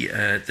the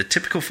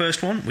typical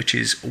first one, which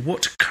is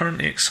what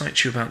currently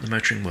excites you about the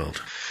motoring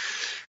world?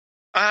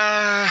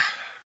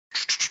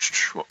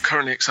 What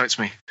currently excites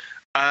me?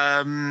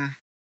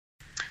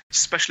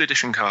 Special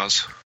edition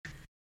cars.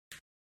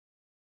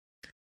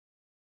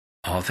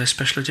 Are there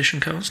special edition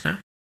cars now?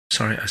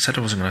 Sorry, I said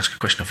I wasn't going to ask a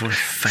question. I've already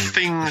failed.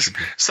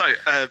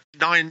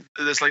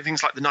 There's like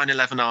things like the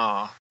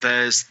 911R.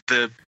 There's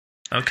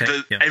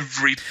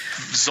every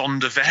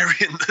Zonda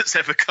variant that's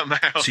ever come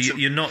out. So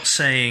you're not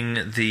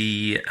saying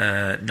the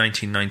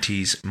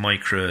 1990s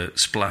Micra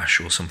Splash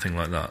or something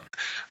like that?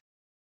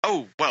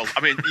 Oh, well,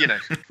 I mean,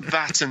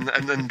 that and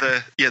then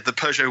the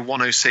Peugeot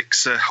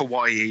 106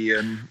 Hawaii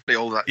and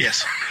all that.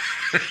 Yes.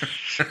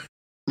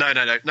 No.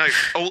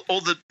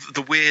 All the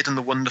weird and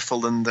the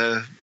wonderful and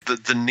the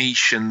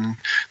niche and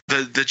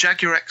the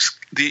Jaguar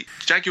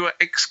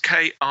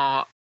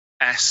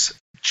XKRS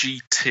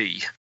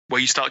GT,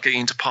 where you start getting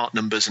into part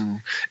numbers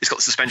and it's got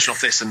the suspension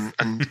off this and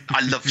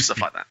I love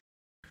stuff like that.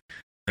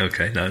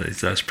 Okay, no,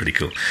 that's pretty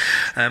cool.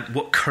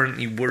 What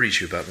currently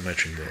worries you about the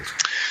motoring world?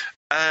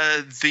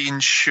 The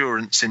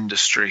insurance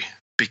industry,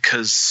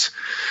 because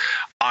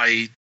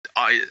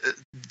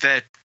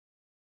the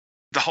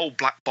whole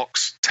black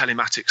box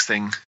telematics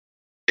thing,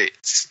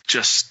 it's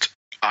just,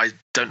 I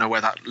don't know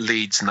where that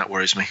leads, and that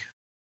worries me.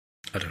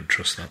 I don't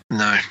trust that.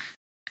 No.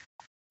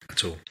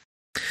 At all.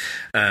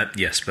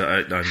 Yes,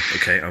 but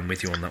I'm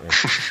with you on that one.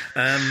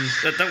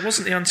 That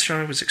wasn't the answer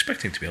I was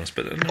expecting, to be honest,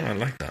 but no, I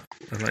like that.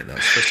 It's the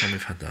first time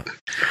we've had that.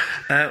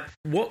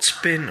 What's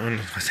been...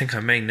 I think I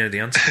may know the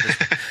answer to this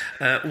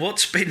one.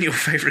 What's been your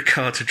favourite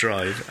car to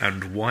drive,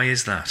 and why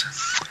is that?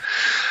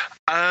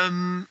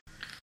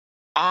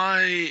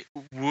 I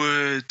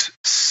would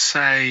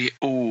say...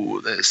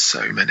 Oh, there's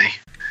so many.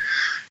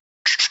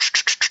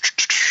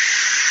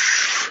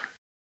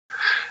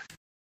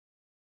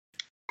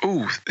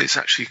 Oh, it's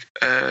actually...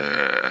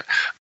 no,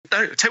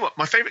 tell you what,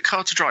 my favourite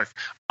car to drive.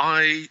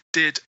 I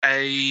did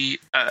a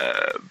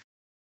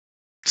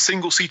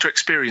single-seater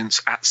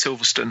experience at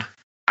Silverstone,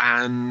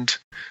 and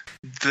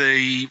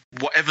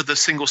whatever the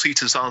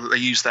single-seaters are that they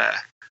use there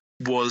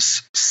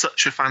was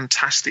such a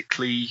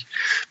fantastically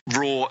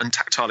raw and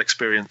tactile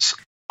experience.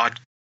 I'd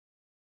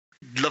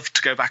love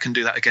to go back and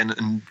do that again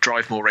and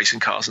drive more racing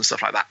cars and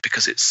stuff like that,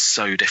 because it's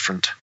so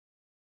different.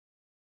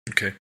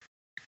 Okay,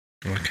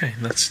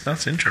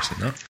 that's interesting.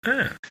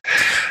 That.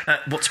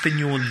 What's been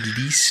your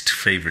least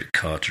favourite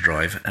car to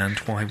drive, and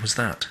why was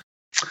that?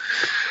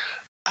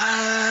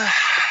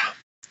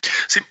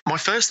 See, my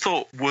first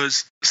thought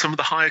was some of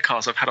the higher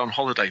cars I've had on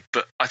holiday,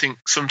 but I think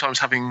sometimes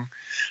having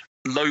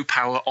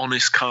low-power,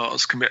 honest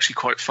cars can be actually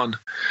quite fun.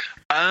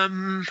 Are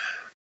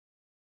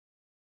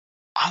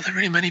there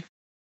really many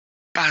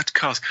bad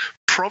cars?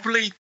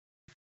 Probably.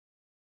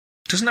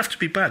 Doesn't have to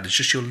be bad. It's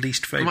just your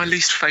least favourite. My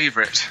least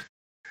favourite.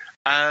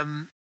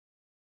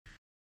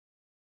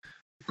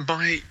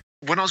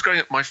 When I was growing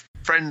up, my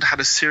friend had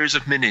a series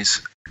of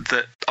minis,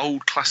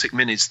 old classic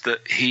minis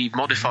that he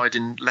modified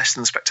in less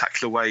than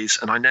spectacular ways,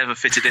 and I never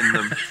fitted in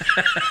them.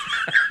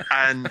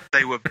 And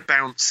they were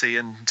bouncy,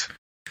 and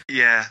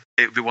yeah,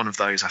 it would be one of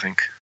those, I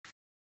think.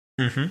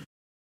 Mm-hmm.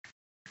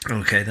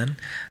 Okay, then.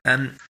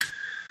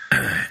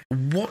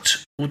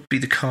 What would be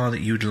the car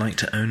that you'd like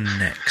to own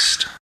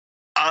next?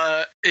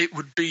 It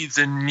would be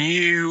the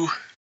new...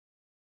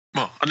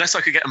 Well, unless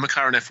I could get a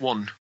McLaren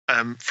F1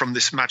 from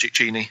this Magic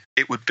Genie,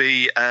 it would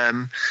be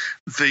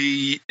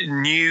the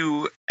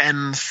new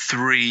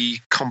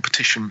M3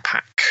 competition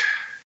pack.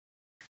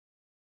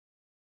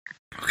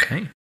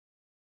 Okay.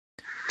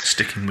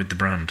 Sticking with the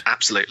brand.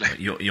 Absolutely.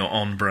 You're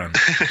on brand.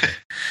 Okay.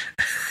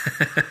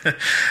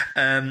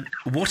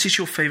 What is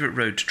your favourite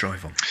road to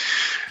drive on?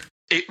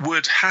 It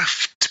would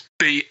have to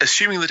be,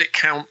 assuming that it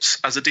counts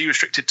as a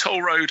de-restricted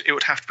toll road, it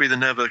would have to be the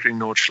Nürburgring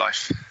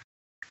Nordschleife.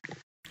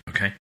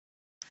 Okay.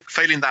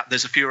 Failing that,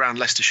 there's a few around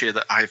Leicestershire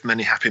that I have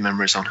many happy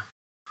memories on.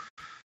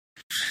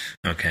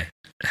 Okay.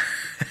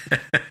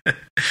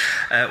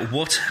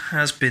 What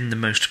has been the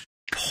most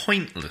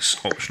pointless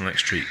optional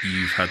extra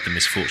you've had the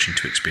misfortune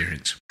to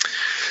experience?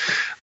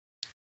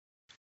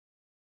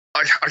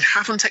 I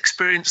haven't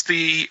experienced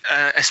the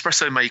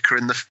espresso maker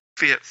in the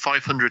Fiat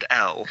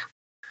 500L.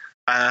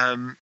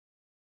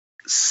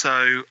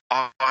 So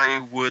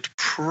I would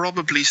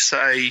probably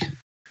say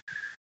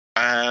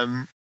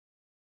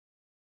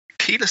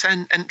keyless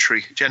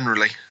entry,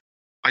 generally.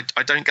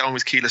 I don't get on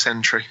with keyless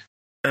entry.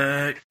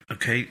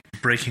 Okay,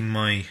 breaking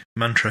my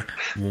mantra.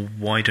 Well,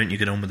 why don't you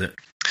get on with it?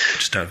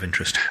 Just out of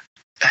interest.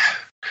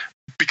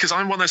 Because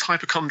I'm one of those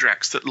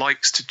hypochondriacs that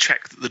likes to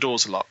check that the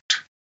doors are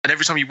locked. And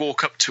every time you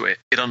walk up to it,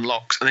 it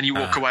unlocks. And then you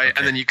walk away,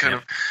 and then you kind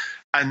of...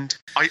 And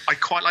I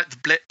quite like the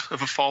blip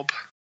of a fob.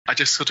 I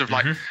just sort of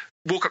like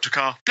walk up to a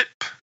car, blip,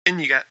 in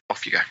you get,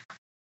 off you go.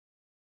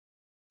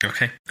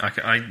 Okay, I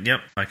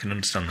can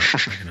understand that.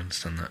 I can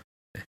understand that.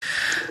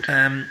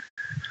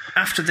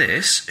 After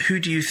this, who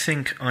do you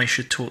think I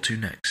should talk to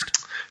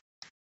next?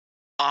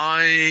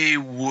 I'd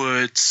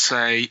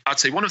I'd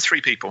say one of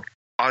three people.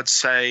 I'd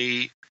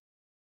say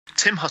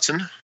Tim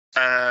Hutton,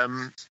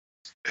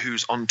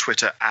 who's on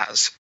Twitter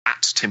as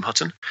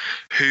 @TimHutton,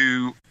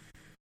 who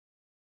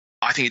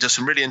I think he does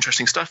some really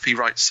interesting stuff. He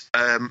writes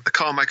a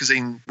car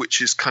magazine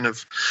which is kind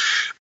of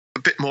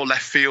a bit more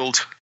left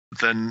field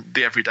than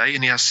the Everyday,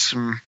 and he's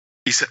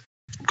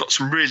got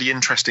some really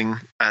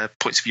interesting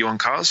points of view on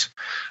cars.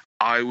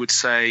 I would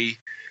say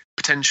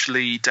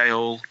potentially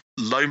Dale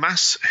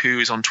Lomas, who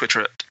is on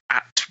Twitter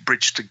at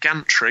Bridge to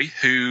Gantry,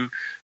 who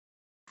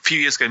a few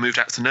years ago moved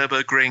out to the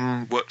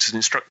Nürburgring, worked as an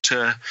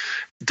instructor,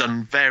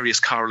 done various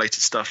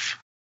car-related stuff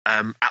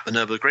at the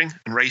Nürburgring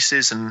and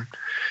races, and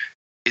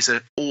is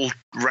an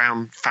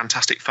all-round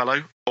fantastic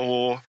fellow.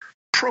 Or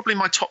probably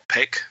my top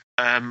pick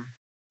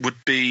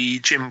would be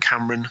Jim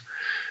Cameron,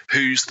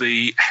 who's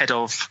the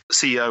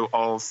CEO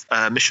of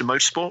Mission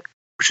Motorsport,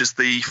 which is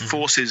the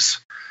Forces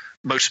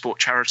motorsport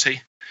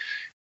charity.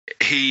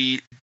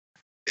 He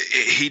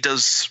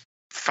does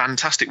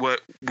fantastic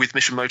work with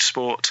Mission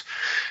Motorsport.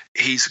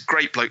 He's a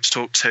great bloke to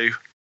talk to,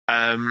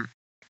 and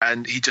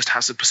he just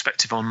has a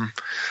perspective on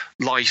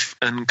life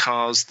and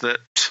cars that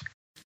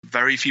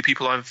very few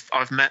people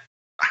I've met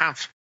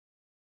have.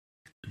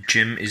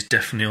 Jim is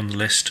definitely on the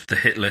list, the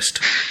hit list.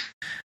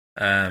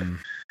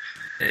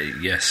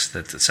 Yes,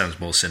 that sounds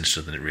more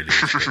sinister than it really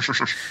is.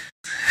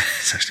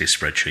 It's actually a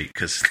spreadsheet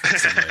because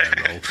that's the way I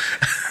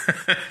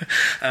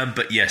roll.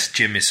 But yes,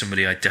 Jim is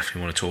somebody I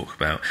definitely want to talk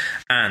about.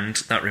 And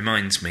that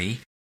reminds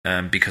me,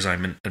 because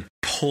I'm an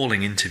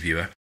appalling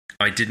interviewer,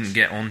 I didn't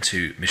get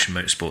onto Mission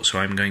Motorsport, so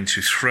I'm going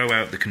to throw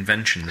out the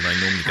convention that I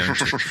normally go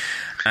to.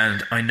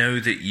 And I know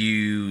that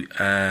you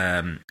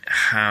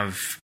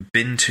have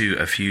been to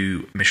a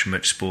few Mission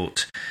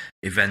Motorsport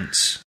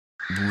events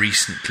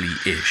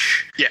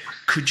recently-ish. Yeah.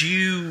 Could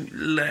you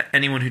let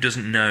anyone who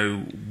doesn't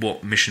know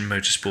what Mission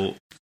Motorsport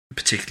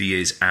particularly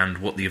is and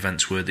what the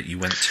events were that you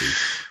went to,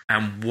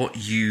 and what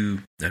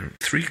you...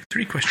 Three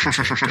questions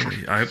here, don't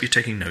worry. I hope you're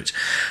taking notes.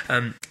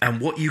 And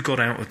what you got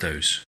out of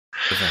those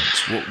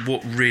events.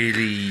 What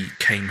really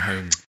came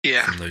home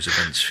from those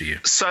events for you?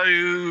 So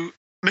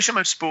Mission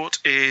Motorsport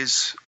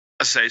is,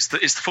 as I say,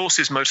 it's the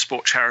Forces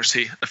Motorsport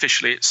charity.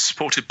 Officially, it's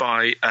supported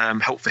by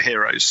Help for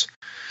Heroes.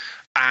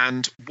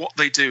 And what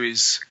they do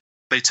is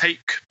they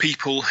take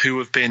people who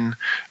have been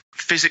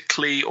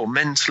physically or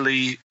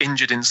mentally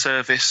injured in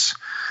service,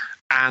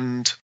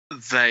 and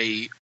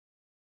in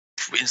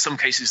some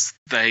cases,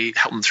 they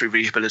help them through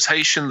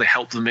rehabilitation. They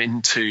help them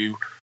into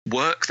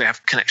work. They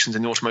have connections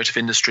in the automotive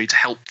industry to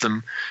help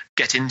them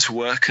get into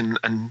work and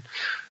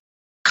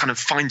kind of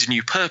find a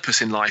new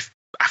purpose in life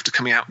after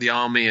coming out of the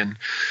army and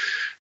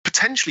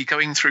potentially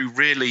going through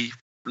really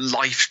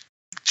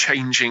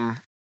life-changing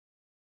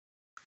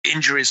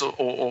injuries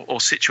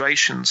or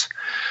situations.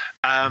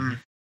 And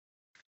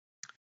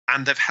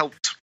they've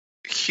helped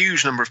a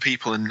huge number of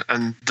people,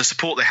 and the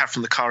support they have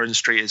from the car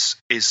industry is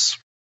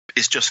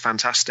just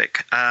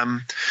fantastic.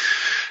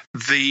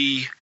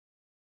 The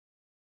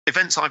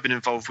events I've been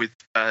involved with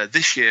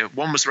this year,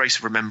 one was the Race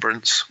of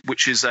Remembrance,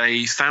 which is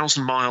a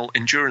 1,000-mile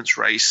endurance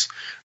race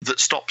that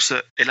stops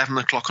at 11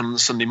 o'clock on the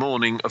Sunday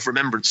morning of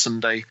Remembrance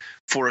Sunday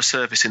for a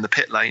service in the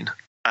pit lane,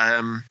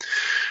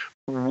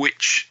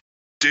 which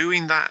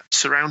doing that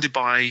surrounded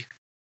by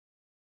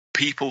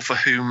people for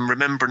whom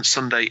Remembrance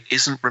Sunday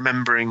isn't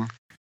remembering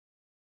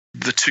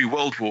the two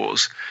world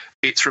wars,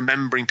 it's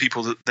remembering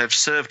people that they've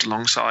served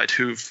alongside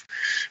who've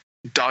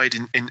died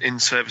in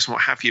service and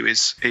what have you,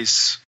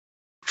 is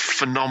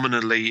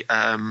phenomenally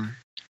I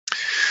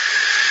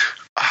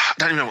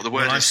don't even know what the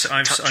word is.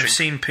 I've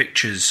seen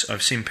pictures of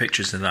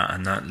that,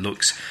 and that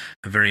looks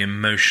a very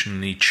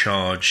emotionally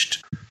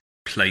charged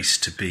place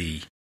to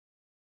be.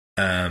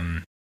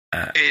 I've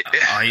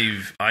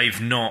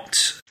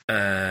not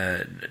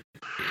I'm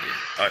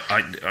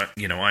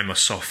a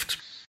soft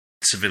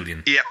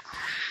civilian. Yeah.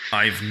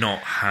 I've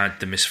not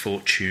had the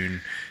misfortune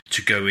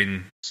to go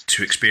in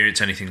to experience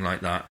anything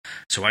like that,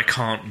 so I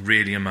can't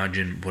really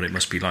imagine what it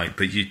must be like.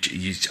 But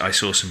I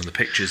saw some of the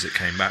pictures that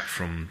came back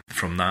from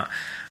that,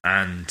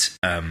 and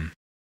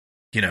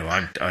it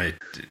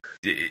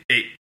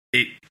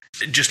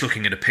just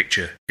looking at a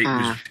picture, it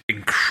was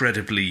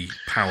incredibly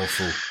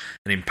powerful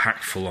and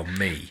impactful on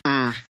me.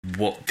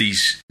 What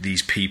these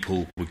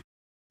people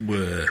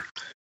were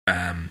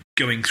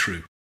going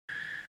through,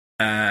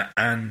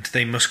 and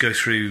they must go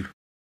through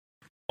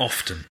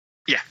often.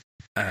 Yeah.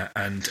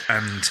 And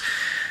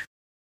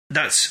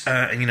that's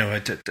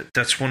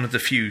that's one of the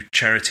few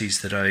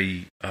charities that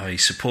I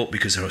support,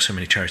 because there are so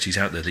many charities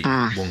out there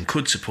that one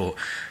could support.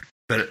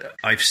 But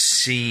I've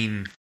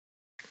seen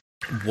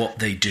what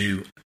they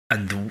do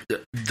and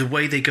the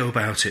way they go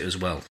about it as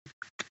well.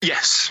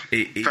 Yes,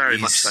 very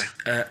much so.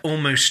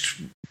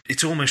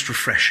 It's almost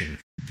refreshing,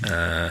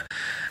 but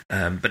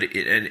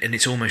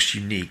it's almost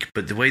unique.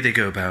 But the way they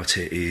go about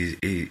it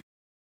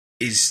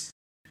is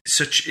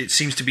such. It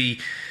seems to be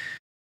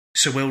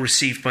so well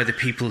received by the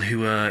people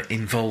who are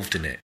involved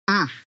in it,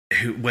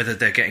 who, whether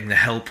they're getting the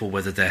help or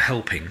whether they're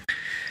helping,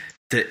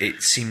 that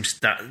it seems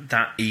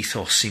that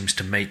ethos seems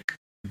to make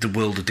the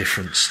world a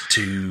difference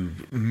to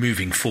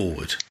moving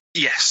forward.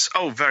 Yes.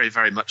 Oh, very,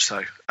 very much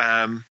so.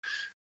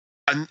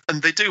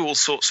 and they do all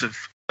sorts of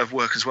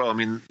work as well. I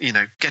mean,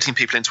 getting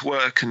people into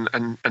work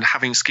and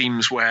having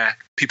schemes where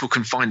people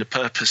can find a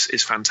purpose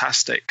is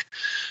fantastic.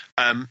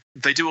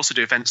 They do also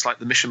do events like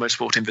the Mission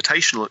Motorsport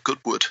Invitational at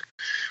Goodwood,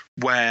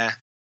 where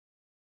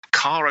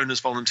car owners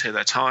volunteer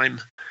their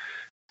time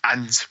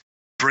and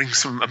bring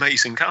some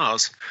amazing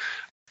cars.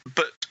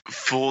 But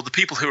for the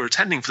people who are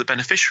attending, for the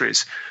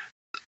beneficiaries,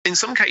 in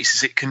some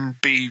cases it can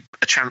be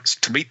a chance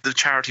to meet the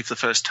charity for the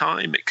first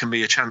time. It can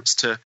be a chance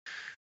to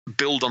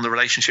build on the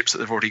relationships that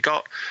they've already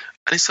got.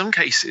 And in some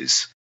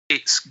cases,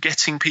 it's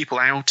getting people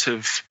out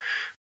of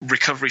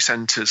recovery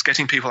centres,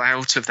 getting people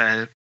out of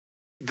their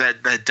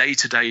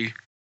day-to-day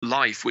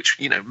life, which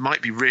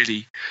might be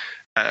really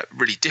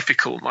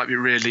difficult, might be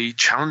really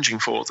challenging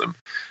for them,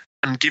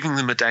 and giving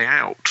them a day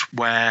out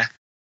where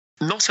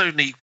not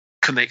only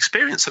can they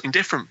experience something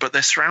different, but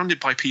they're surrounded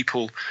by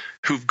people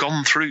who've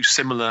gone through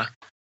similar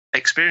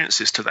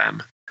experiences to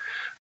them,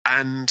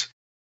 and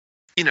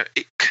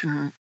it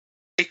can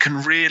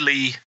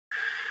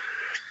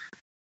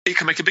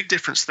make a big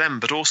difference to them.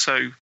 But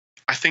also,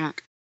 I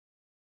think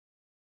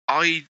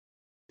I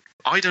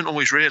don't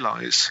always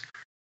realise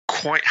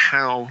quite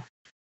how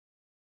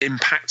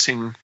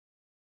impacting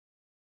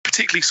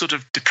particularly sort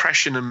of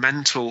depression and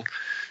mental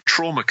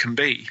trauma can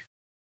be.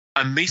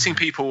 And meeting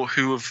people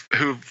who have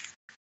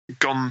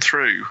gone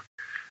through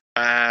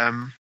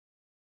it,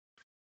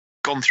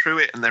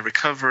 and they're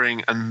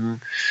recovering, and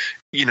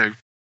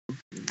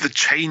the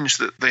change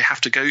that they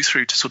have to go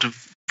through to sort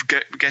of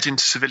get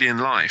into civilian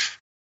life.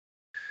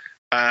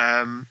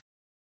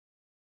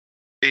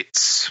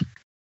 It's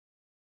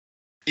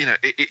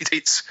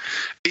it's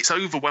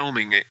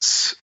overwhelming.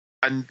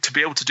 And to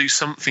be able to do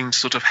something to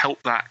sort of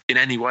help that in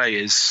any way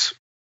is,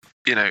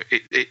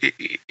 it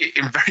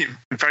very,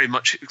 very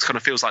much, it kind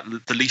of feels like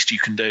the least you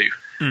can do.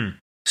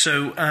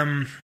 So,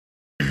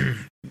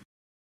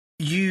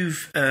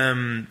 you've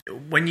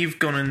when you've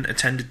gone and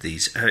attended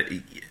these,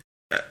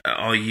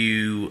 are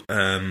you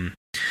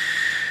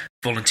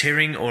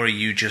volunteering, or are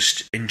you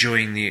just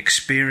enjoying the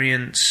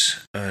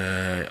experience?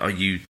 Are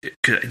you,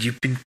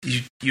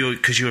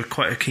 because you're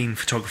quite a keen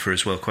photographer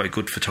as well, quite a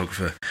good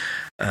photographer.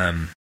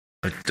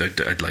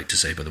 I'd like to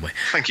say, by the way.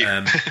 Thank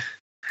you.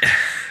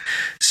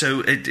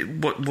 So,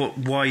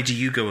 why do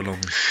you go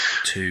along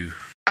to?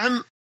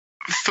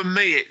 For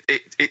me,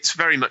 it's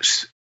very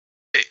much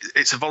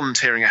it's a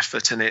volunteering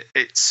effort, and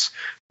it's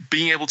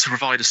being able to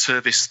provide a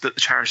service that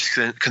the charity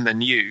can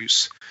then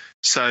use.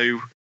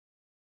 So,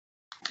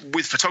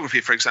 with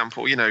photography, for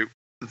example,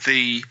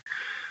 the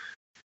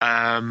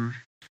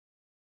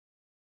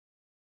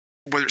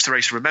whether it's the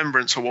Race of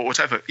Remembrance or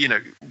whatever,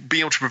 being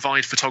able to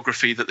provide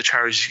photography that the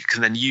charity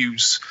can then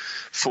use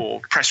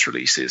for press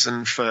releases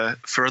and for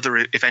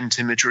other event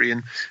imagery,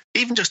 and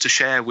even just to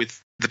share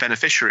with the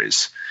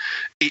beneficiaries,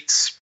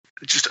 it's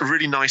just a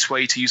really nice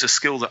way to use a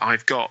skill that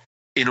I've got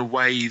in a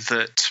way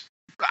that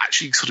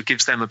actually sort of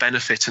gives them a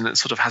benefit, and it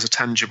sort of has a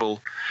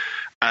tangible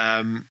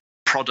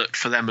product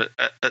for them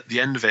at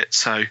the end of it.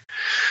 So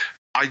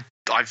I've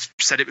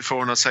said it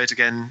before, and I'll say it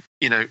again.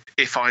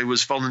 If I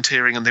was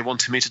volunteering and they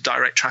wanted me to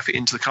direct traffic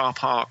into the car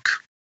park,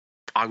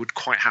 I would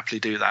quite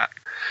happily do that.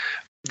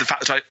 The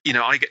fact that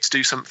I get to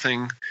do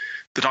something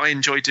that I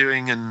enjoy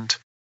doing, and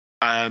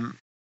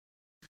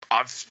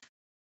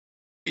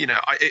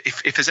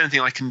if there's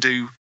anything I can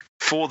do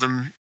for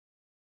them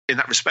in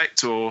that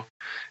respect, or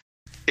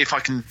if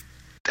I can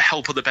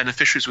help other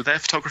beneficiaries with their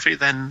photography,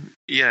 then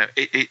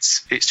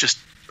it's just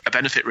a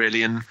benefit,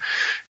 really. And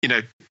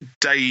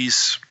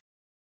days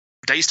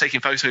taking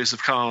photos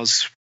of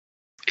cars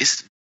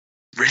is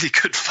really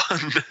good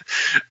fun,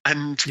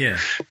 and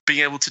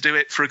being able to do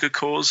it for a good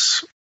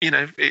cause,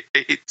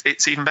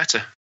 it's even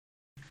better.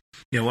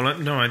 Yeah, well,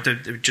 I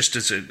don't, just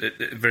as a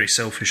very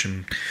selfish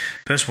and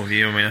personal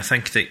view, I mean, I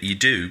think that you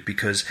do,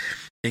 because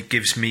it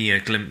gives me a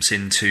glimpse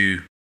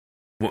into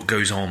what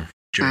goes on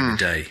during the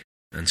day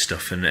and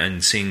stuff,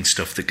 and seeing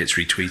stuff that gets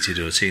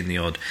retweeted, or seeing the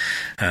odd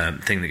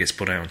thing that gets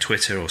put out on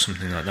Twitter or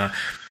something like that.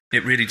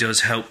 It really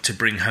does help to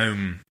bring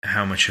home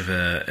how much of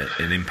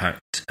an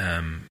impact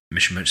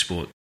Mission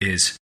Motorsport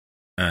is,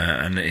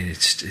 and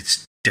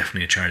it's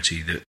definitely a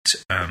charity that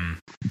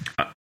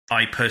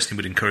I personally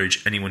would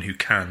encourage anyone who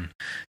can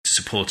to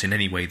support in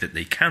any way that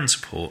they can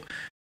support,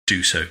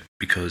 do so,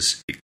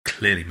 because it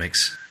clearly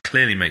makes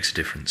a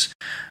difference.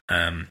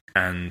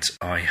 And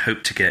I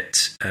hope to get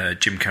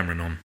Jim Cameron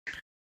on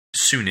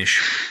soonish,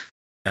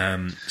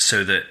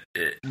 so that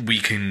we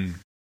can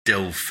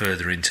delve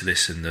further into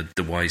this, and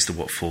the whys, the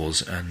what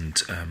fors,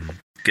 and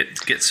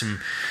get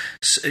some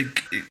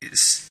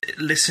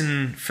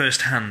listen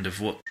firsthand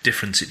of what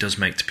difference it does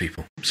make to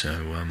people.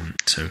 So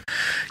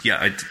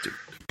yeah,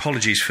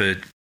 apologies for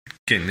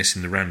getting this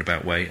in the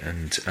roundabout way,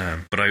 and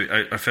but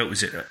I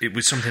felt it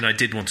was something I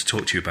did want to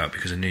talk to you about,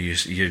 because I knew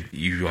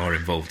you are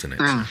involved in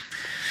it.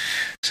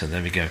 So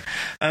there we go.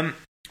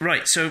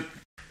 Right, so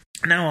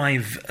now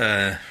I've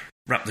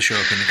wrap the show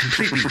up in a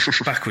completely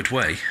backward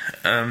way,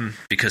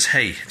 because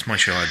hey, it's my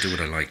show, I do what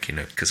I like,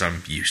 because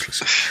I'm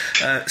useless.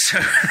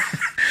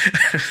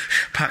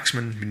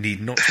 Paxman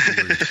need not to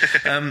be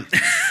rude.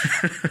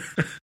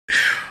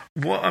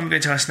 What I'm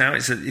going to ask now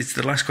is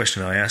the last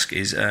question I ask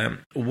is,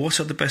 what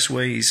are the best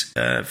ways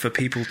for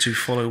people to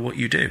follow what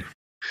you do?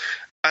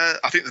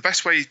 I think the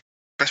best way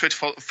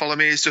to follow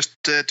me is just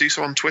do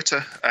so on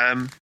Twitter.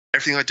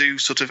 Everything I do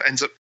sort of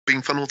ends up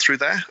being funneled through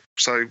there.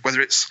 So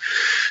whether it's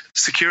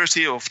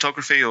security or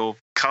photography or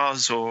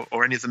cars or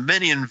any of the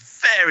many and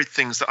varied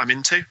things that I'm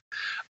into,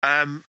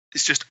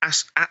 it's just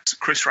at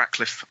Chris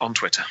Ratcliffe on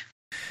Twitter.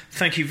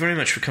 Thank you very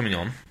much for coming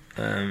on.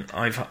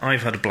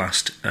 I've had a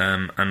blast,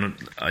 and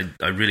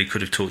I really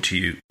could have talked to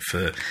you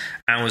for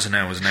hours and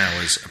hours and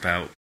hours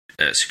about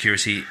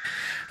security.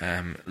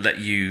 Let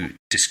you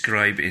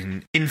describe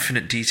in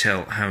infinite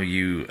detail how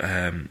you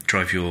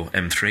drive your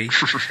M3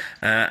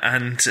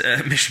 and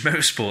Mission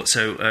Motorsport.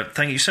 So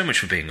thank you so much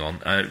for being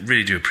on. I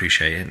really do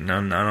appreciate it,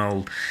 and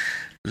I'll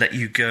let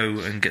you go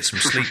and get some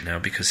sleep now,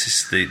 because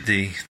it's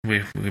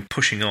we're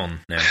pushing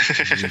on now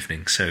in the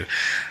evening. So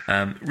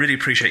really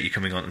appreciate you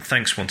coming on, and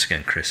thanks once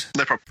again, Chris.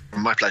 No problem,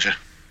 my pleasure.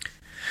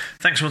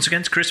 Thanks once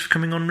again to Chris for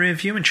coming on Rear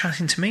View and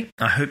chatting to me.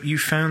 I hope you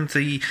found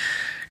the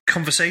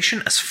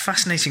conversation as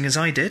fascinating as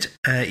I did,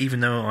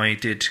 even though I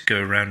did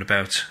go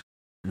roundabouts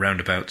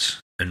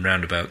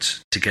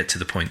to get to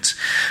the points.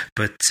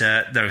 But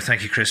no,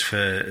 thank you, Chris,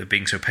 for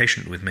being so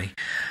patient with me.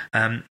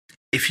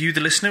 If you,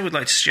 the listener, would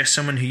like to suggest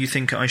someone who you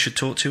think I should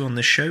talk to on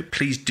this show,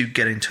 please do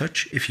get in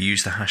touch. If you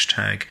use the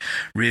hashtag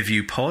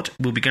RearViewPod,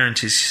 we'll be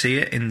guaranteed to see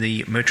it in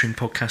the Motoring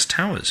Podcast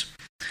Towers.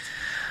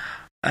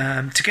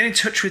 To get in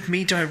touch with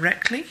me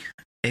directly,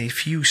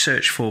 if you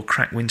search for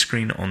Crack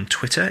Windscreen on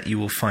Twitter, you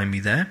will find me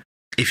there.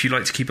 If you'd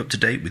like to keep up to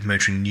date with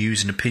motoring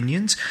news and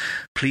opinions,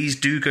 please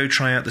do go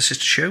try out the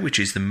sister show, which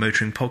is the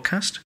Motoring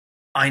Podcast.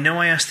 I know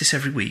I ask this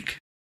every week,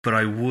 but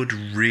I would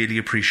really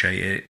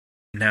appreciate it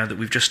now that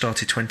we've just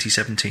started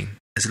 2017.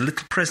 As a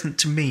little present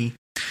to me,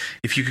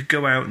 if you could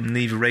go out and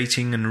leave a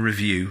rating and a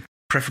review,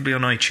 preferably on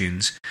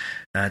iTunes,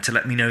 to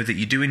let me know that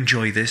you do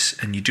enjoy this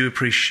and you do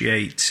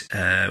appreciate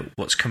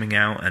what's coming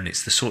out and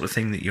it's the sort of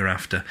thing that you're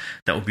after.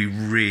 That would be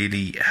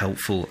really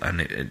helpful,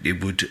 and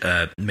it would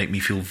make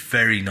me feel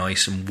very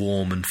nice and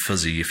warm and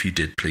fuzzy if you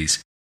did,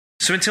 please.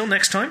 So until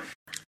next time,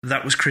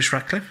 that was Chris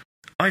Ratcliffe.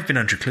 I've been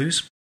Andrew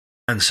Clues,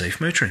 and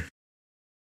safe motoring.